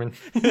you, Cameron.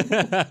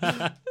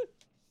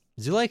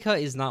 Zuleikha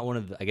is not one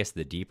of,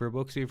 the deeper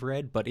books we've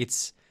read, but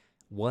it's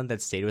one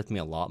that stayed with me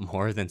a lot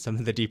more than some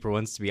of the deeper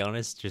ones, to be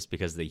honest, just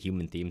because the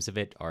human themes of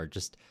it are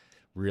just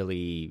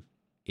really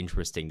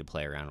interesting to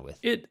play around with.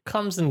 It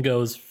comes and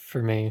goes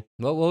for me.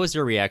 What was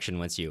your reaction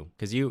once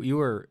because you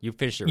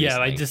finished it recently? Yeah,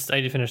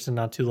 I finished it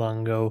not too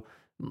long ago.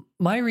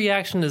 My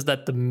reaction is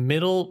that the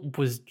middle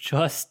was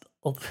just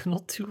a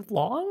little too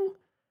long.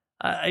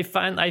 I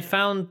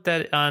found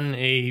that on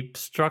a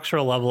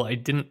structural level, I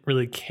didn't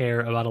really care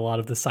about a lot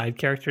of the side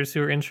characters who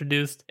were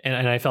introduced,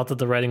 and I felt that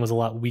the writing was a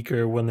lot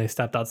weaker when they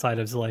stepped outside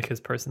of Zuleikha's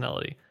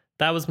personality.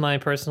 That was my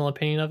personal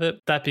opinion of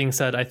it. That being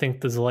said, I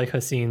think the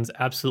Zuleikha scenes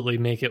absolutely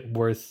make it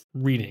worth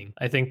reading.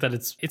 I think that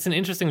it's an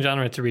interesting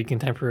genre to read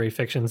contemporary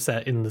fiction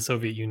set in the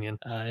Soviet Union,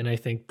 and I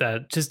think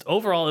that just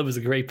overall it was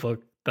a great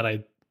book that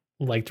I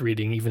liked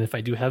reading, even if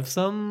I do have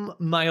some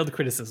mild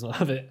criticism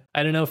of it.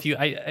 I don't know if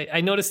I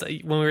noticed that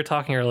when we were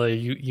talking earlier,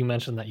 you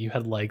mentioned that you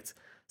had liked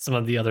some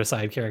of the other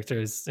side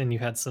characters and you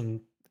had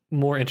some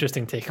more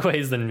interesting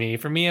takeaways than me.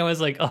 For me, I was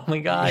like, oh my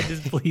God,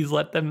 just please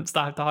let them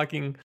stop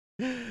talking.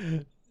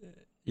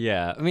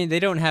 Yeah, I mean,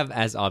 they don't have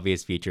as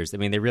obvious features. I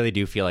mean, they really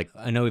do feel like,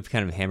 I know we've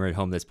kind of hammered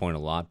home this point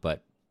a lot,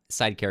 but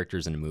side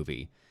characters in a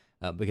movie.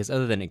 Because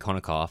other than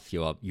Ikonnikov,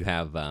 you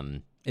have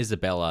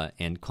Isabella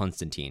and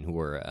Konstantin, who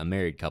were a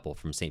married couple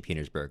from St.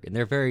 Petersburg, and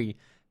they're very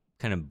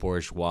kind of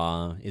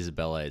bourgeois.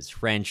 Isabella is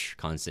French,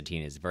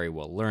 Konstantin is very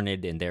well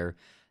learned, and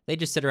they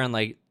just sit around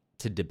like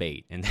to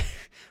debate, and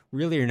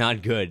really are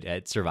not good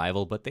at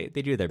survival, but they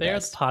do their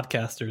best. They are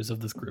podcasters of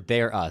this group.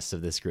 They are us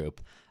of this group.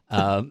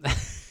 And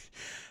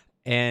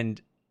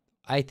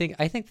I think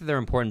that they're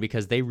important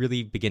because they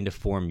really begin to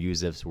form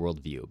Yusuf's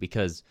worldview,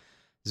 because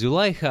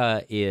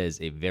Zuleikha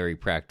is a very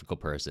practical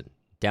person,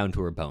 down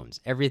to her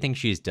bones. Everything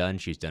she's done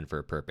for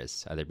a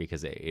purpose, either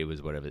because it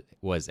was what it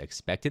was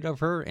expected of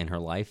her in her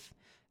life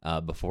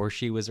before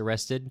she was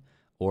arrested,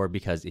 or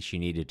because she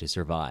needed to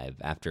survive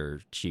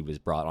after she was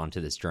brought onto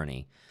this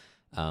journey.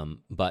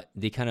 But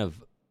the kind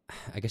of,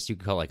 I guess you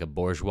could call it like a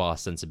bourgeois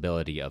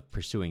sensibility of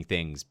pursuing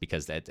things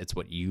because it's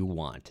what you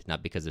want,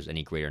 not because there's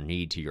any greater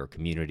need to your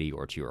community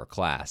or to your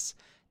class.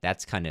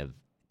 That's kind of,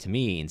 to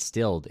me,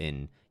 instilled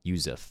in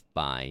Yusuf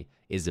by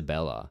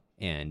Isabella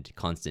and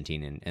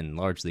Constantine, and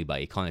largely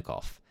by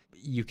Ikonikov.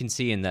 You can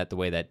see in that the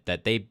way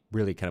that they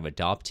really kind of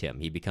adopt him.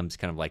 He becomes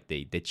kind of like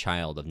the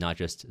child of not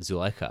just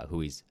Zuleikha,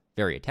 who he's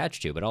very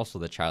attached to, but also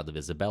the child of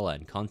Isabella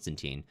and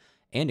Constantine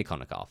and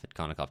Ikonikov.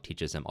 Ikonikov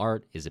teaches him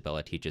art.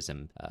 Isabella teaches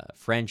him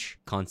French.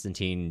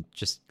 Constantine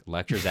just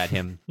lectures at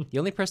him. The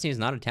only person he's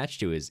not attached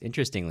to is,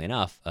 interestingly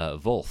enough,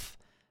 Wolf.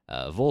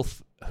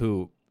 Wolf,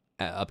 who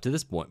up to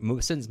this point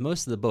spends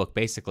most of the book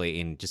basically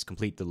in just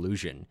complete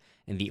delusion,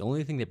 and the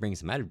only thing that brings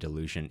him out of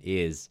delusion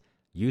is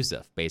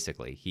Yusuf.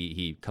 Basically,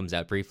 he comes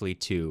out briefly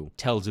to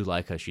tell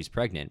Zuleikha she's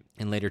pregnant,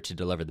 and later to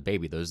deliver the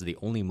baby. Those are the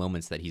only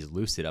moments that he's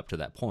lucid up to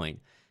that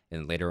point.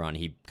 And later on,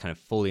 he kind of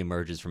fully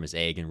emerges from his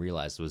egg and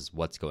realizes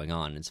what's going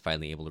on, and is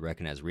finally able to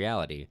recognize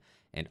reality,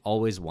 and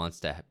always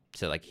wants to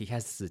like, he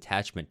has this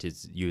attachment to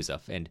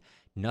Yusuf, and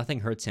nothing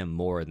hurts him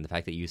more than the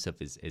fact that Yusuf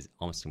is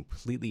almost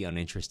completely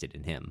uninterested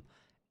in him.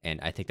 And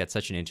I think that's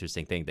such an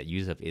interesting thing, that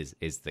Yusuf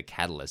is the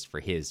catalyst for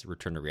his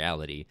return to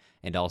reality.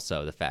 And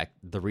also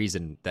the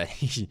reason that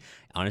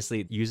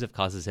honestly, Yusuf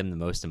causes him the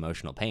most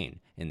emotional pain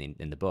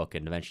in the book.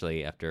 And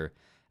eventually, after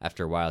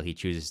a while, he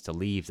chooses to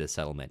leave the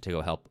settlement to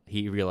go help.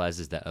 He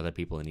realizes that other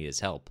people need his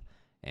help.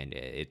 And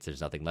there's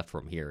nothing left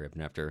for him here,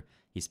 even after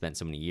he spent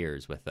so many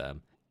years with...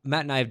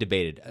 Matt and I have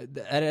debated.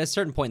 At a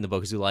certain point in the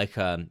book,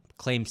 Zuleikha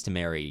claims to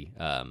marry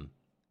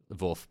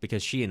Wolf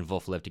because she and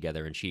Wolf live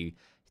together, and she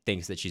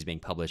thinks that she's being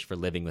published for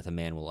living with a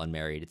man while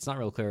unmarried. It's not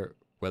real clear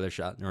whether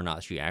or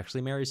not she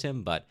actually marries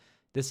him, but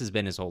this has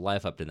been his whole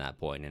life up to that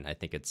point, and I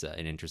think it's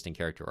an interesting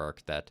character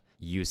arc that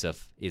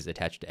Yusuf is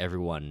attached to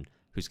everyone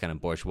who's kind of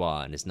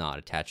bourgeois and is not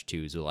attached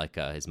to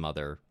Zuleikha, his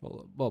mother.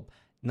 Well,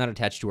 not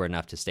attached to her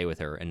enough to stay with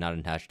her, and not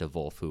attached to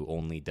Wolf, who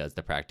only does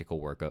the practical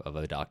work of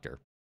a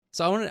doctor.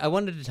 So I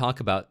wanted to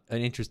talk about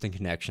an interesting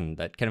connection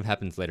that kind of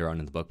happens later on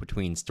in the book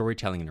between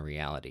storytelling and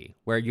reality,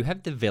 where you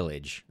have the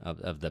village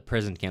of the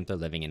prison camp they're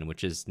living in,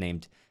 which is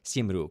named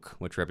Siemruk,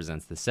 which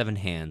represents the 7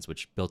 hands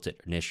which built it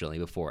initially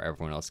before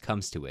everyone else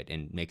comes to it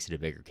and makes it a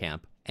bigger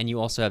camp. And you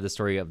also have the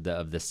story of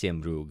the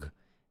Siemrug.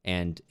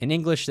 And in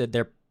English,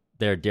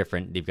 they're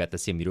different. They've got the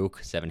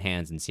Siemruk, 7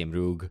 hands, and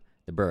Siemrug,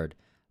 the bird.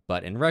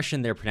 But in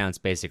Russian, they're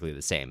pronounced basically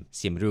the same,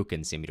 Siemruk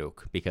and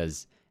Siemruk,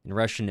 because in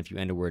Russian, if you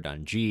end a word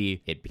on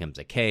G, it becomes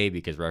a K,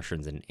 because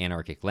Russian's an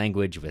anarchic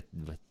language with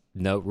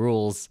no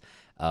rules.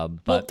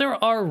 But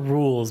there are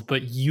rules,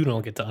 but you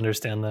don't get to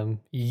understand them.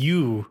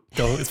 You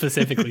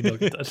specifically don't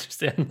get to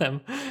understand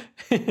them.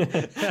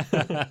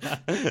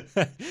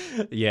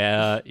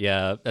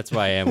 Yeah, that's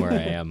why I am where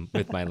I am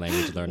with my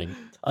language learning.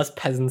 Us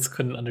peasants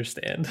couldn't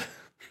understand.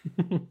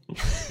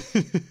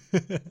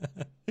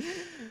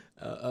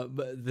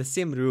 But the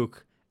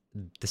Siemruk,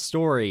 the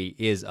story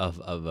is of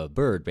a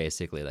bird,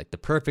 basically, like the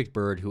perfect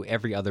bird who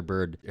every other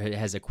bird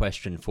has a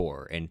question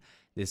for. And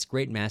this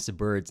great mass of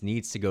birds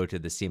needs to go to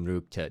the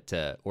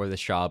Siemruk or the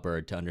Shah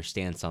bird to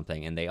understand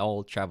something. And they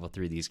all travel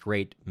through these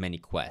great many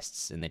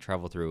quests. And they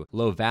travel through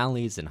low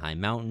valleys and high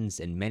mountains.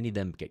 And many of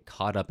them get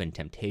caught up in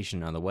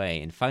temptation on the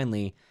way. And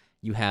finally,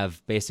 you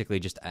have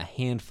basically just a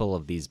handful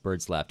of these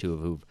birds left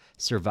who've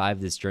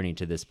survived this journey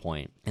to this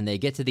point. And they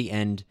get to the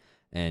end.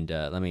 And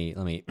let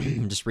me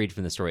just read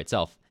from the story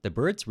itself. The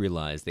birds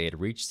realized they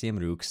had reached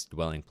Siemruk's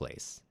dwelling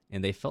place,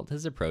 and they felt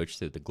his approach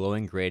through the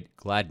glowing great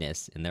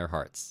gladness in their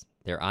hearts.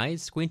 Their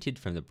eyes squinted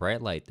from the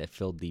bright light that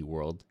filled the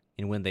world,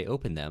 and when they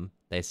opened them,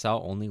 they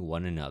saw only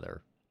one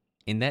another.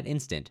 In that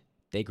instant,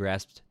 they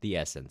grasped the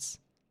essence,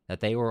 that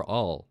they were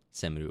all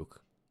Siemruk,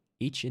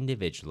 each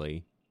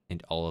individually,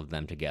 and all of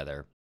them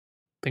together.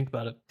 Think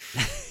about it.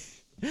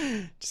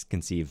 Just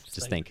conceive,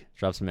 just think.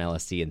 Drop some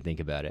LSD and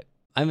think about it.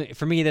 I mean,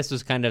 for me, this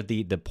was kind of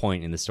the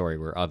point in the story,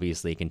 where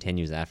obviously it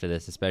continues after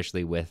this,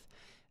 especially with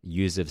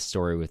Yusuf's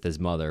story with his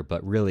mother.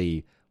 But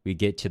really, we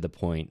get to the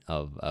point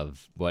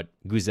of what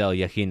Guzel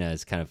Yakhina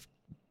is kind of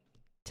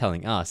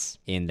telling us,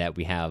 in that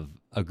we have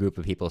a group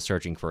of people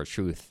searching for a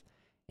truth,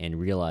 and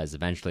realize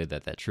eventually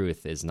that that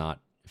truth is not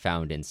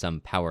found in some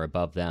power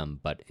above them,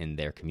 but in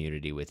their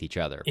community with each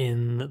other.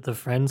 In the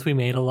friends we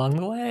made along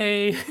the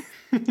way.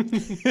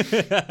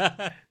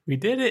 We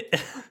did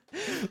it.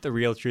 The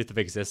real truth of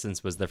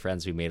existence was the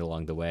friends we made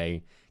along the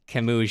way.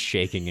 Camus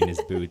shaking in his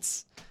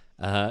boots.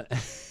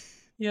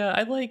 Yeah,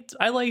 I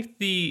liked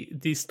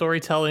the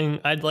storytelling.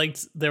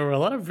 There were a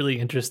lot of really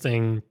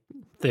interesting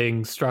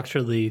things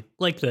structurally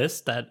like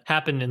this that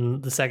happened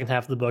in the second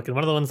half of the book. And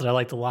one of the ones that I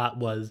liked a lot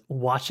was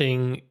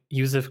watching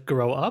Yusuf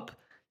grow up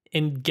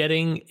and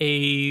getting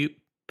a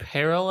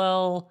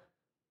parallel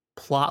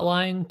plot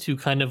line to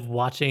kind of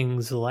watching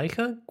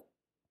Zuleikha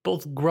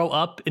both grow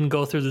up and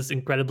go through this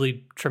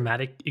incredibly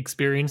traumatic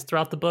experience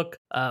throughout the book,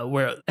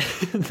 where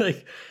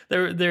like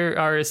there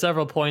are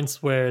several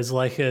points where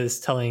Zuleikha is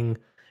telling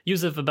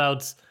Yusuf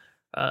about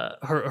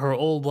her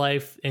old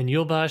life in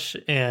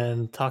Yulbash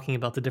and talking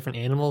about the different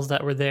animals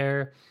that were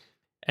there.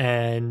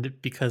 And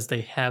because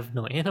they have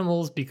no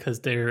animals, because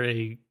they're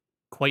a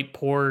quite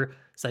poor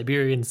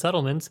Siberian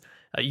settlement,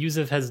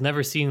 Yusuf has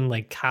never seen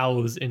like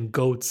cows and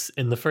goats,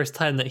 and the first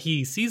time that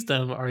he sees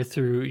them are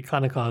through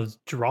Ikhanikov's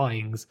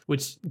drawings,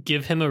 which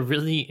give him a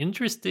really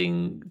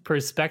interesting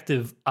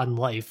perspective on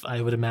life, I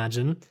would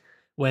imagine,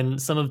 when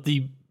some of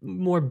the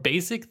more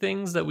basic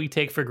things that we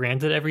take for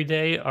granted every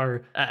day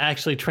are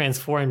actually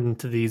transformed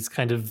into these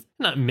kind of,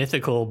 not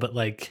mythical, but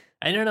like,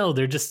 I don't know,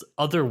 they're just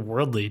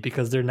otherworldly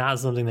because they're not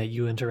something that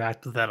you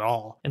interact with at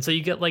all. And so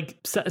you get like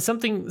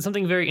something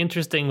very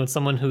interesting with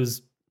someone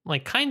who's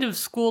like kind of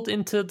schooled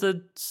into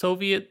the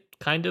Soviet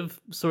kind of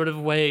sort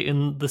of way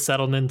in the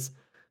settlements.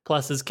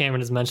 Plus, as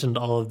Cameron has mentioned,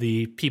 all of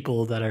the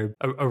people that are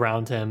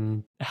around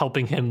him,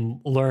 helping him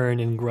learn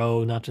and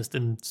grow, not just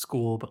in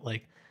school, but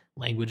like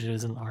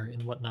languages and art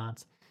and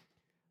whatnot.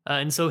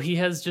 And so he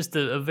has just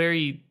a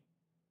very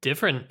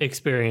different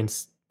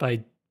experience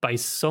by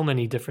so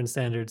many different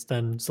standards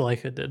than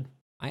Zuleikha did.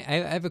 I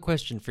have a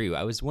question for you.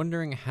 I was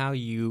wondering how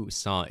you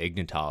saw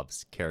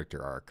Ignatov's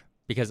character arc,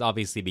 because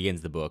obviously he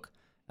begins the book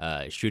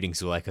shooting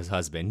Zuleikha's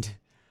husband,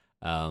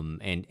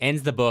 and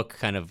ends the book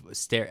kind of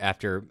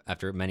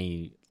after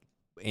many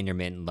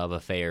intermittent love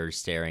affairs,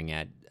 staring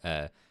at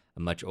a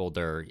much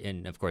older,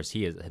 and of course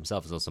he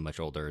himself is also much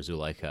older,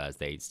 Zuleikha, as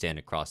they stand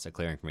across a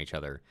clearing from each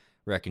other,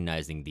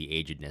 recognizing the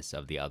agedness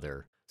of the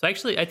other. So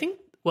actually, I think,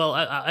 well,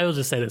 I will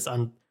just say this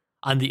on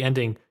the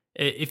ending.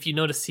 If you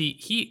notice,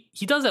 he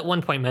does at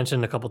one point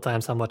mention a couple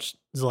times how much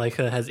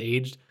Zuleikha has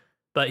aged,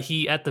 but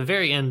he at the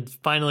very end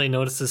finally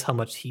notices how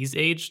much he's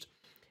aged.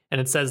 And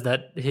it says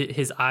that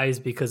his eyes,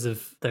 because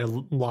of their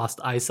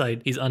lost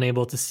eyesight, he's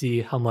unable to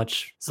see how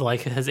much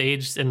Zuleikha has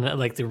aged and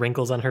like the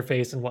wrinkles on her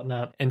face and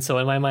whatnot. And so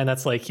in my mind,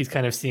 that's like he's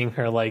kind of seeing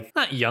her like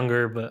not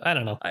younger, but I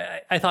don't know.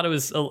 I thought it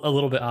was a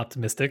little bit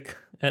optimistic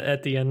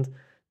at the end,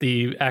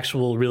 the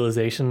actual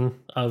realization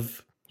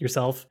of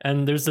yourself.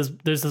 And there's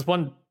this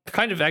one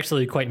kind of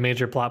actually quite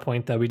major plot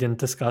point that we didn't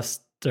discuss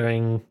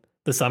during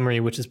the summary,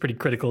 which is pretty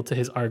critical to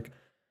his arc.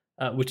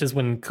 Which is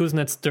when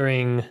Kuznets,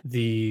 during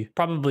the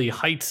probably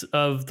height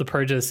of the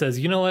purges, says,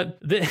 you know what,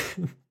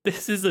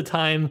 this is the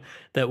time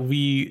that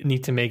we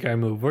need to make our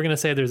move. We're going to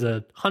say there's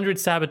 100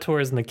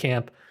 saboteurs in the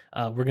camp.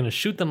 We're going to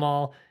shoot them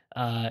all.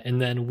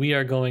 And then we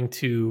are going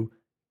to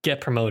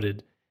get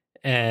promoted.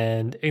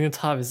 And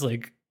Ignatov is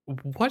like,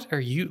 what are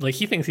you? Like,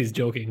 he thinks he's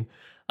joking.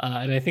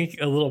 And I think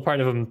a little part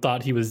of him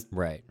thought he was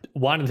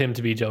wanted him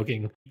to be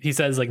joking. He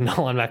says, like,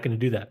 no, I'm not going to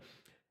do that.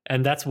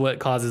 And that's what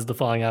causes the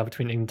falling out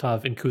between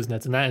Ignatov and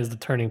Kuznets. And that is the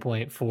turning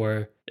point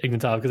for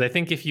Ignatov. Because I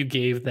think if you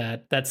gave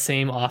that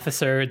same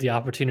officer the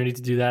opportunity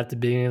to do that at the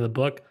beginning of the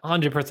book,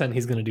 100%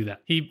 he's going to do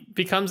that. He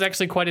becomes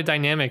actually quite a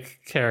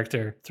dynamic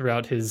character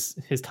throughout his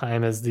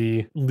time as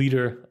the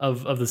leader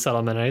of the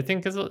settlement. And I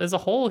think as a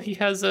whole, he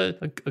has a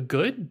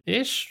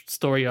good-ish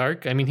story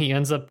arc. I mean, he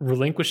ends up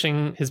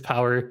relinquishing his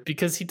power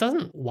because he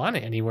doesn't want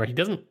it anymore. He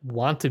doesn't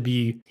want to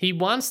be... He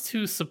wants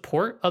to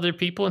support other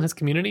people in his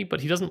community,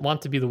 but he doesn't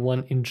want to be the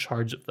one in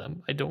charge of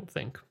them, I don't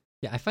think.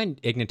 Yeah, I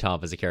find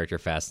Ignatov as a character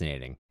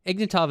fascinating.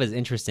 Ignatov is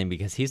interesting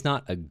because he's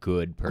not a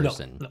good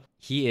person. No.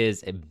 He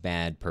is a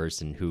bad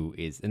person who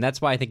is, and that's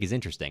why I think he's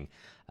interesting,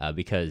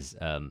 because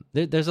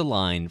there's a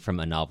line from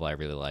a novel I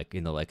really like,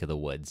 In the Lake of the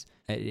Woods.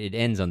 It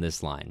ends on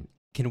this line.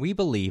 Can we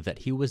believe that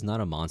he was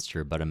not a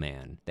monster but a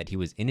man, that he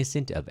was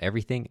innocent of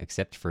everything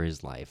except for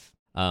his life?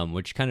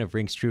 Which kind of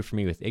rings true for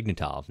me with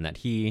Ignatov, and that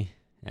he,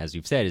 as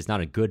you've said, is not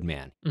a good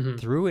man. Mm-hmm.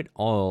 Through it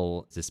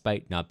all,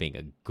 despite not being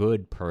a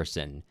good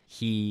person,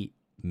 he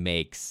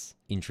makes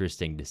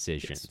interesting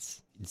decisions.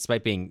 Yes.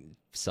 Despite being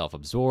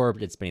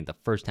self-absorbed, it's spending the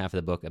first half of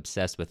the book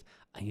obsessed with,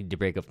 I need to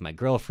break up with my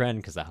girlfriend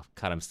because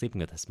I'm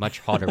sleeping with this much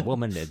hotter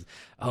woman. And,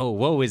 oh,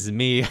 woe is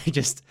me. I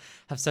just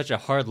have such a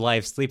hard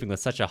life sleeping with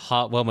such a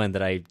hot woman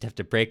that I have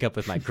to break up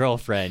with my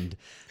girlfriend.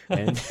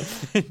 And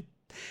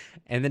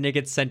and then it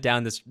gets sent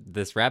down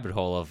this rabbit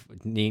hole of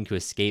needing to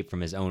escape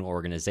from his own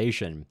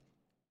organization,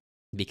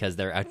 because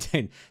they're out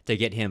to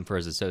get him for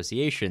his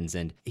associations,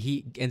 and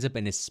he ends up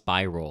in a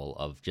spiral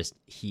of just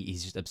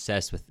he's just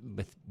obsessed with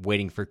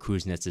waiting for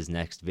Kuznets'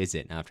 next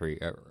visit after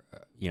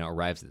he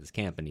arrives at this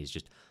camp, and he's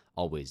just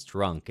always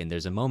drunk. And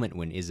there's a moment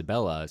when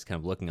Isabella is kind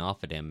of looking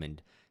off at him, and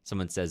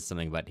someone says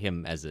something about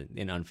him as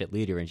an unfit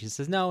leader, and she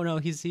says, no,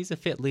 he's a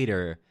fit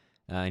leader,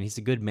 and he's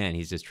a good man.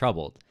 He's just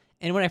troubled.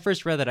 And when I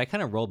first read that, I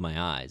kind of rolled my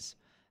eyes,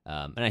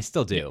 and I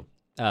still do.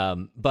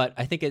 But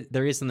I think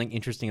there is something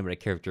interesting about a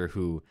character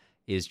who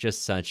is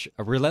just such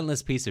a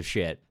relentless piece of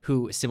shit,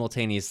 who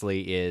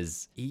simultaneously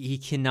he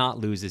cannot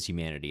lose his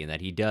humanity, and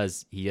that he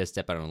does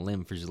step out on a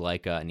limb for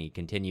Zuleikha, and he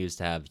continues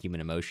to have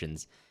human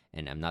emotions.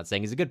 And I'm not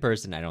saying he's a good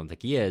person, I don't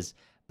think he is,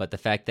 but the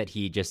fact that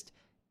he just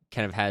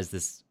kind of has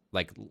this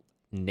like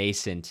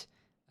nascent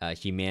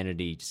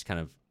humanity just kind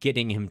of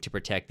getting him to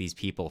protect these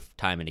people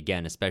time and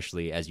again,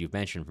 especially, as you've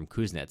mentioned, from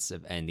Kuznets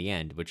in the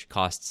end, which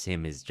costs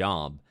him his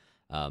job,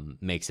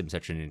 makes him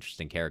such an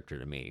interesting character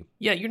to me.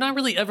 Yeah, you're not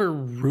really ever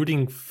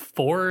rooting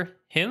for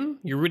him.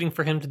 You're rooting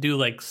for him to do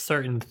like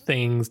certain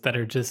things that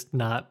are just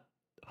not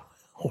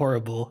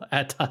horrible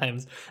at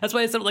times. That's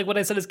why I said, like, when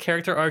I said his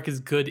character arc is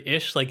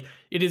good-ish, like,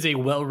 it is a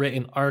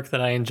well-written arc that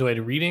I enjoyed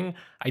reading.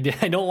 I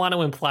don't want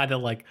to imply that,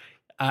 like,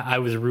 I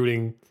was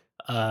rooting,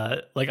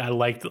 like, I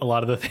liked a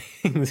lot of the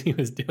things he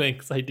was doing,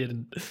 because I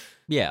didn't.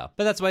 Yeah,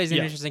 but that's why he's an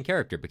interesting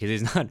character, because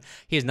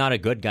he's not a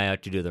good guy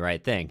out to do the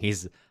right thing.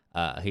 He's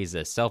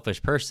a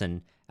selfish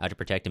person out to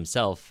protect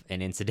himself,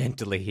 and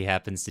incidentally, he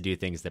happens to do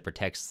things that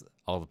protects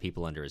all the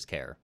people under his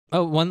care.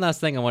 Oh, one last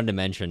thing I wanted to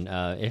mention.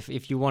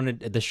 If you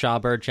wanted the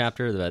Shawbird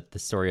chapter, the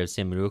story of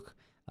Simruk,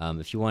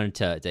 if you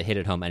wanted to hit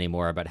it home any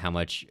more about how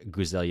much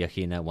Guzel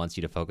Yakhina wants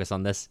you to focus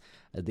on this,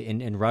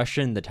 in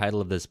Russian, the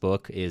title of this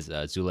book is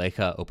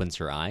Zuleikha Opens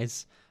Her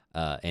Eyes,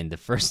 and the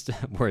first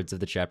words of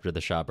the chapter,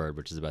 the Shawbird,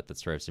 which is about the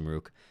story of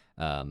Simruk,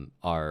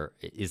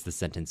 is the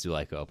sentence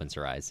Zuleikha opens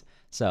her eyes.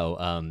 So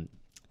I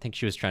think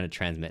she was trying to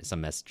transmit some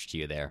message to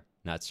you there.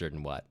 Not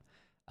certain what.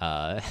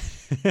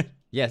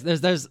 Yes,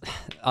 there's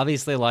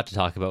obviously a lot to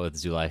talk about with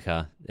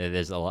Zuleikha.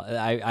 There's a lot.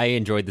 I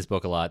enjoyed this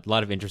book a lot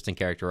of interesting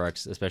character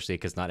arcs, especially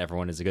because not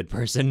everyone is a good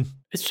person.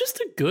 It's just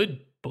a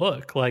good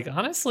book. Like,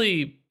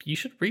 honestly, you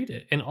should read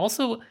it. And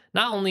also,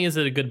 not only is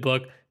it a good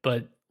book,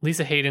 but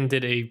Lisa Hayden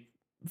did a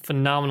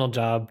phenomenal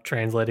job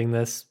translating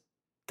this.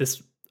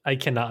 This, I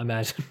cannot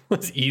imagine,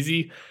 was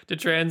easy to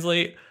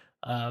translate,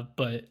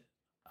 but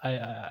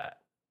I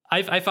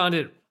found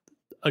it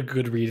a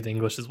good read in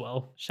English as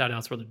well. Shout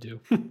outs where they're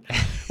due.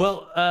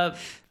 Well,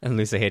 and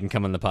Lisa Hayden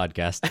come on the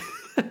podcast.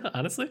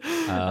 Honestly.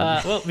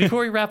 Well,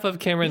 before we wrap up,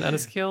 Cameron, on a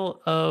scale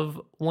of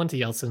 1 to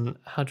Yeltsin,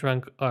 how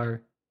drunk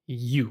are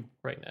you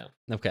right now?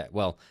 Okay,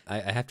 well, I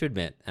have to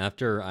admit,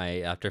 after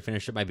I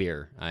finished up my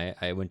beer,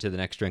 I went to the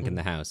next drink in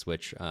the house,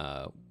 which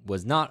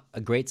was not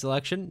a great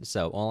selection.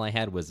 So all I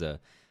had was a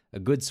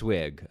good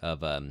swig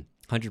of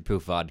 100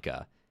 proof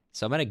vodka.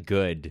 So I'm at a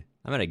good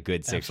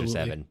 6 Absolutely.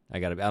 or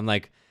 7. I'm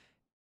like,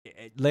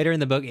 later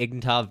in the book,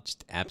 Ignatov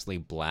just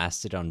absolutely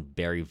blasted on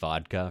berry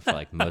vodka for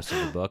like most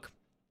of the book.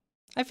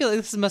 I feel like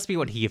this must be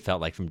what he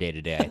felt like from day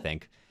to day, I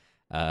think.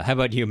 How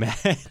about you,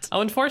 Matt?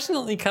 I'm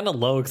unfortunately kind of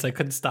low because I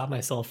couldn't stop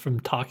myself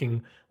from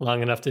talking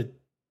long enough to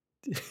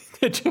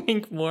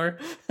drink more.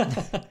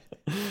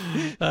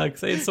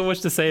 Because I had so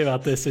much to say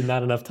about this and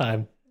not enough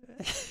time.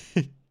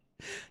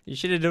 You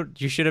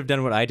should have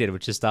done what I did,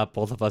 which is stop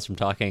both of us from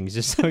talking,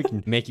 just so we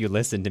can make you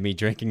listen to me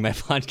drinking my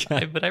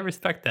vodka. But I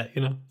respect that,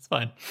 it's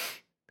fine.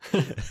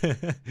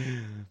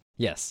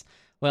 Yes.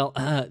 Well,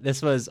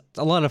 this was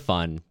a lot of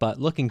fun, but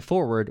looking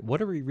forward,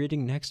 what are we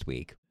reading next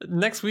week?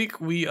 Next week,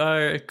 we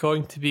are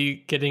going to be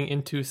getting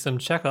into some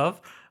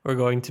Chekhov. We're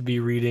going to be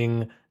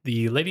reading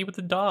The Lady with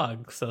the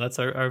Dog. So that's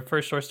our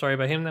first short story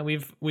by him that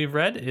we've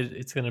read.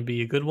 It's going to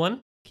be a good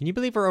one. Can you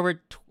believe we're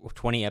over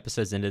 20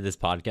 episodes into this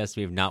podcast?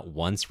 We've not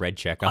once read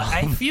Chekhov.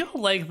 I feel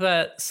like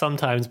that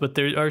sometimes, but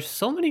there are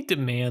so many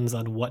demands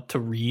on what to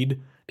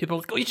read. People are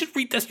like, oh, you should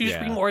read this, you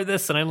should read more of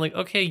this. And I'm like,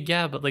 okay,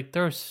 yeah, but like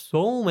there are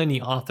so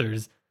many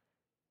authors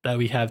that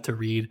we have to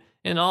read.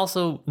 And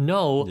also,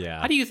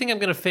 how do you think I'm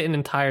going to fit an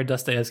entire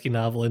Dostoevsky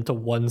novel into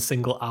one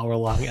single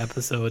hour-long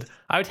episode?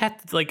 I would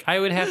have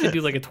to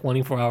do like a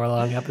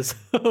 24-hour-long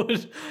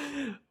episode,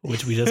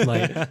 which we just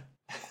might.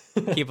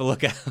 Keep a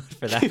lookout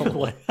for that.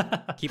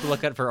 Keep a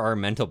lookout for our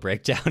mental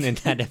breakdown in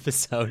that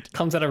episode.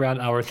 Comes at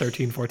around hour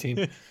 13,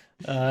 14.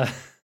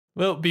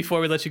 Well,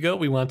 before we let you go,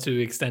 we want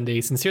to extend a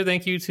sincere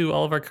thank you to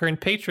all of our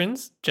current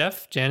patrons: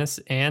 Jeff, Janice,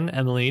 Anne,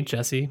 Emily,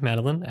 Jesse,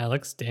 Madeline,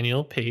 Alex,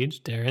 Daniel,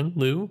 Paige, Darren,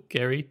 Lou,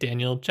 Gary,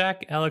 Daniel,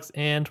 Jack, Alex,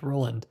 and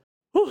Roland.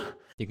 Whew.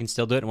 You can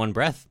still do it in one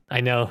breath.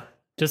 I know,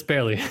 just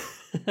barely.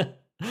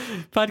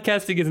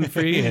 Podcasting isn't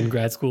free, and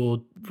grad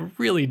school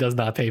really does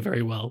not pay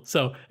very well.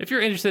 So if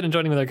you're interested in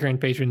joining with our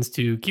current patrons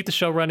to keep the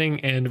show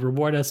running and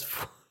reward us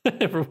for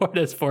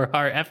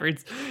our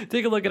efforts,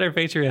 take a look at our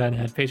Patreon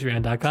at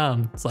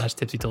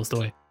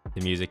patreon.com/tipsytolstoy.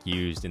 The music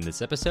used in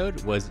this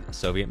episode was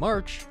Soviet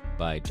March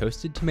by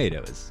Toasted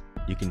Tomatoes.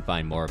 You can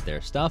find more of their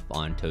stuff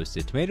on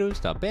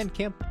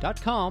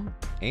toastedtomatoes.bandcamp.com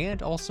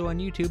and also on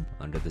YouTube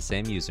under the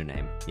same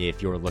username.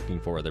 If you're looking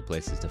for other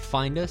places to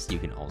find us, you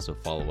can also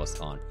follow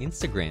us on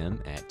Instagram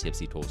at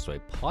Tipsy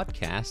Tolstoy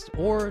Podcast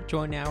or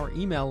join our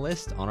email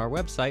list on our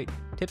website,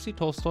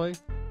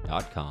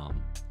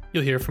 tipsytolstoy.com.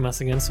 You'll hear from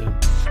us again soon.